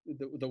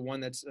 It the one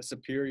that's a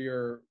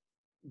superior,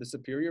 the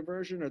superior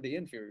version or the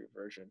inferior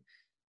version?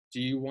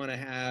 Do you want to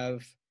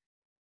have,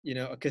 you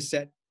know, a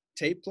cassette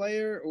tape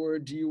player, or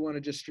do you want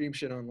to just stream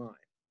shit online?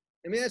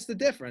 I mean, that's the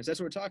difference. That's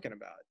what we're talking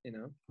about, you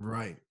know.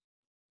 Right.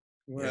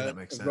 You want Yeah, that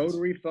makes a sense.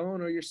 rotary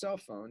phone or your cell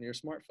phone, your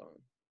smartphone?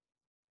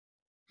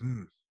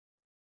 Hmm.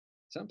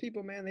 Some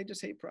people, man, they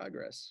just hate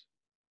progress.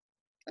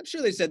 I'm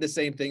sure they said the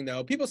same thing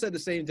though. People said the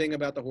same thing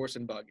about the horse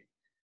and buggy.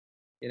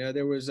 You know,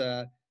 there was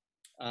a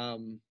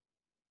um,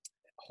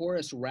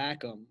 Horace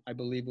Rackham, I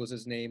believe was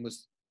his name,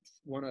 was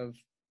one of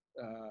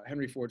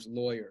Henry Ford's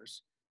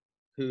lawyers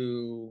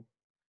who,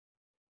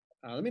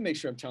 let me make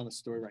sure I'm telling the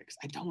story right because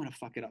I don't want to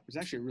fuck it up. It's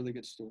actually a really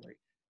good story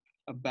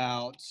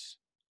about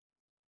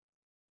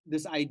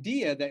this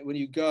idea that when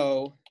you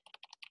go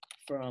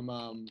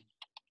from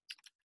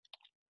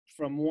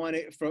from when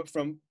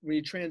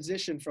you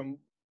transition from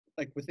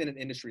like within an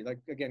industry, like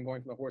again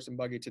going from the horse and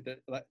buggy to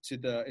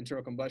the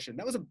internal combustion,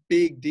 that was a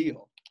big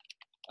deal.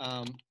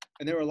 And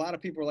there were a lot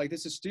of people who were like,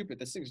 "This is stupid.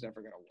 This thing's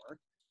never going to work."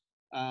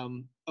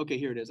 Okay,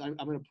 here it is. I'm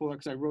going to pull it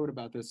because I wrote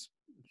about this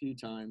a few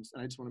times,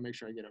 and I just want to make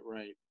sure I get it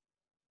right.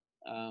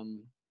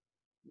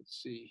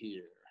 Let's see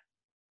here.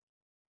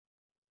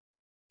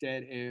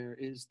 Dead air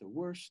is the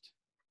worst.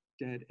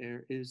 Dead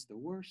air is the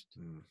worst.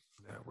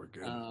 Yeah, we're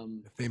good.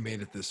 If they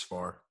made it this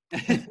far.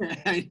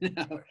 I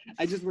know.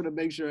 I just want to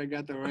make sure I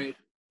got the right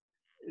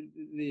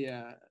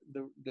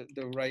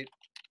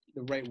the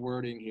right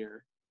wording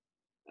here.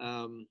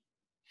 Let's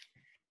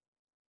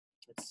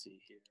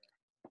see here.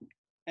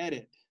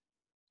 Edit.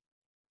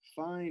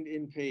 Find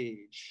in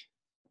page.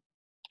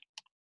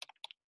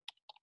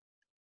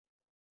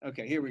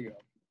 Okay, here we go.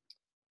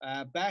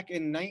 Back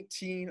in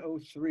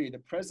 1903, the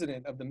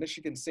president of the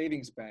Michigan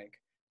Savings Bank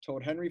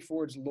told Henry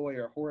Ford's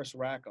lawyer, Horace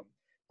Rackham,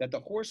 that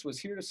the horse was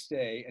here to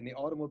stay and the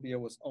automobile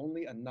was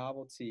only a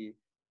novelty,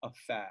 a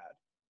fad.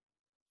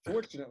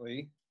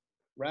 Fortunately,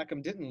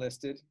 Rackham didn't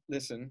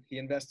listen. He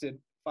invested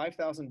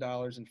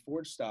 $5,000 in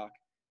Ford stock,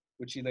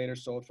 which he later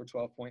sold for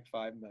 $12.5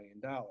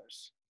 million.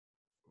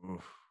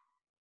 Oof.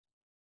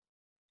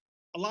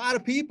 A lot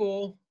of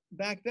people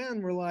back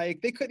then were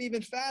like, they couldn't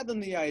even fathom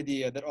the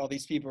idea that all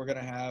these people were going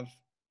to have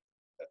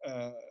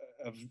a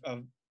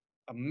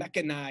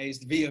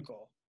mechanized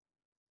vehicle.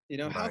 You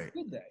know, how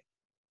could they?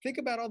 Think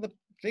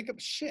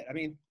of shit. I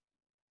mean,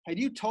 had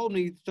you told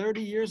me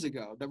 30 years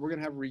ago that we're going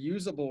to have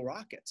reusable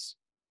rockets,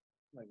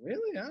 I'm like,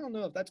 really? I don't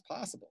know if that's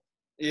possible.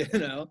 You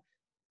know,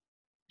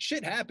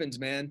 shit happens,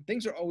 man.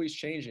 Things are always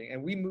changing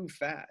and we move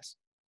fast.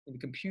 And the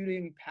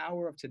computing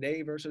power of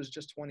today versus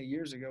just 20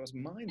 years ago is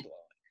mind blowing.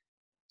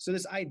 So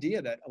this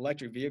idea that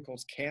electric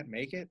vehicles can't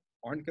make it,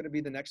 aren't going to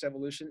be the next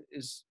evolution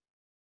is,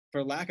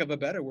 for lack of a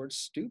better word,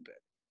 stupid.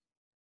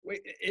 Wait,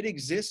 it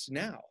exists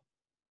now.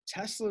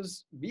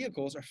 Tesla's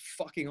vehicles are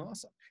fucking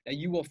awesome. Now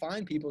you will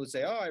find people that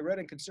say, "Oh, I read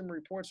in Consumer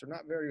Reports they're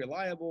not very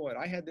reliable, and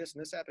I had this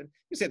and this happened."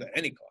 You say that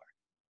any car,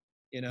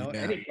 you know,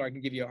 any car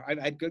can give you. I've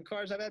had good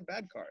cars, I've had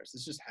bad cars.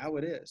 It's just how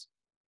it is.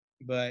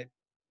 But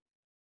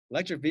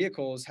electric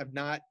vehicles have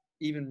not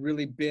even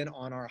really been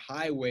on our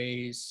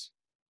highways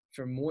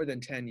for more than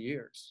 10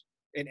 years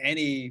in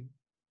any,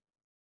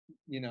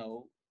 you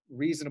know,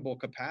 reasonable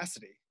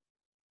capacity.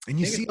 And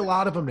you see a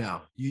lot of them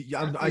now.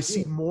 I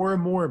see more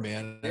and more,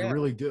 man. Yeah. I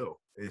really do.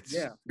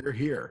 They're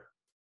here.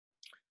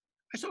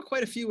 I saw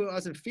quite a few when I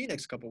was in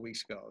Phoenix a couple of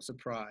weeks ago.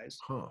 Surprised.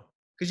 Huh.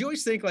 Because you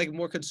always think like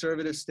more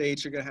conservative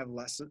states are going to have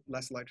less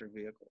electric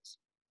vehicles.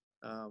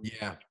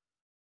 Yeah.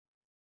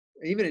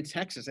 Even in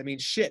Texas, I mean,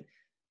 shit.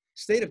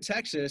 State of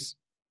Texas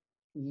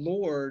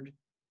lured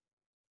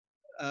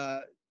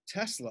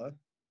Tesla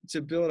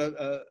to build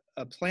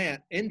a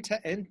plant in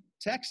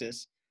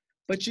Texas,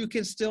 but you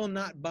can still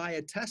not buy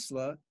a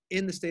Tesla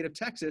in the state of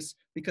Texas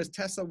because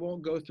Tesla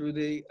won't go through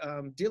the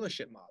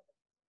dealership model.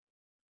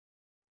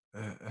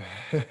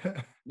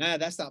 Nah,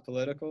 that's not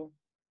political.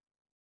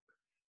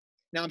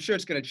 Now, I'm sure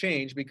it's going to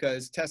change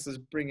because Tesla's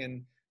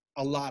bringing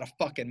a lot of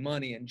fucking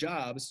money and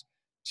jobs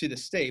to the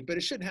state, but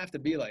it shouldn't have to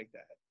be like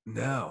that.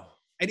 No.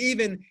 And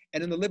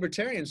in the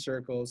libertarian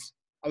circles,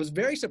 I was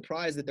very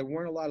surprised that there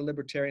weren't a lot of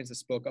libertarians that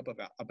spoke up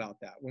about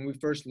that. When we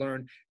first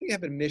learned, I think it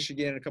happened in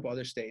Michigan and a couple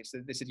other states,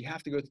 that they said you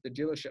have to go through the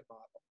dealership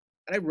model.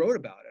 And I wrote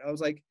about it. I was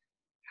like,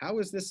 how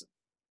is this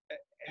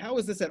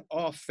at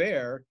all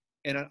fair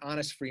in an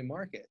honest free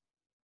market?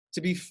 To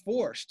be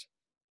forced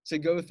to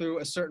go through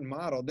a certain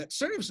model that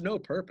serves no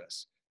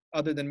purpose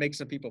other than make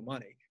some people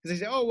money. Because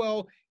they say, oh,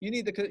 well, you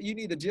need the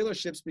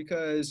dealerships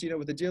because, you know,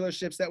 with the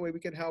dealerships, that way we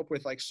can help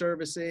with like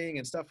servicing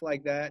and stuff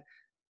like that.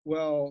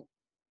 Well,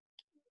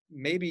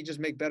 maybe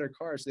just make better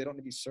cars so they don't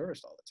need to be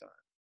serviced all the time,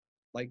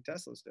 like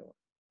Tesla's doing.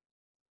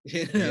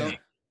 You know?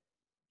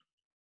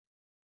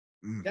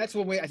 Yeah. That's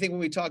when I think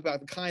when we talk about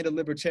the kind of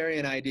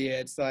libertarian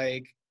idea, it's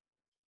like,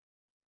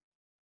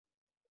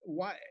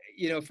 why,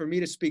 you know, for me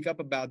to speak up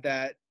about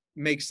that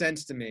makes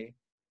sense to me.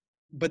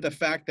 But the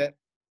fact that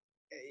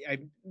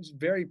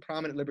very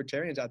prominent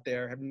libertarians out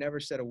there have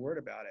never said a word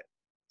about it,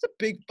 it's a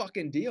big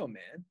fucking deal,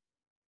 man.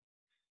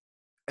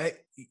 I,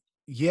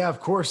 yeah, of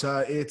course.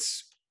 I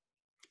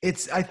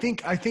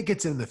think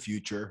it's in the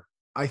future.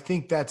 I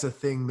think that's a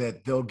thing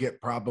that they'll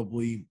get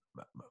probably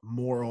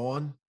more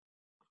on,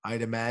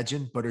 I'd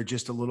imagine, but are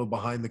just a little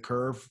behind the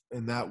curve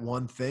in that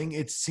one thing.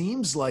 It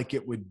seems like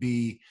it would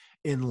be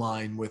in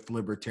line with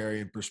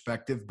libertarian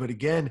perspective, but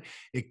again,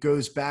 it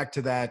goes back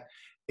to that.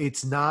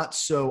 It's not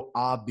so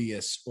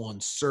obvious on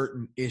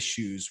certain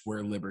issues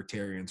where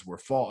libertarians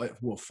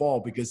will fall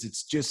because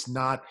it's just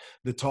not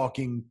the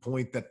talking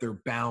point that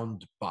they're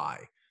bound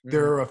by.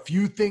 There Mhm. are a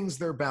few things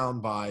they're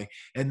bound by,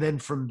 and then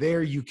from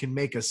there you can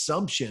make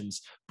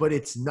assumptions, but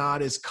it's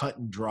not as cut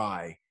and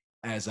dry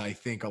as I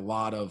think a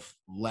lot of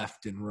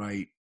left and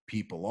right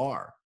people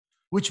are,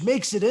 which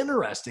makes it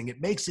interesting.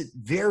 It makes it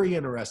very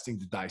interesting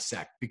to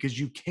dissect because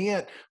you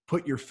can't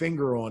put your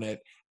finger on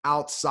it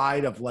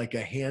outside of like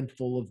a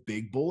handful of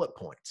big bullet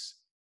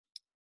points.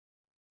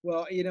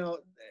 Well,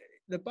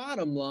 the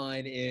bottom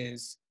line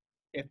is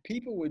if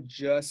people would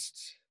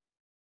just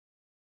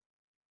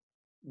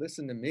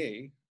listen to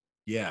me,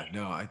 Yeah,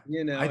 no, I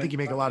think and you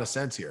make a lot of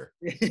sense here.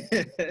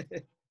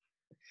 if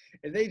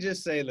they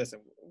just say,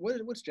 "Listen,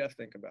 what's Jeff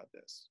think about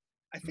this?"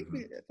 Mhm. I think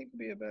it'd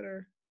be a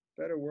better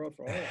world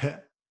for all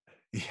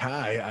Yeah,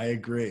 I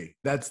agree.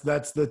 That's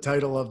the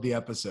title of the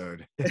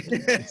episode. of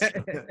us.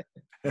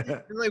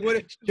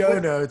 Like Show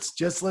what notes.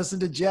 Just listen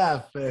to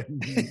Jeff. but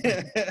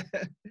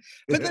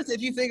listen,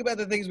 if you think about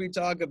the things we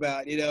talk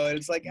about, and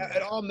it's like it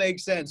Yeah. all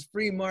makes sense.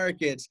 Free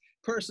markets,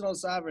 personal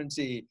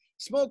sovereignty,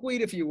 smoke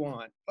weed if you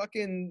want,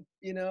 fucking,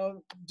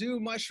 do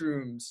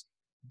mushrooms,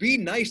 be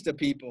nice to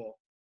people,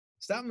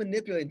 stop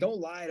manipulating, don't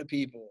lie to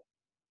people.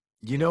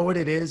 You know what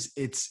it is?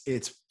 It's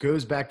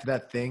goes back to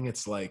that thing.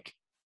 It's like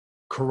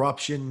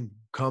corruption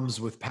comes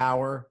with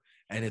power,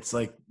 and it's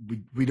like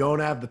we don't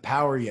have the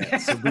power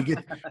yet, so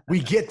we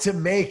get to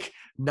make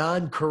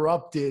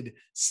non-corrupted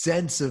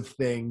sense of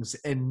things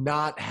and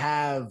not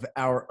have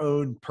our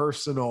own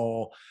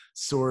personal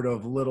sort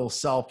of little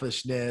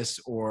selfishness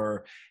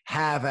or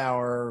have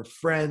our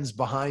friends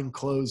behind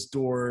closed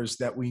doors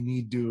that we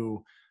need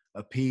to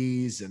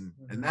appease and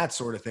Mhm. that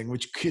sort of thing,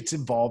 which gets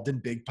involved in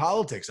big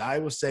politics. I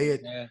will say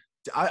it. Yeah,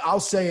 I'll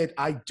say it.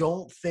 I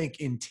don't think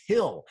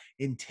until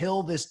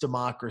this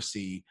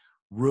democracy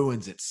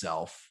ruins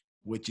itself,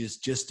 which is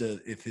just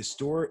if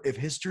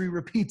history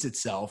repeats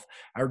itself,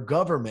 our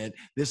government,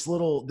 this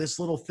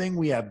little thing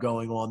we have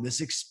going on,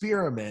 this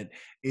experiment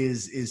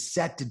is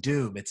set to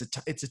doom.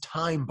 It's a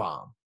time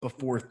bomb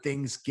before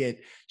things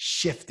get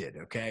shifted.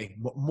 Okay,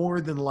 more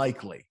than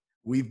likely.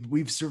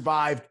 We've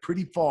survived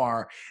pretty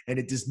far, and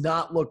it does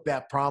not look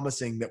that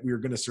promising that we're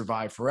going to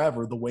survive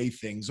forever the way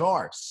things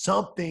are.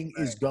 Something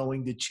is right.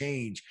 going to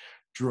change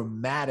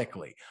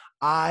dramatically.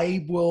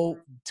 I will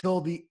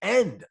till the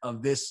end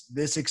of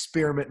this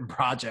experiment and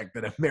project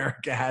that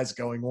America has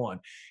going on.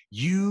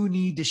 You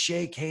need to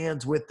shake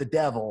hands with the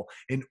devil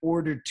in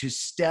order to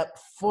step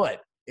foot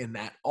in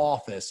that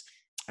office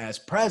as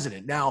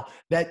president. Now,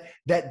 that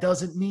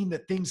doesn't mean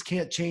that things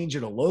can't change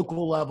at a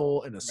local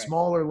level and a Right.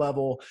 smaller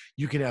level.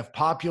 You can have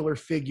popular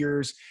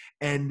figures,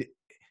 and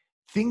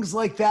things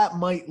like that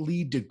might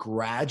lead to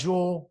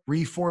gradual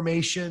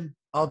reformation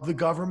of the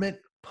government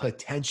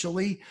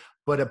potentially,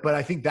 but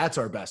I think that's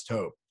our best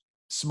hope.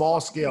 Small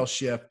Well, scale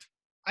shift.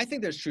 I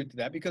think there's truth to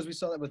that because we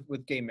saw that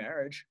with gay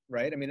marriage,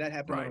 right? I mean, that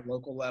happened on Right. a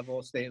local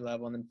level, state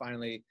level, and then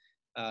finally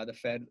the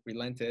Fed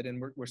relented, and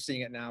we're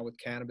seeing it now with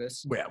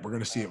cannabis. Yeah, we're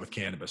going to see it with Um,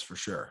 cannabis for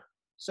sure.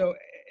 so,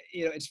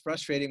 it's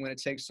frustrating when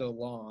it takes so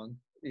long,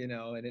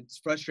 and it's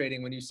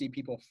frustrating when you see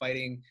people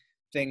fighting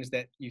things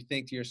that you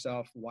think to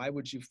yourself, why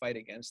would you fight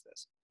against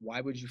this?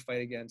 Why would you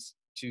fight against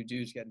two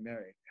dudes getting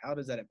married? How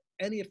does that have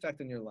any effect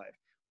on your life?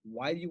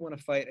 Why do you want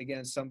to fight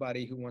against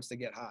somebody who wants to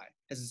get high?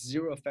 It has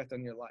zero effect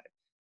on your life,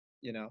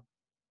 you know?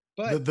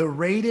 the But the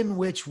rate in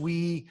which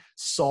we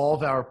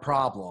solve our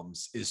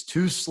problems is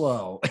too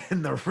slow,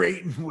 and the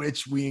rate in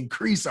which we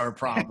increase our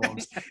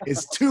problems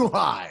is too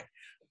high.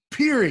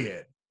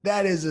 Period.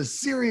 That is a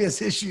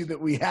serious issue that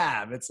we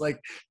have. It's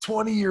like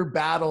 20-year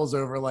battles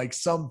over like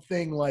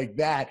something like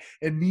that,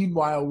 and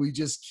meanwhile we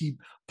just keep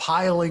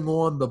piling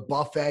on the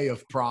buffet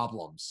of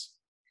problems.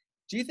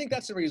 do you think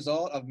that's a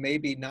result of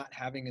maybe not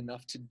having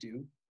enough to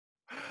do?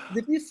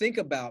 If you think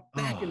about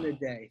back in Oh, the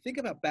day, think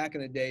about back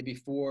in the day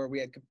before we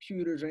had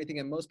computers or anything,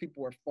 and most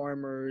people were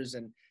farmers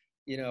and,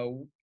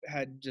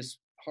 had just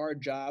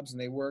hard jobs and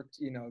they worked,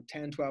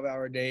 10,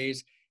 12-hour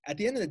days. At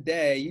the end of the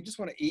day, you just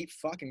want to eat,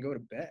 fuck, and go to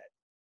bed,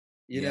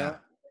 you know?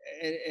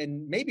 yeah.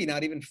 And maybe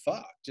not even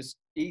fuck, just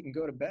eat and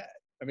go to bed.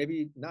 Or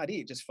maybe not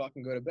eat, just fuck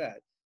and go to bed.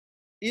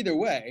 Either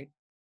way,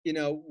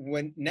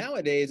 when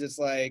nowadays it's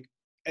like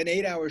an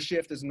 8-hour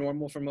shift is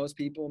normal for most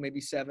people,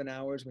 maybe 7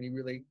 hours when you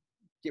really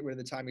get rid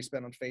of the time you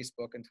spend on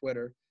Facebook and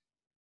Twitter.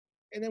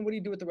 And then what do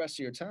you do with the rest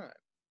of your time?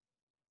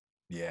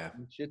 Yeah.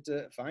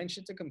 Find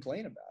shit to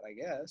complain about, I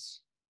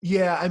guess.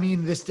 Yeah, I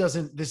mean, this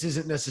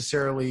isn't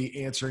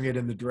necessarily answering it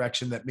in the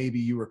direction that maybe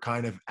you were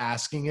kind of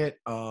asking it.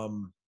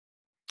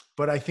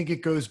 but I think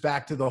it goes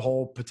back to the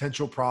whole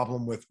potential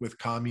problem with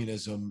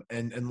communism,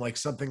 and like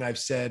something I've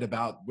said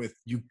about with,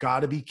 you got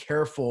to be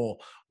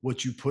careful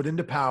what you put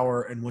into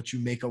power and what you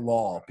make a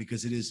law,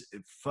 because it is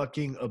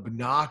fucking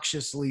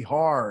obnoxiously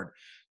hard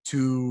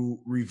to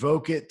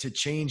revoke it, to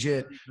change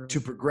it, to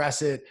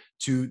progress it,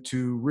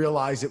 to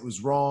realize it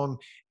was wrong.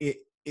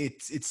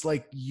 It's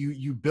like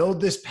you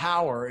build this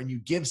power and you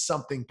give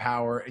something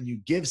power and you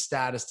give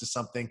status to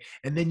something,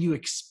 and then you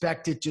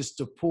expect it just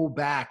to pull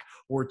back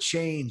or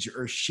change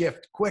or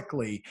shift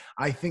quickly.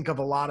 I think of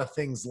a lot of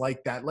things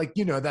like that. Like,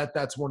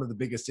 that's one of the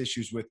biggest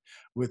issues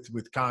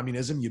with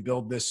communism. You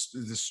build this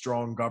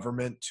strong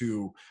government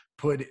to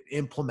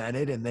implement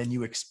it, and then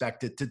you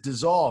expect it to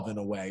dissolve in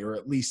a way, or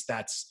at least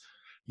that's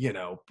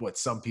what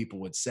some people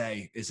would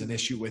say is an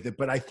issue with it.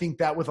 But I think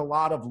that with a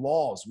lot of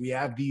laws, we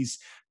have these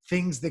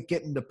things that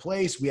get into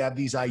place. We have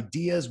these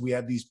ideas. We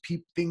have these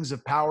things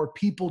of power.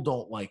 People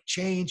don't like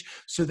change,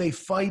 so they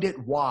fight it.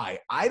 Why?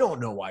 I don't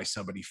know why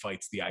somebody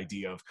fights the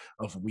idea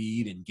of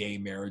weed and gay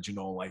marriage and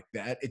all like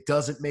that. It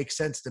doesn't make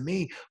sense to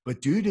me.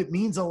 But dude, it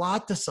means a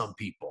lot to some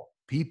people.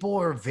 People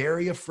are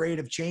very afraid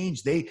of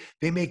change. They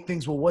make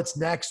things, well, what's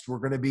next? We're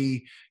going to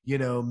be,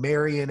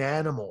 marrying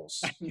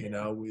animals,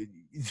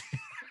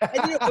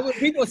 And when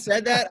people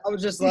said that, I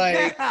was just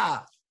like,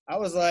 yeah. I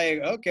was like,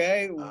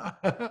 okay.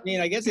 I mean,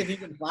 I guess if you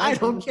can I find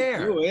don't someone to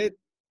care. do it.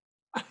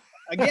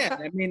 Again,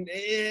 I mean,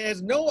 it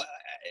has no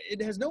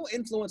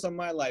influence on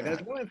my life. It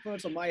has no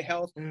influence on my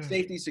health,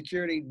 safety,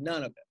 security,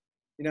 none of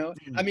it.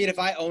 I mean, if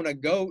I own a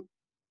goat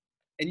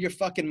and you're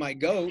fucking my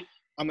goat,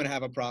 I'm gonna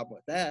have a problem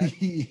with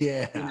that.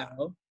 Yeah.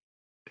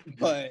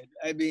 But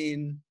I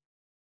mean,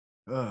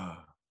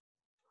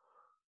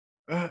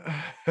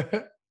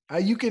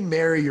 you can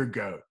marry your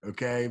goat,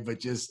 okay, but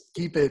just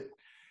keep it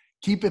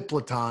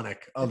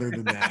platonic. Other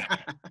than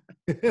that,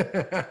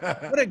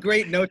 what a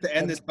great note to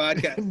end this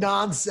podcast.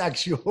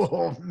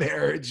 Non-sexual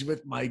marriage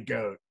with my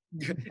goat.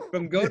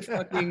 From goat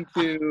fucking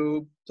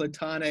to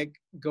platonic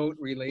goat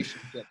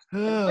relationships.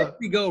 Why did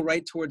we go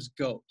right towards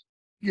goat?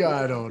 Yeah,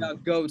 I don't know.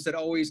 Goats that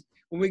always,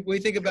 when we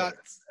think about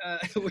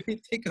when we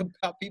think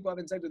about people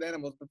having sex with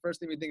animals, the first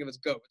thing we think of is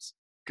goats.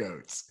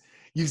 Goats.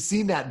 You've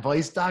seen that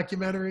Vice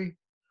documentary?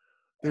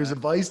 There's a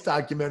Vice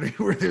documentary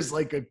where there's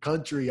like a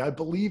country, I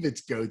believe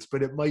it's goats,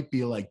 but it might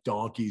be like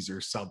donkeys or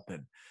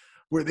something,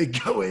 where they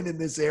go in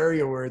this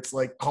area where it's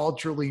like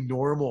culturally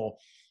normal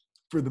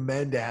for the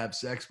men to have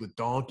sex with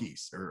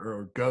donkeys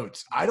or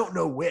goats. I don't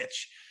know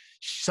which,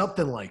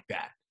 something like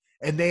that.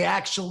 And they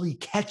actually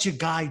catch a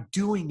guy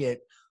doing it.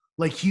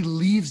 Like he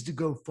leaves to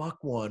go fuck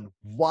one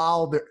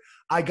while they're,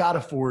 I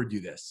gotta forward you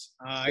this.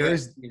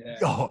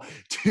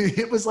 Dude,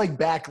 it was like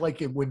back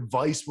like when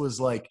Vice was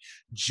like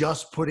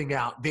just putting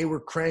out, they were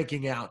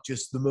cranking out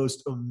just the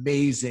most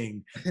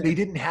amazing. They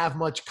didn't have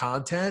much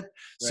content,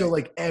 so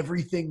like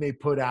everything they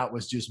put out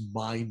was just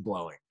mind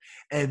blowing.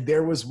 And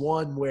there was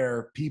one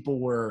where people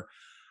were,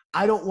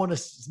 I don't want to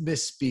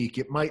misspeak,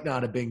 it might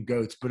not have been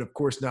goats, but of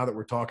course now that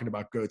we're talking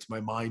about goats, my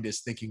mind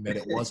is thinking that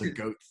it was a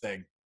goat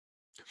thing.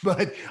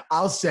 But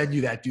I'll send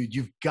you that, dude.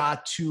 You've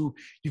got to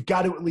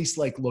at least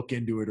like look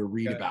into it or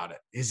read about it.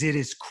 It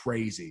is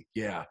crazy.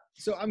 Yeah.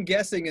 So I'm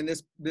guessing in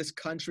this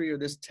country or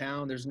this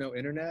town, there's no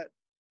internet.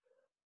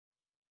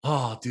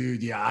 Oh,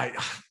 dude. Yeah.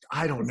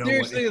 I don't know.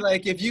 Seriously,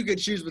 like if you could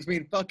choose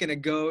between fucking a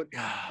goat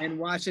and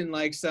watching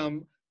like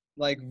some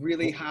like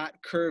really hot,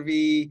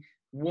 curvy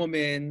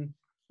woman,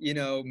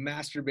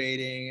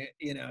 masturbating,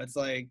 it's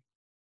like,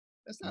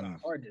 that's not a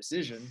hard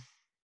decision.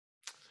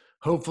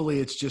 Hopefully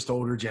it's just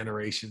older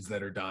generations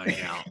that are dying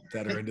out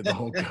that are into the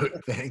whole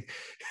goat thing.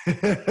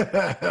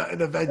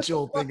 An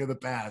eventual thing of the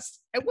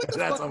past. And what the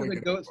fuck does a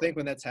goat think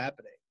when that's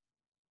happening?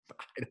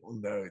 I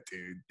don't know,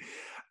 dude.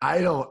 I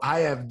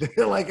have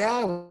like,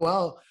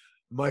 well,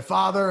 my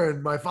father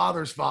and my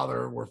father's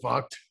father were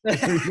fucked.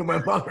 My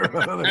mother.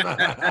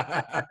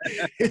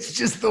 It's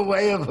just the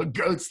way of a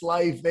goat's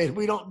life.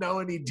 We don't know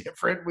any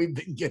different. We've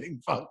been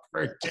getting fucked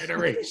for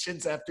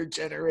generations after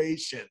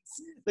generations.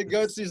 The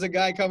goat sees a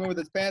guy coming with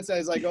his pants out.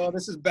 He's like, "Oh,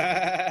 this is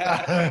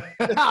bad."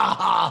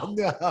 Oh,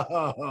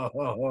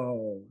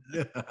 no.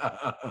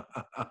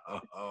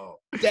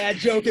 Dad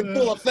joke in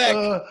full effect.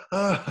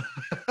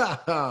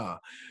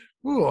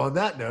 Ooh, on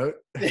that note.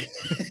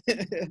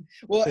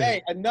 Well,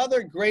 hey,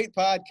 another great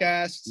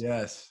podcast.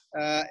 Yes.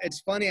 It's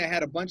funny. I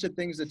had a bunch of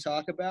things to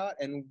talk about,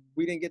 and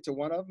we didn't get to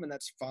one of them, and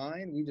that's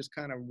fine. We just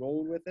kind of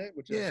rolled with it,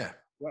 which is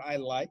what I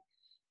like.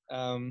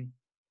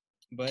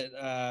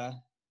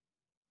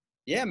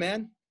 Yeah,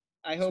 man.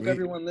 I hope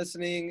everyone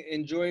listening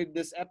enjoyed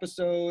this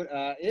episode.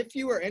 If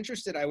you are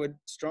interested, I would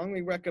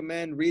strongly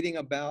recommend reading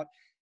about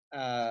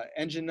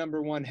Engine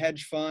Number One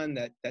hedge fund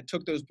that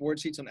took those board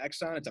seats on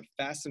Exxon. It's a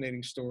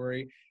fascinating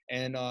story.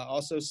 And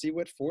also see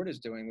what Ford is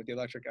doing with the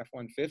electric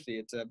F-150.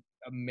 It's a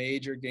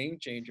major game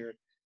changer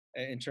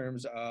in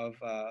terms of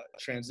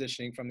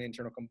transitioning from the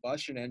internal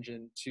combustion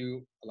engine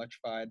to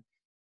electrified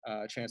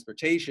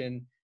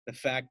transportation. The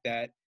fact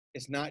that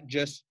it's not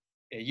just,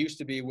 it used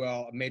to be,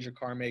 well, a major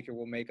car maker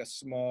will make a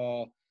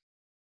small,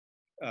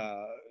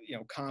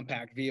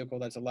 compact vehicle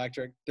that's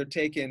electric. They're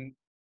taking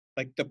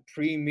like the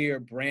premier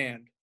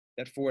brand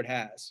that Ford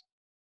has.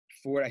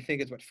 Ford, I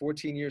think it's what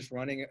 14 years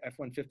running.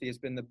 F-150 has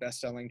been the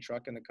best-selling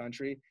truck in the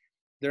country.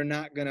 They're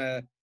not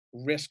gonna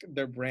risk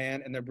their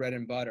brand and their bread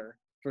and butter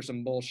for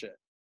some bullshit.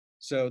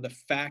 So the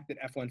fact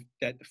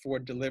that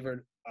Ford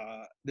delivered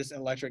this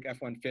electric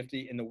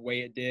F-150 in the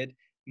way it did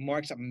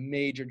marks a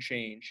major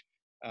change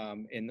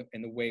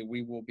in the way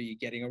we will be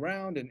getting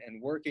around and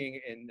working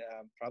in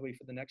probably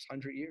for the next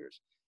 100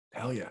 years.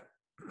 Hell yeah.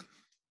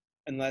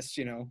 Unless,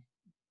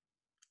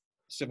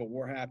 Civil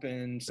War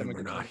happens, Then someone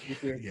we're gets not.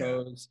 nuclear Yeah.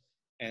 codes,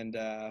 and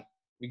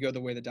we go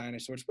the way of the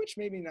dinosaurs, which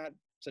maybe not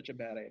such a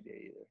bad idea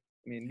either.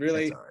 I mean, That's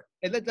really, all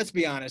right. let's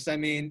be honest. I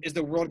mean, is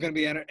the world going to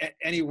be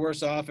any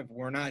worse off if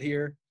we're not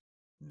here?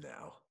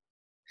 No.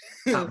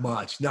 Not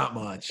much. Not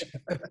much.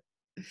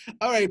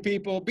 All right,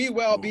 people. Be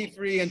well, Cool. be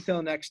free.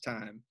 Until next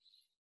time.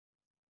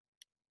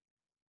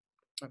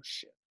 Oh,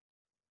 shit.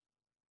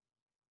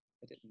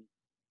 I didn't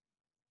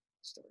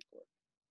still record.